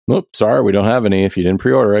GameStop, sorry, we don't have any. If you didn't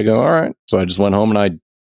pre-order, I go, all right. So I just went home and I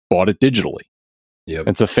bought it digitally. Yep.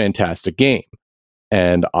 It's a fantastic game,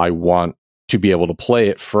 and I want to be able to play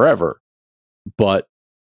it forever. But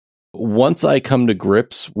once I come to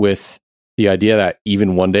grips with the idea that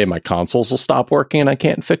even one day my consoles will stop working and I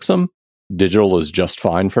can't fix them, digital is just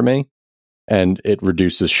fine for me. And it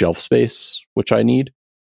reduces shelf space, which I need.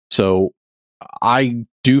 So I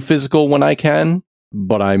do physical when I can,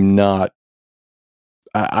 but I'm not.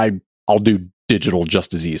 I'll do digital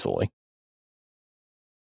just as easily.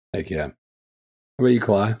 Heck yeah. What about you,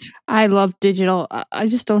 Kalai? I love digital. I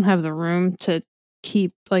just don't have the room to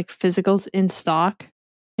keep like physicals in stock.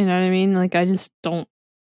 You know what I mean? Like I just don't.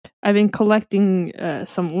 I've been collecting the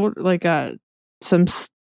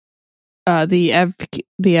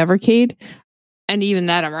Evercade, and even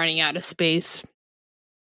that I'm running out of space.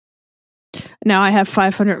 Now I have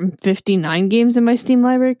 559 games in my Steam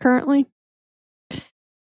library currently.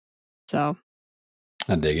 So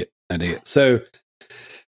I dig it. So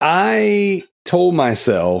I told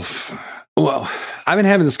myself, well, I've been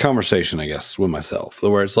having this conversation, I guess, with myself,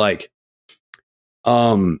 where it's like,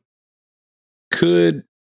 would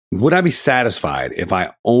I be satisfied if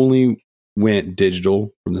I only went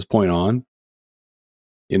digital from this point on?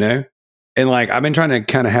 You know? And like, I've been trying to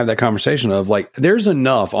kind of have that conversation of like, there's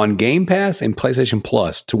enough on Game Pass and PlayStation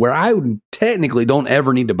Plus to where I would technically don't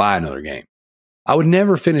ever need to buy another game. I would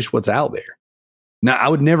never finish what's out there. Now, I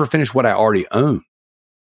would never finish what I already own.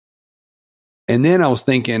 And then I was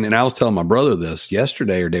thinking, and I was telling my brother this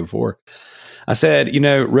yesterday or day before. I said, you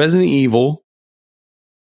know, Resident Evil,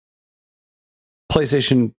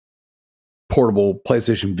 PlayStation Portable,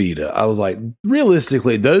 PlayStation Vita. I was like,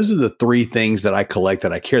 realistically, those are the three things that I collect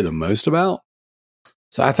that I care the most about.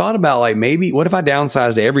 So I thought about like, maybe what if I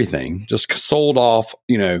downsized everything, just sold off,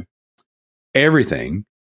 you know, everything,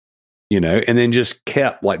 you know, and then just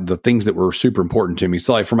kept like the things that were super important to me.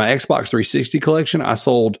 So like for my Xbox 360 collection, I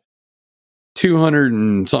sold 200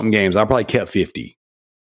 and something games. I probably kept 50.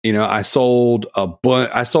 You know, I sold a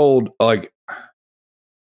bunch. I sold like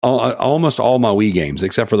almost all my Wii games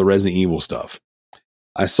except for the Resident Evil stuff.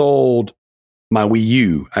 I sold my Wii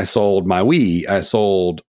U. I sold my Wii. I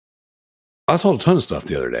sold a ton of stuff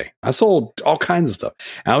the other day. I sold all kinds of stuff.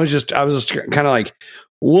 I was just kind of like,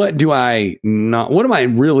 what am I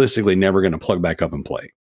realistically never going to plug back up and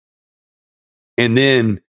play? And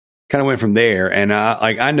then kind of went from there. And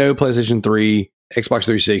I know PlayStation 3, Xbox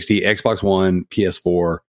 360, Xbox One,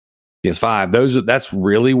 PS4, PS5. That's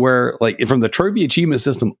really where, like, from the trophy achievement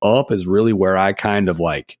system up is really where I kind of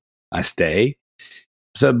like, I stay.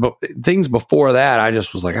 So but things before that, I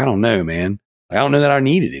just was like, I don't know, man. I don't know that I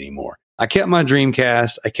need it anymore. I kept my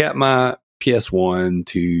Dreamcast. I kept my PS1,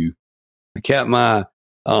 2. I kept my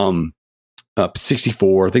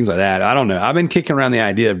 64, things like that. I don't know. I've been kicking around the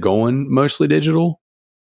idea of going mostly digital,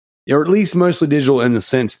 or at least mostly digital in the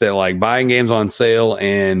sense that like buying games on sale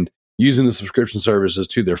and using the subscription services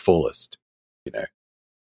to their fullest, you know.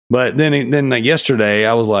 But then like yesterday,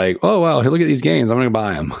 I was like, oh, wow, look at these games. I'm going to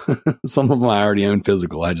buy them. Some of them I already own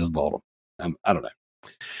physical. I just bought them. I don't know.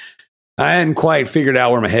 I hadn't quite figured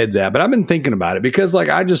out where my head's at, but I've been thinking about it because like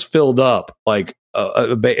I just filled up like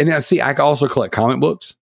and I see I also collect comic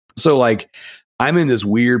books. So like I'm in this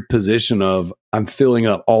weird position of I'm filling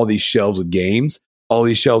up all these shelves with games, all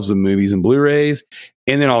these shelves with movies and Blu-rays,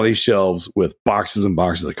 and then all these shelves with boxes and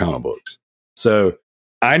boxes of comic books. So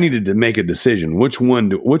I needed to make a decision. Which one?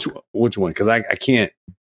 Because I can't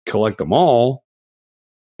collect them all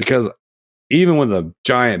because even with a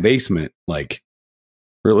giant basement, like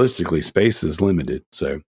realistically, space is limited.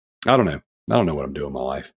 So I don't know. I don't know what I'm doing in my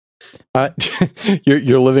life.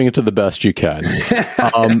 You're living it to the best you can.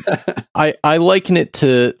 I liken it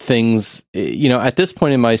to things, you know, at this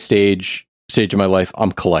point in my stage of my life,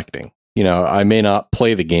 I'm collecting. You know, I may not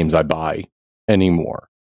play the games I buy anymore.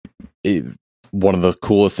 One of the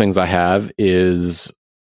coolest things I have is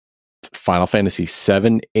Final Fantasy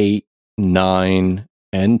 7, 8, 9,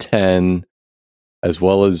 and 10, as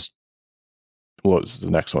well as, what was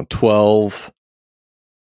the next one? 12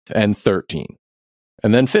 and 13.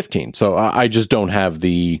 And then 15. So I just don't have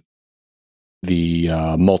the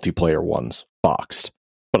multiplayer ones boxed,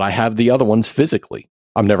 but I have the other ones physically.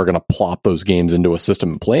 I'm never going to plop those games into a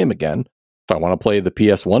system and play them again. If I want to play the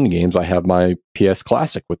PS1 games, I have my PS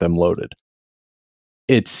Classic with them loaded.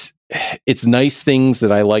 It's nice things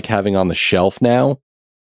that I like having on the shelf now,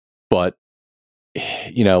 but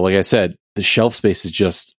you know, like I said, the shelf space is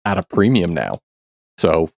just at a premium now.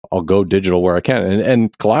 So I'll go digital where I can.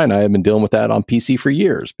 And Kalai and I have been dealing with that on PC for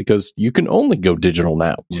years because you can only go digital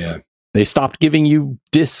now. Yeah. They stopped giving you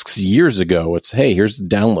discs years ago. It's, hey, here's the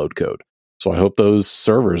download code. So I hope those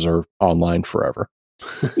servers are online forever.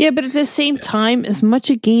 Yeah, but at the same time, as much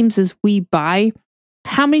of games as we buy,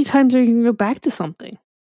 how many times are you going to go back to something?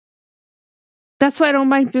 That's why I don't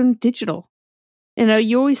mind doing digital. You know,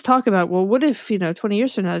 you always talk about, well, what if, 20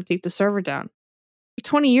 years from now, they take the server down?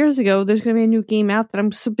 20 years ago, there's going to be a new game out that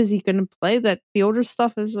I'm so busy going to play that the older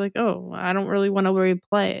stuff is like, oh, I don't really want to really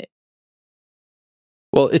play it.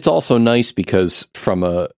 Well, it's also nice because from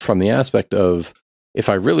the aspect of, if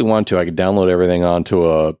I really want to, I could download everything onto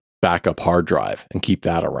a backup hard drive and keep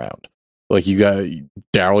that around. Like you got,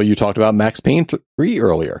 Daryl, you talked about Max Payne 3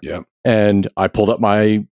 earlier. Yeah. And I pulled up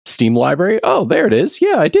my Steam library. Oh, there it is.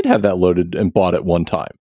 Yeah, I did have that loaded and bought it one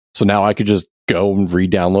time. So now I could just go and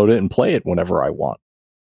re-download it and play it whenever I want.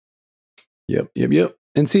 Yep.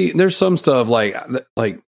 And see, there's some stuff like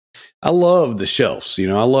I love the shelves. I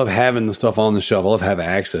love having the stuff on the shelf. I love having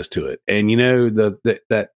access to it. And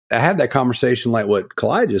that I have that conversation like what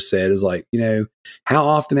Kalai just said is like, how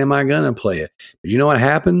often am I gonna play it? But you know what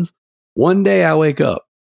happens? One day I wake up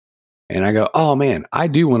and I go, oh man, I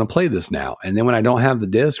do want to play this now. And then when I don't have the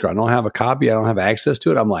disc or I don't have a copy, I don't have access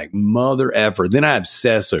to it, I'm like, mother effer. Then I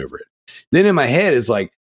obsess over it. Then in my head, it's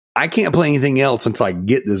like, I can't play anything else until I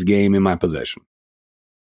get this game in my possession.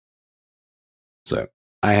 So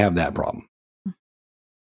I have that problem.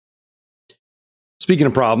 Speaking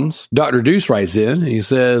of problems, Dr. Deuce writes in, he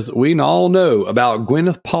says, we all know about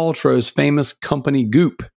Gwyneth Paltrow's famous company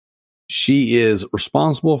Goop. She is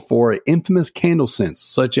responsible for infamous candle scents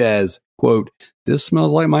such as, quote, this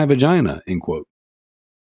smells like my vagina, end quote.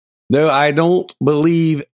 Though I don't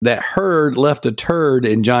believe that Heard left a turd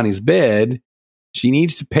in Johnny's bed, she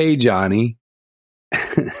needs to pay Johnny.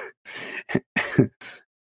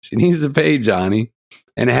 She needs to pay Johnny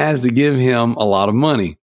and has to give him a lot of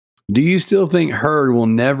money. Do you still think Heard will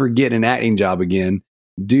never get an acting job again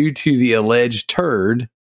due to the alleged turd?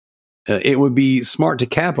 It would be smart to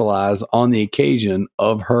capitalize on the occasion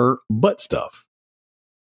of her butt stuff.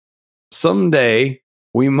 Someday,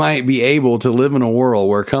 we might be able to live in a world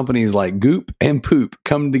where companies like Goop and Poop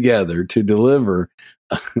come together to deliver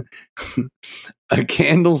a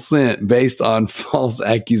candle scent based on false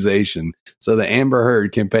accusation so that Amber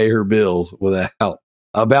Heard can pay her bills without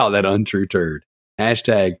about that untrue turd.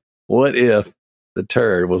 Hashtag, what if the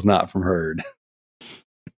turd was not from Heard?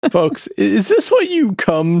 Folks, is this what you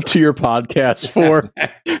come to your podcast for?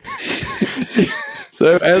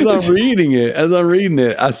 So as I'm reading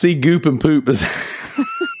it, I see Goop and Poop beside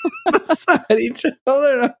each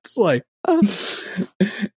other, and I'm just like,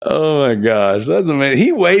 oh my gosh, that's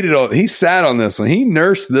amazing. He sat on this one. He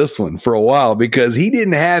nursed this one for a while because he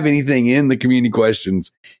didn't have anything in the community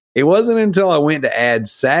questions. It wasn't until I went to add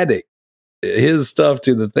Sadik, his stuff,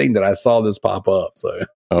 to the thing that I saw this pop up. So,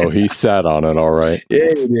 oh, he sat on it, all right.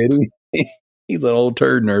 Yeah, he did. He's an old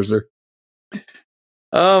turd nurser.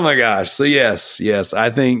 Oh my gosh. So yes,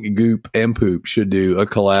 I think Goop and Poop should do a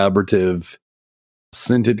collaborative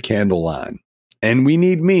scented candle line. And we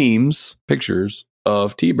need memes, pictures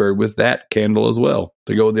of T-Bird with that candle as well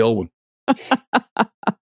to go with the old one.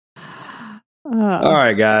 All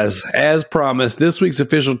right, guys. As promised, this week's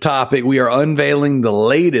official topic, we are unveiling the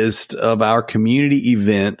latest of our community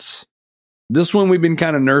events. This one we've been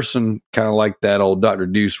kind of nursing, kind of like that old Dr.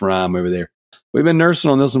 Deuce rhyme over there. We've been nursing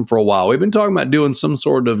on this one for a while. We've been talking about doing some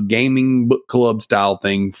sort of gaming book club style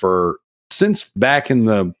thing since back in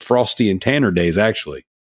the Frosty and Tanner days, actually.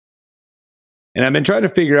 And I've been trying to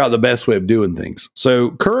figure out the best way of doing things.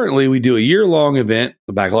 So currently we do a year-long event,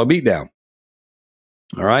 the Backlog Beatdown.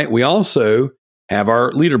 All right. We also have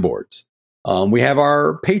our leaderboards. We have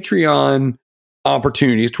our Patreon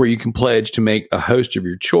opportunities to where you can pledge to make a host of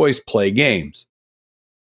your choice play games.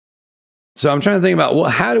 So I'm trying to think about, well,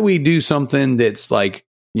 how do we do something that's like,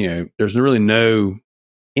 there's really no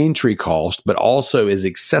entry cost, but also is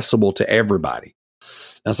accessible to everybody.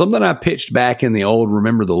 Now, something I pitched back in the old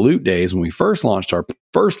Remember the Loot days when we first launched our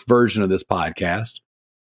first version of this podcast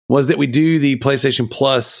was that we do the PlayStation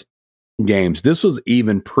Plus games. This was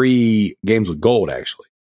even pre Games with Gold, actually.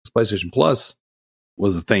 PlayStation Plus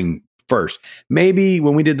was the thing first. Maybe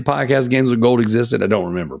when we did the podcast, Games with Gold existed. I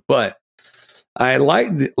don't remember. But I like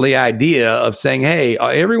the idea of saying, hey,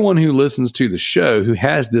 everyone who listens to the show who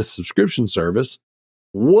has this subscription service,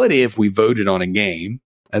 what if we voted on a game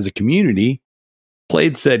as a community,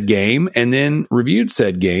 played said game, and then reviewed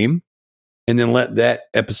said game, and then let that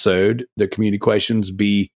episode, the community questions,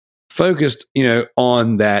 be focused,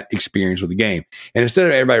 on that experience with the game. And instead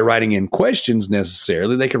of everybody writing in questions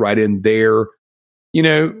necessarily, they could write in their,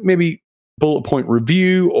 maybe bullet point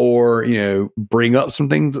review or, bring up some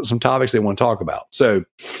things, some topics they want to talk about. So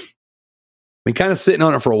been kind of sitting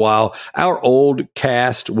on it for a while. Our old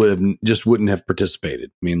cast wouldn't have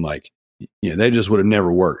participated. I mean, they just would have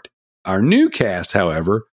never worked. Our new cast,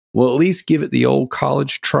 however, will at least give it the old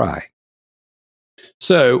college try.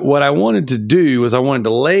 So what I wanted to do was I wanted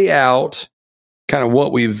to lay out kind of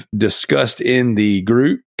what we've discussed in the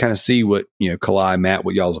group, kind of see what, Kalai, Matt,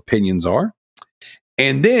 what y'all's opinions are.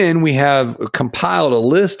 And then we have compiled a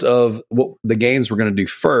list of what the games we're going to do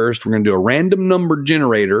first. We're going to do a random number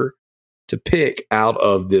generator to pick out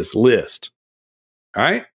of this list. All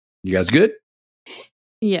right. You guys good?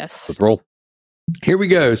 Yes. Let's roll. Here we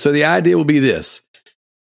go. So the idea will be this.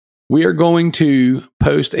 We are going to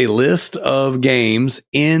post a list of games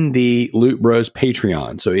in the Loot Bros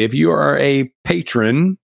Patreon. So if you are a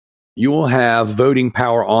patron, you will have voting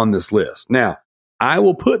power on this list. Now, I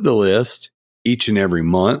will put the list each and every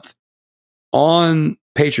month on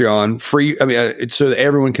Patreon free. So that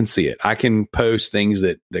everyone can see it. I can post things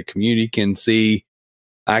that the community can see.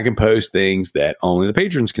 I can post things that only the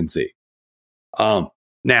patrons can see.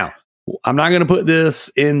 Now, I'm not going to put this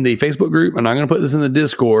in the Facebook group. I'm not going to put this in the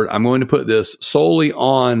Discord. I'm going to put this solely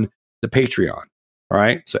on the Patreon. All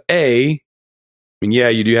right. So A, I mean, yeah,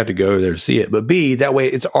 you do have to go there to see it, but B, that way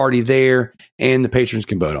it's already there and the patrons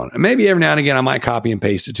can vote on it. And maybe every now and again, I might copy and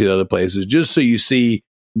paste it to the other places just so you see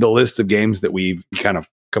the list of games that we've kind of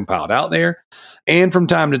compiled out there. And from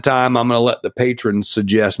time to time, I'm going to let the patrons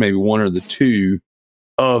suggest maybe one or the two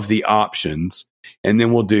of the options. And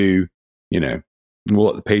then we'll do, we'll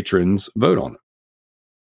let the patrons vote on it.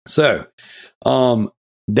 So,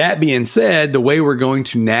 that being said, the way we're going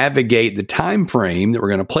to navigate the time frame that we're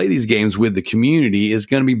going to play these games with the community is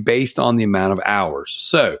going to be based on the amount of hours.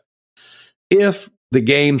 So if the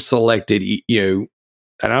game selected, and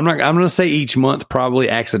I'm going to say each month probably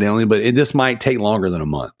accidentally, but this might take longer than a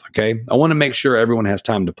month. Okay. I want to make sure everyone has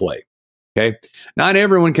time to play. Okay. Not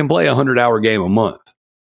everyone can play a 100-hour game a month.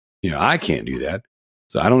 I can't do that.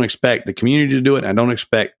 So I don't expect the community to do it. I don't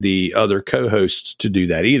expect the other co-hosts to do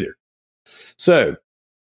that either. So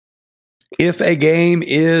if a game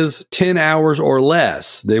is 10 hours or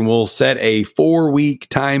less, then we'll set a 4-week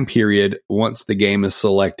time period once the game is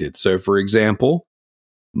selected. So, for example,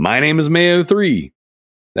 My Name is Mayo 3.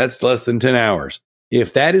 That's less than 10 hours.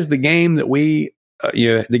 If that is the game that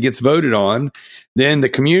that gets voted on, then the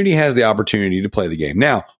community has the opportunity to play the game.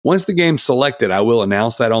 Now, once the game's selected, I will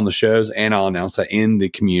announce that on the shows, and I'll announce that in the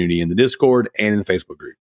community, in the Discord, and in the Facebook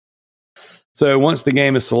group. So once the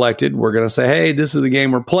game is selected, we're going to say, hey, this is the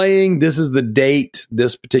game we're playing. This is the date,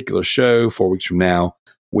 this particular show, 4 weeks from now,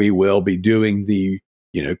 we will be doing the,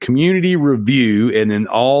 community review. And then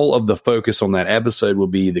all of the focus on that episode will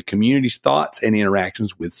be the community's thoughts and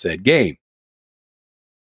interactions with said game.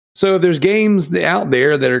 So if there's games out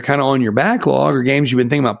there that are kind of on your backlog or games you've been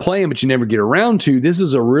thinking about playing, but you never get around to, this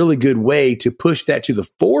is a really good way to push that to the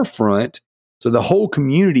forefront. So the whole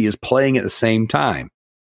community is playing at the same time.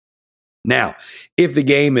 Now, if the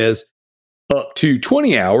game is up to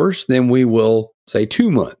 20 hours, then we will say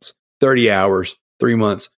 2 months, 30 hours, 3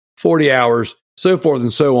 months, 40 hours, so forth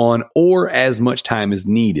and so on, or as much time as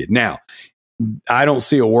needed. Now, I don't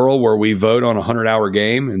see a world where we vote on a 100-hour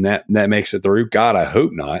game and that makes it through. God, I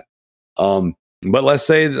hope not. But let's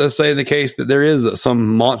say the case that there is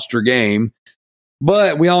some monster game,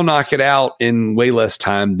 but we all knock it out in way less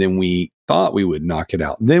time than we thought we would knock it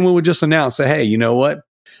out. Then we would just announce, say, hey, you know what?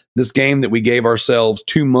 This game that we gave ourselves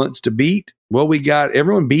 2 months to beat, well,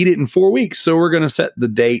 everyone beat it in 4 weeks. So we're going to set the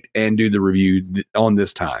date and do the review on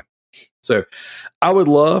this time. So I would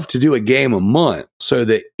love to do a game a month so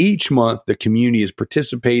that each month the community is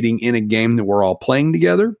participating in a game that we're all playing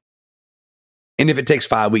together. And if it takes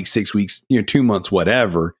 5 weeks, 6 weeks, 2 months,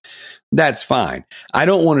 whatever, that's fine. I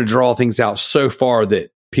don't want to draw things out so far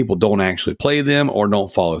that people don't actually play them or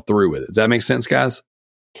don't follow through with it. Does that make sense, guys?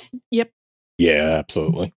 Yep. Yeah,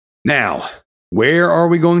 absolutely. Now, where are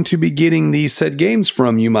we going to be getting these said games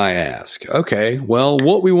from, you might ask? Okay, well,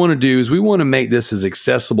 what we want to do is we want to make this as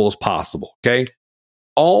accessible as possible, okay?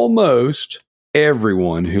 Almost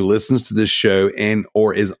everyone who listens to this show and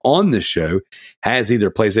or is on this show has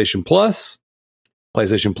either PlayStation Plus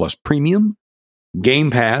Premium,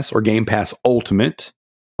 Game Pass or Game Pass Ultimate,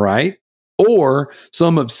 right? Or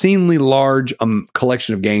some obscenely large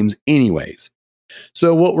collection of games anyways.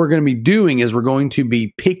 So what we're going to be doing is we're going to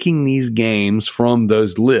be picking these games from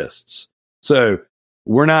those lists. So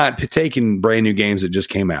we're not taking brand new games that just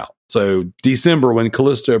came out. So December, when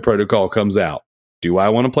Callisto Protocol comes out, do I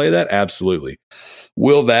want to play that? Absolutely.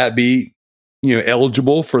 Will that be,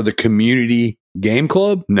 eligible for the community game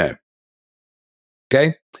club? No.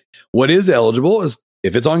 Okay. What is eligible is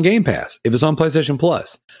if it's on Game Pass, if it's on PlayStation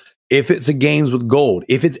Plus, if it's a games with gold,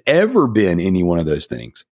 if it's ever been any one of those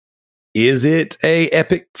things. Is it a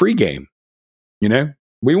Epic free game?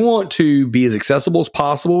 We want to be as accessible as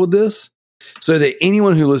possible with this so that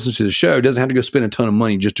anyone who listens to the show doesn't have to go spend a ton of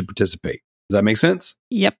money just to participate. Does that make sense?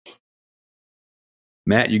 Yep.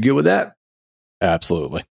 Matt, you good with that?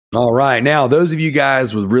 Absolutely. All right. Now, those of you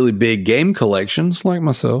guys with really big game collections like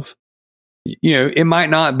myself, it might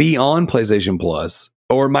not be on PlayStation Plus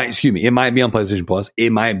or it might be on PlayStation Plus.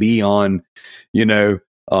 It might be on,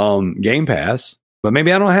 Game Pass. But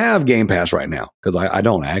maybe I don't have Game Pass right now because I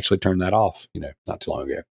don't. I actually turned that off, not too long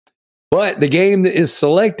ago. But the game that is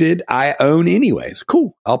selected, I own anyways.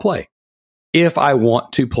 Cool. I'll play. If I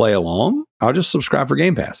want to play along, I'll just subscribe for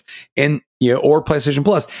Game Pass and, or PlayStation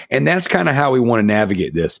Plus. And that's kind of how we want to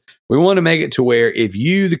navigate this. We want to make it to where if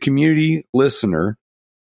you, the community listener,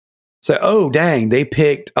 say, oh, dang, they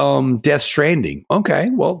picked Death Stranding.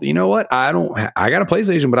 Okay. Well, you know what? I got a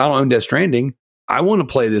PlayStation, but I don't own Death Stranding. I want to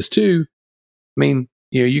play this too. I mean,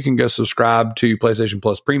 you can go subscribe to PlayStation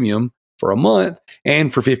Plus Premium for a month,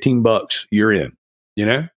 and for $15, you're in,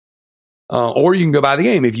 or you can go buy the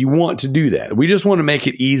game if you want to do that. We just want to make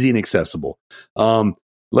it easy and accessible.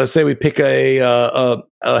 Let's say we pick a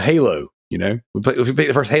Halo, we pick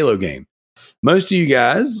the first Halo game. Most of you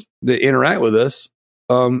guys that interact with us,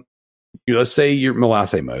 let's say I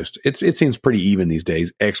say most. It seems pretty even these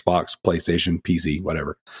days. Xbox, PlayStation, PC,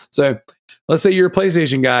 whatever. So let's say you're a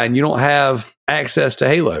PlayStation guy and you don't have access to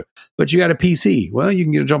Halo, but you got a PC. Well, you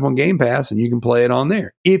can get a jump on Game Pass and you can play it on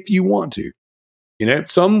there if you want to.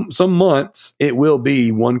 Some months it will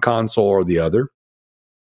be one console or the other.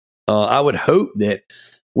 I would hope that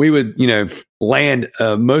we would, land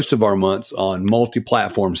most of our months on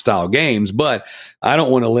multi-platform style games, but I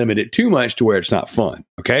don't want to limit it too much to where it's not fun.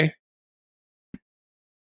 Okay.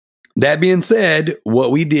 That being said,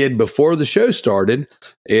 what we did before the show started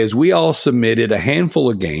is we all submitted a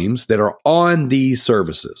handful of games that are on these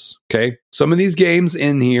services. Okay. Some of these games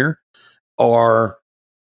in here are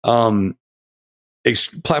platform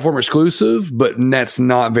exclusive, but that's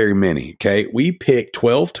not very many. Okay. We picked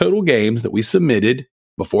 12 total games that we submitted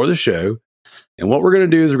before the show. And what we're going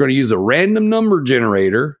to do is we're going to use a random number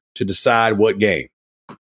generator to decide what game.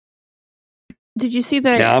 Did you see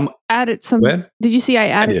that I added some? Did you see I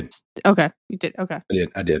added? I did. Okay, you did. Okay.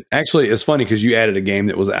 I did. Actually, it's funny because you added a game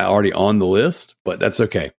that was already on the list, but that's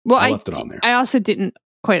okay. Well, I left it on there. I also didn't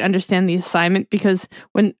quite understand the assignment because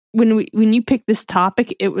when you picked this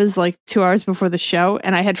topic, it was like 2 hours before the show,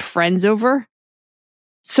 and I had friends over.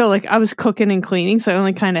 So I was cooking and cleaning, so I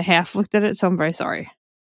only kind of half looked at it. So I'm very sorry.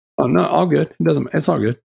 Oh no, all good. It's all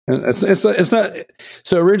good. It's not.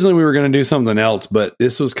 So originally we were going to do something else, but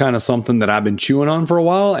this was kind of something that I've been chewing on for a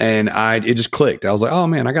while, and it just clicked. I was like, oh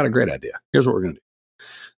man, I got a great idea. Here's what we're going to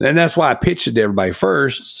do. And that's why I pitched it to everybody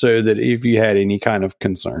first, so that if you had any kind of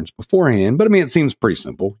concerns beforehand. But I mean, it seems pretty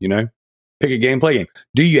simple, Pick a game, play a game.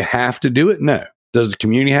 Do you have to do it? No. Does the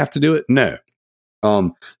community have to do it? No.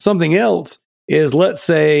 Something else is, let's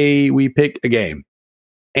say we pick a game,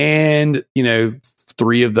 and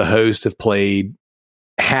 3 of the hosts have played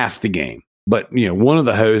half the game, but one of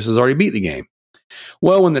the hosts has already beat the game.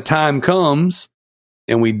 Well, when the time comes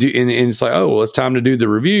and we do, and it's like, oh, well, it's time to do the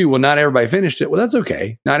review. Well, not everybody finished it. Well, that's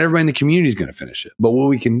okay. Not everybody in the community is going to finish it. But what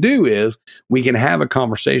we can do is we can have a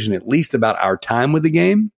conversation at least about our time with the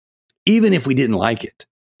game, even if we didn't like it.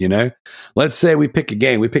 Let's say we pick a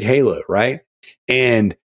game, we pick Halo, right?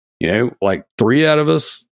 And 3 out of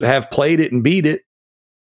us have played it and beat it.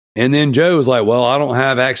 And then Joe was like, well, I don't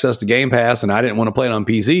have access to Game Pass and I didn't want to play it on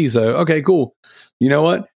PC. So, okay, cool. You know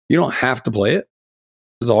what? You don't have to play it.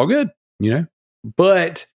 It's all good,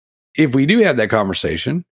 But if we do have that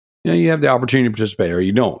conversation, you have the opportunity to participate or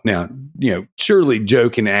you don't. Now, surely Joe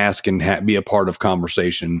can ask and be a part of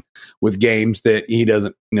conversation with games that he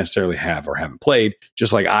doesn't necessarily have or haven't played,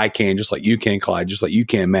 just like I can, just like you can, Clyde, just like you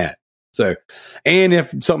can, Matt. So, and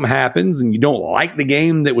if something happens and you don't like the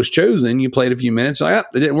game that was chosen, you played a few minutes, like,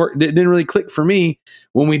 it didn't work. It didn't really click for me.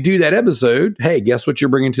 When we do that episode, hey, guess what you're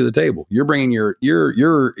bringing to the table? You're bringing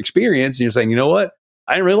your experience and you're saying, you know what?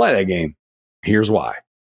 I didn't really like that game. Here's why.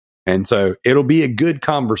 And so it'll be a good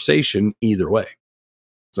conversation either way.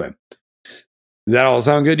 So does that all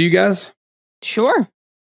sound good to you guys? Sure.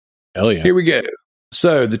 Hell yeah. Here we go.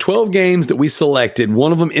 So the 12 games that we selected,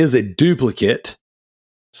 one of them is a duplicate.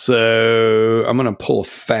 So I'm going to pull a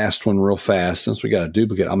fast one real fast. Since we got a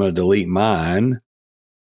duplicate, I'm going to delete mine.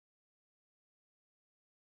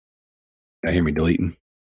 I hear me deleting.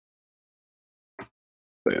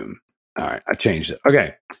 Boom. All right. I changed it.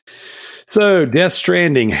 Okay. So Death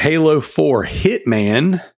Stranding, Halo 4,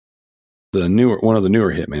 Hitman, one of the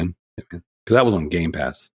newer Hitman, because that was on Game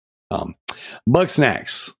Pass.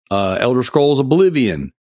 Bugsnax, Elder Scrolls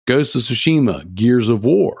Oblivion, Ghost of Tsushima, Gears of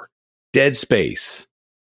War, Dead Space,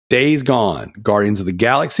 Days Gone, Guardians of the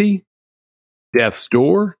Galaxy, Death's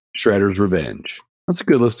Door, Shredder's Revenge. That's a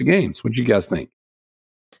good list of games. What do you guys think?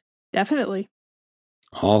 Definitely.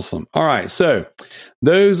 Awesome. All right. So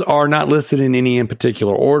those are not listed in any in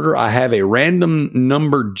particular order. I have a random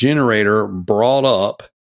number generator brought up,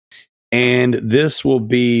 and this will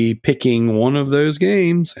be picking one of those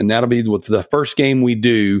games, and that'll be with the first game we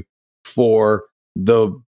do for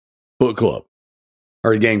the book club,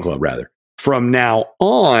 or game club, rather. From now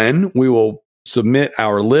on, we will submit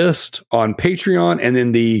our list on Patreon, and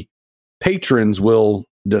then the patrons will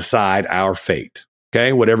decide our fate.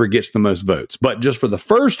 Okay, whatever gets the most votes. But just for the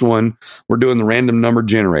first one, we're doing the random number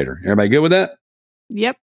generator. Everybody good with that?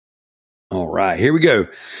 Yep. All right, here we go.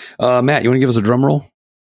 Matt, you want to give us a drum roll?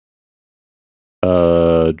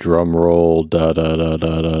 Drum roll. Da da da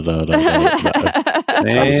da da da da.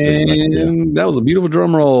 And that was a beautiful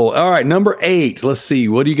drum roll. All right, number 8. Let's see.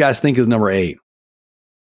 What do you guys think is number 8?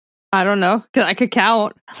 I don't know, because I could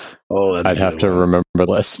count. Oh, that's I'd have to remember the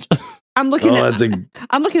list. I'm looking at that's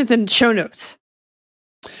I'm looking at the show notes.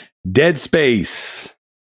 Dead Space.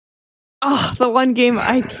 Oh, the one game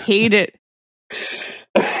I hate it.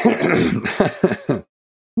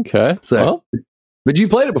 Okay. So, but you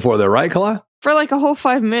played it before, though, right, Kalai? For like a whole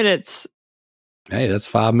 5 minutes. Hey, that's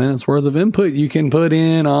 5 minutes worth of input you can put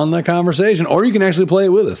in on the conversation, or you can actually play it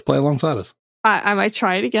with us, play alongside us. I might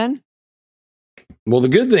try it again. Well, the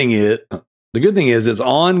good thing is it's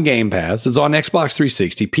on Game Pass. It's on Xbox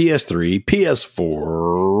 360, PS3,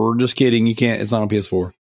 PS4. Just kidding, you can't. It's not on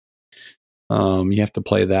PS4. You have to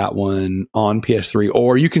play that one on PS3,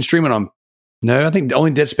 or you can stream it on. No, I think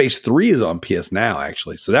only Dead Space 3 is on PS Now,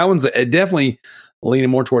 actually. So that one's definitely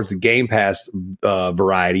leaning more towards the Game Pass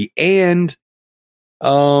variety. And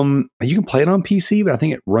you can play it on PC, but I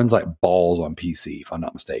think it runs like balls on PC, if I'm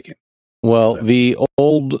not mistaken. Well, the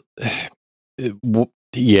old, it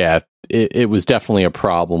was definitely a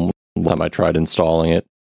problem the time I tried installing it.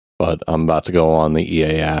 But I'm about to go on the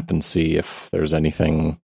EA app and see if there's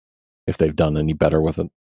anything, if they've done any better with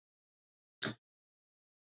it.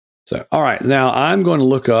 So, all right. Now I'm going to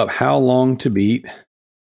look up how long to beat.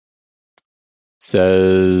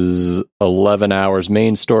 Says 11 hours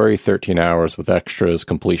main story, 13 hours with extras.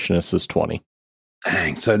 Completionist is 20.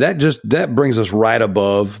 Dang. So that brings us right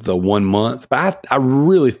above the 1 month. But I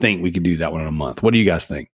really think we could do that one in a month. What do you guys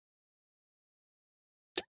think?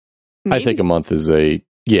 Maybe. I think a month is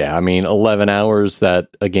 11 hours, that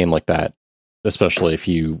a game like that, especially if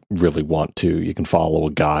you really want to, you can follow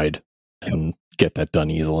a guide and get that done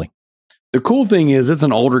easily. The cool thing is it's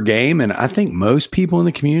an older game, and I think most people in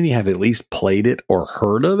the community have at least played it or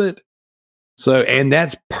heard of it. So, and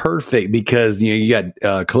that's perfect because, you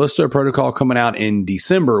got Callisto Protocol coming out in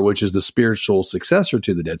December, which is the spiritual successor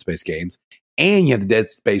to the Dead Space games. And you have the Dead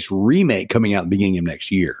Space remake coming out at the beginning of next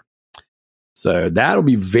year. So that'll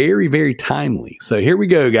be very, very timely. So here we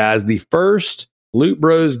go, guys. The first Loot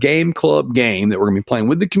Bros Game Club game that we're going to be playing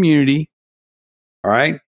with the community. All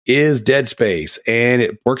right. Is Dead Space, and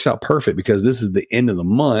it works out perfect because this is the end of the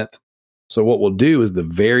month. So what we'll do is the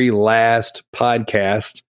very last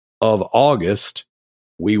podcast of August,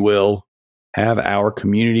 we will have our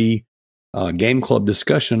community game club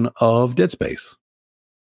discussion of Dead Space.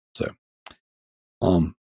 So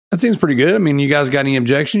that seems pretty good. I mean, you guys got any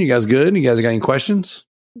objection? You guys good? You guys got any questions?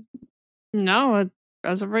 No,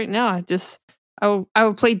 as of right now, I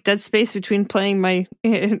would play Dead Space between playing my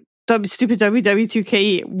stupid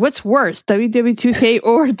WW2K. What's worse, WW2K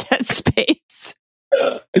or Dead Space?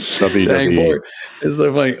 WWE. It's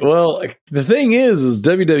so funny. Well, the thing is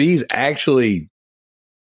WWE's actually,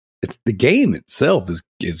 it's the game itself is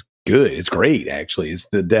good. It's great, actually. It's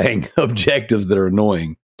the dang objectives that are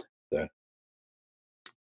annoying.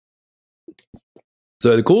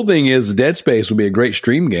 So the cool thing is Dead Space will be a great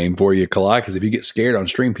stream game for you, Kalai, because if you get scared on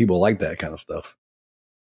stream, people like that kind of stuff.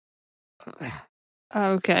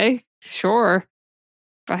 Okay, sure.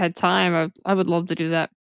 If I had time, I would love to do that.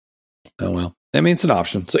 Oh, well. I mean, it's an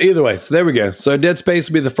option. So either way, so there we go. So Dead Space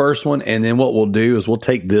will be the first one. And then what we'll do is we'll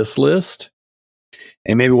take this list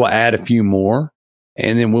and maybe we'll add a few more.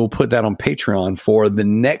 And then we'll put that on Patreon for the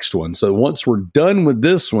next one. So once we're done with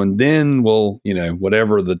this one, then we'll,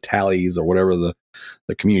 whatever the tallies or whatever the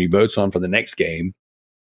community votes on for the next game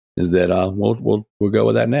is that we'll go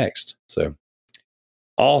with that next. So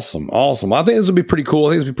awesome. I think this will be pretty cool.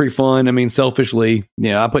 I think this will be pretty fun. I mean, selfishly,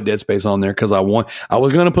 I put Dead Space on there because I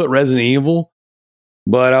was going to put Resident Evil,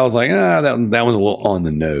 but I was like, that one's a little on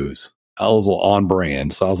the nose. I was a little on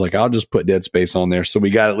brand. So I was like, I'll just put Dead Space on there. So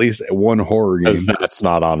we got at least one horror game. That's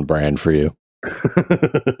not on brand for you.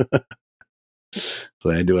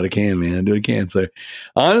 So I do what I can, man. I do what I can. So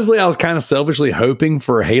honestly, I was kind of selfishly hoping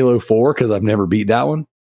for Halo 4 because I've never beat that one.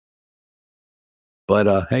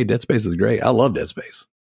 But hey, Dead Space is great. I love Dead Space.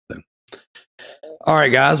 So. All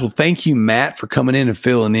right, guys. Well, thank you, Matt, for coming in and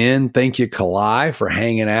filling in. Thank you, Kalai, for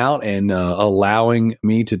hanging out and allowing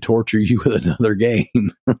me to torture you with another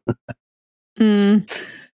game.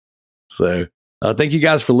 So thank you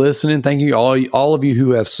guys for listening. Thank you all of you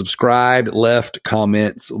who have subscribed, left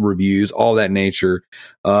comments, reviews, all that nature.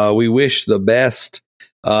 We wish the best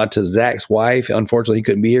to Zach's wife. Unfortunately, he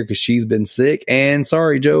couldn't be here because she's been sick. And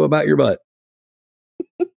sorry, Joe, about your butt.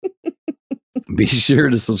 Be sure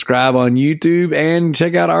to subscribe on YouTube and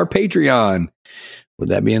check out our Patreon. With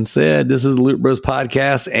that being said, this is the Loot Bros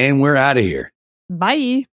Podcast, and we're out of here.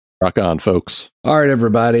 Bye. Rock on, folks. All right,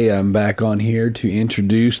 everybody. I'm back on here to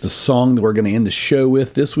introduce the song that we're going to end the show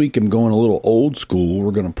with. This week, I'm going a little old school.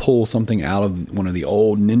 We're going to pull something out of one of the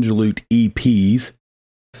old Ninja Loot EPs.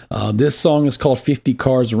 This song is called 50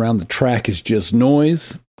 Cars Around the Track Is Just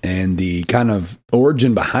Noise. And the kind of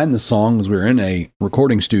origin behind the song was we were in a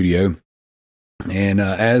recording studio. And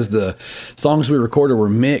as the songs we recorded were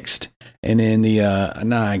mixed, and in the,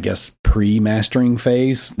 I guess, pre-mastering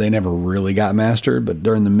phase, they never really got mastered, but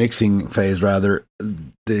during the mixing phase, rather,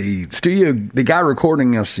 the guy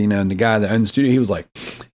recording us, and the guy that owned the studio, I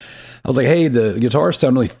was like, hey, the guitars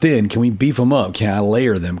sound really thin. Can we beef them up? Can I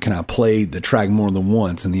layer them? Can I play the track more than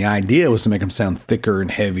once? And the idea was to make them sound thicker and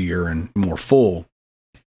heavier and more full.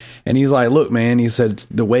 And he's like, look, man, he said,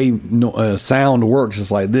 the way sound works is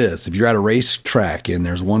like this. If you're at a racetrack and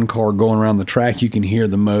there's one car going around the track, you can hear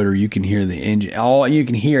the motor, you can hear the engine, you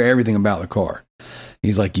can hear everything about the car.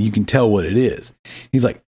 He's like, you can tell what it is. He's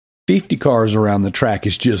like, 50 cars around the track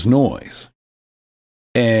is just noise.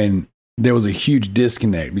 And there was a huge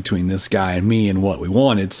disconnect between this guy and me and what we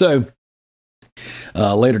wanted. So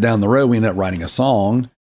later down the road, we ended up writing a song.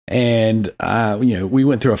 And, we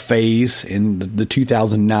went through a phase in the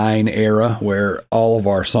 2009 era where all of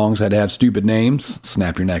our songs had to have stupid names.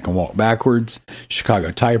 Snap Your Neck and Walk Backwards,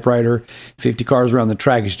 Chicago Typewriter, 50 Cars Around the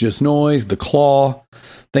Track Is Just Noise, The Claw,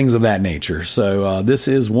 things of that nature. So this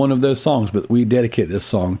is one of those songs, but we dedicate this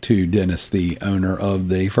song to Dennis, the owner of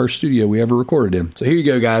the first studio we ever recorded in. So here you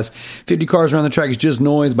go, guys. 50 Cars Around the Track Is Just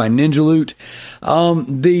Noise by Ninja Loot.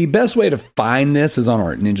 The best way to find this is on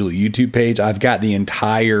our Ninja Loot YouTube page. I've got the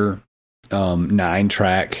entire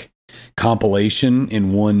 9-track compilation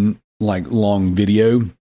in one long video,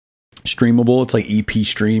 streamable. It's like EP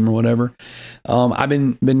stream or whatever. I've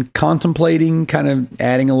been contemplating kind of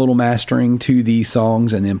adding a little mastering to these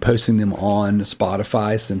songs and then posting them on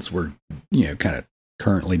Spotify since we're kind of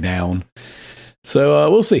currently down. So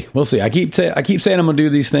we'll see. I keep saying I'm gonna do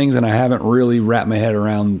these things, and I haven't really wrapped my head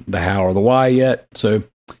around the how or the why yet. So,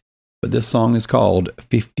 but this song is called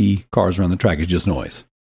 50 Cars Around the Track Is Just Noise.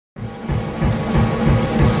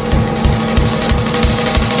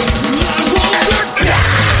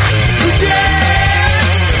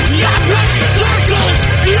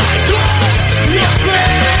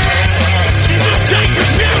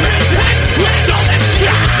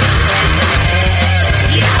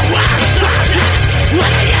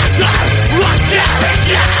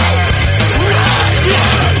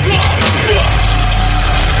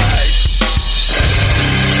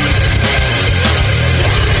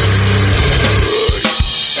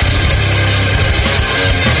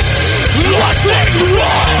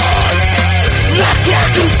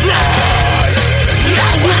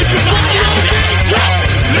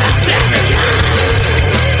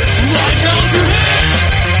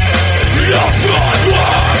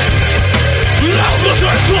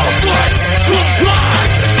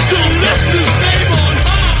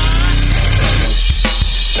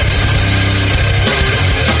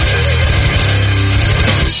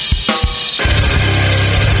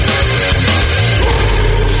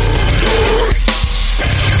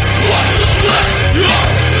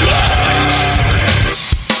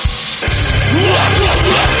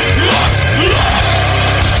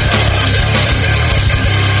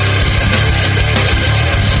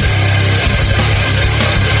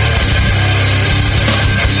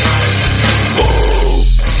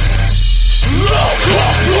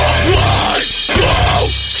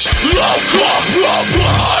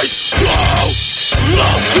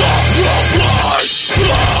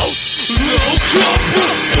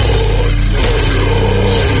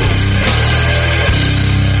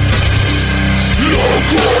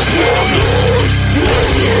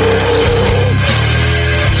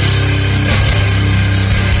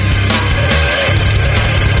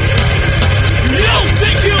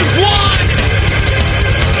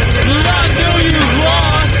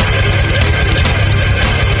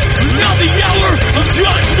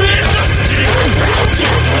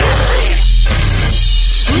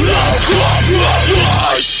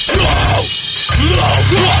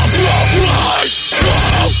 No,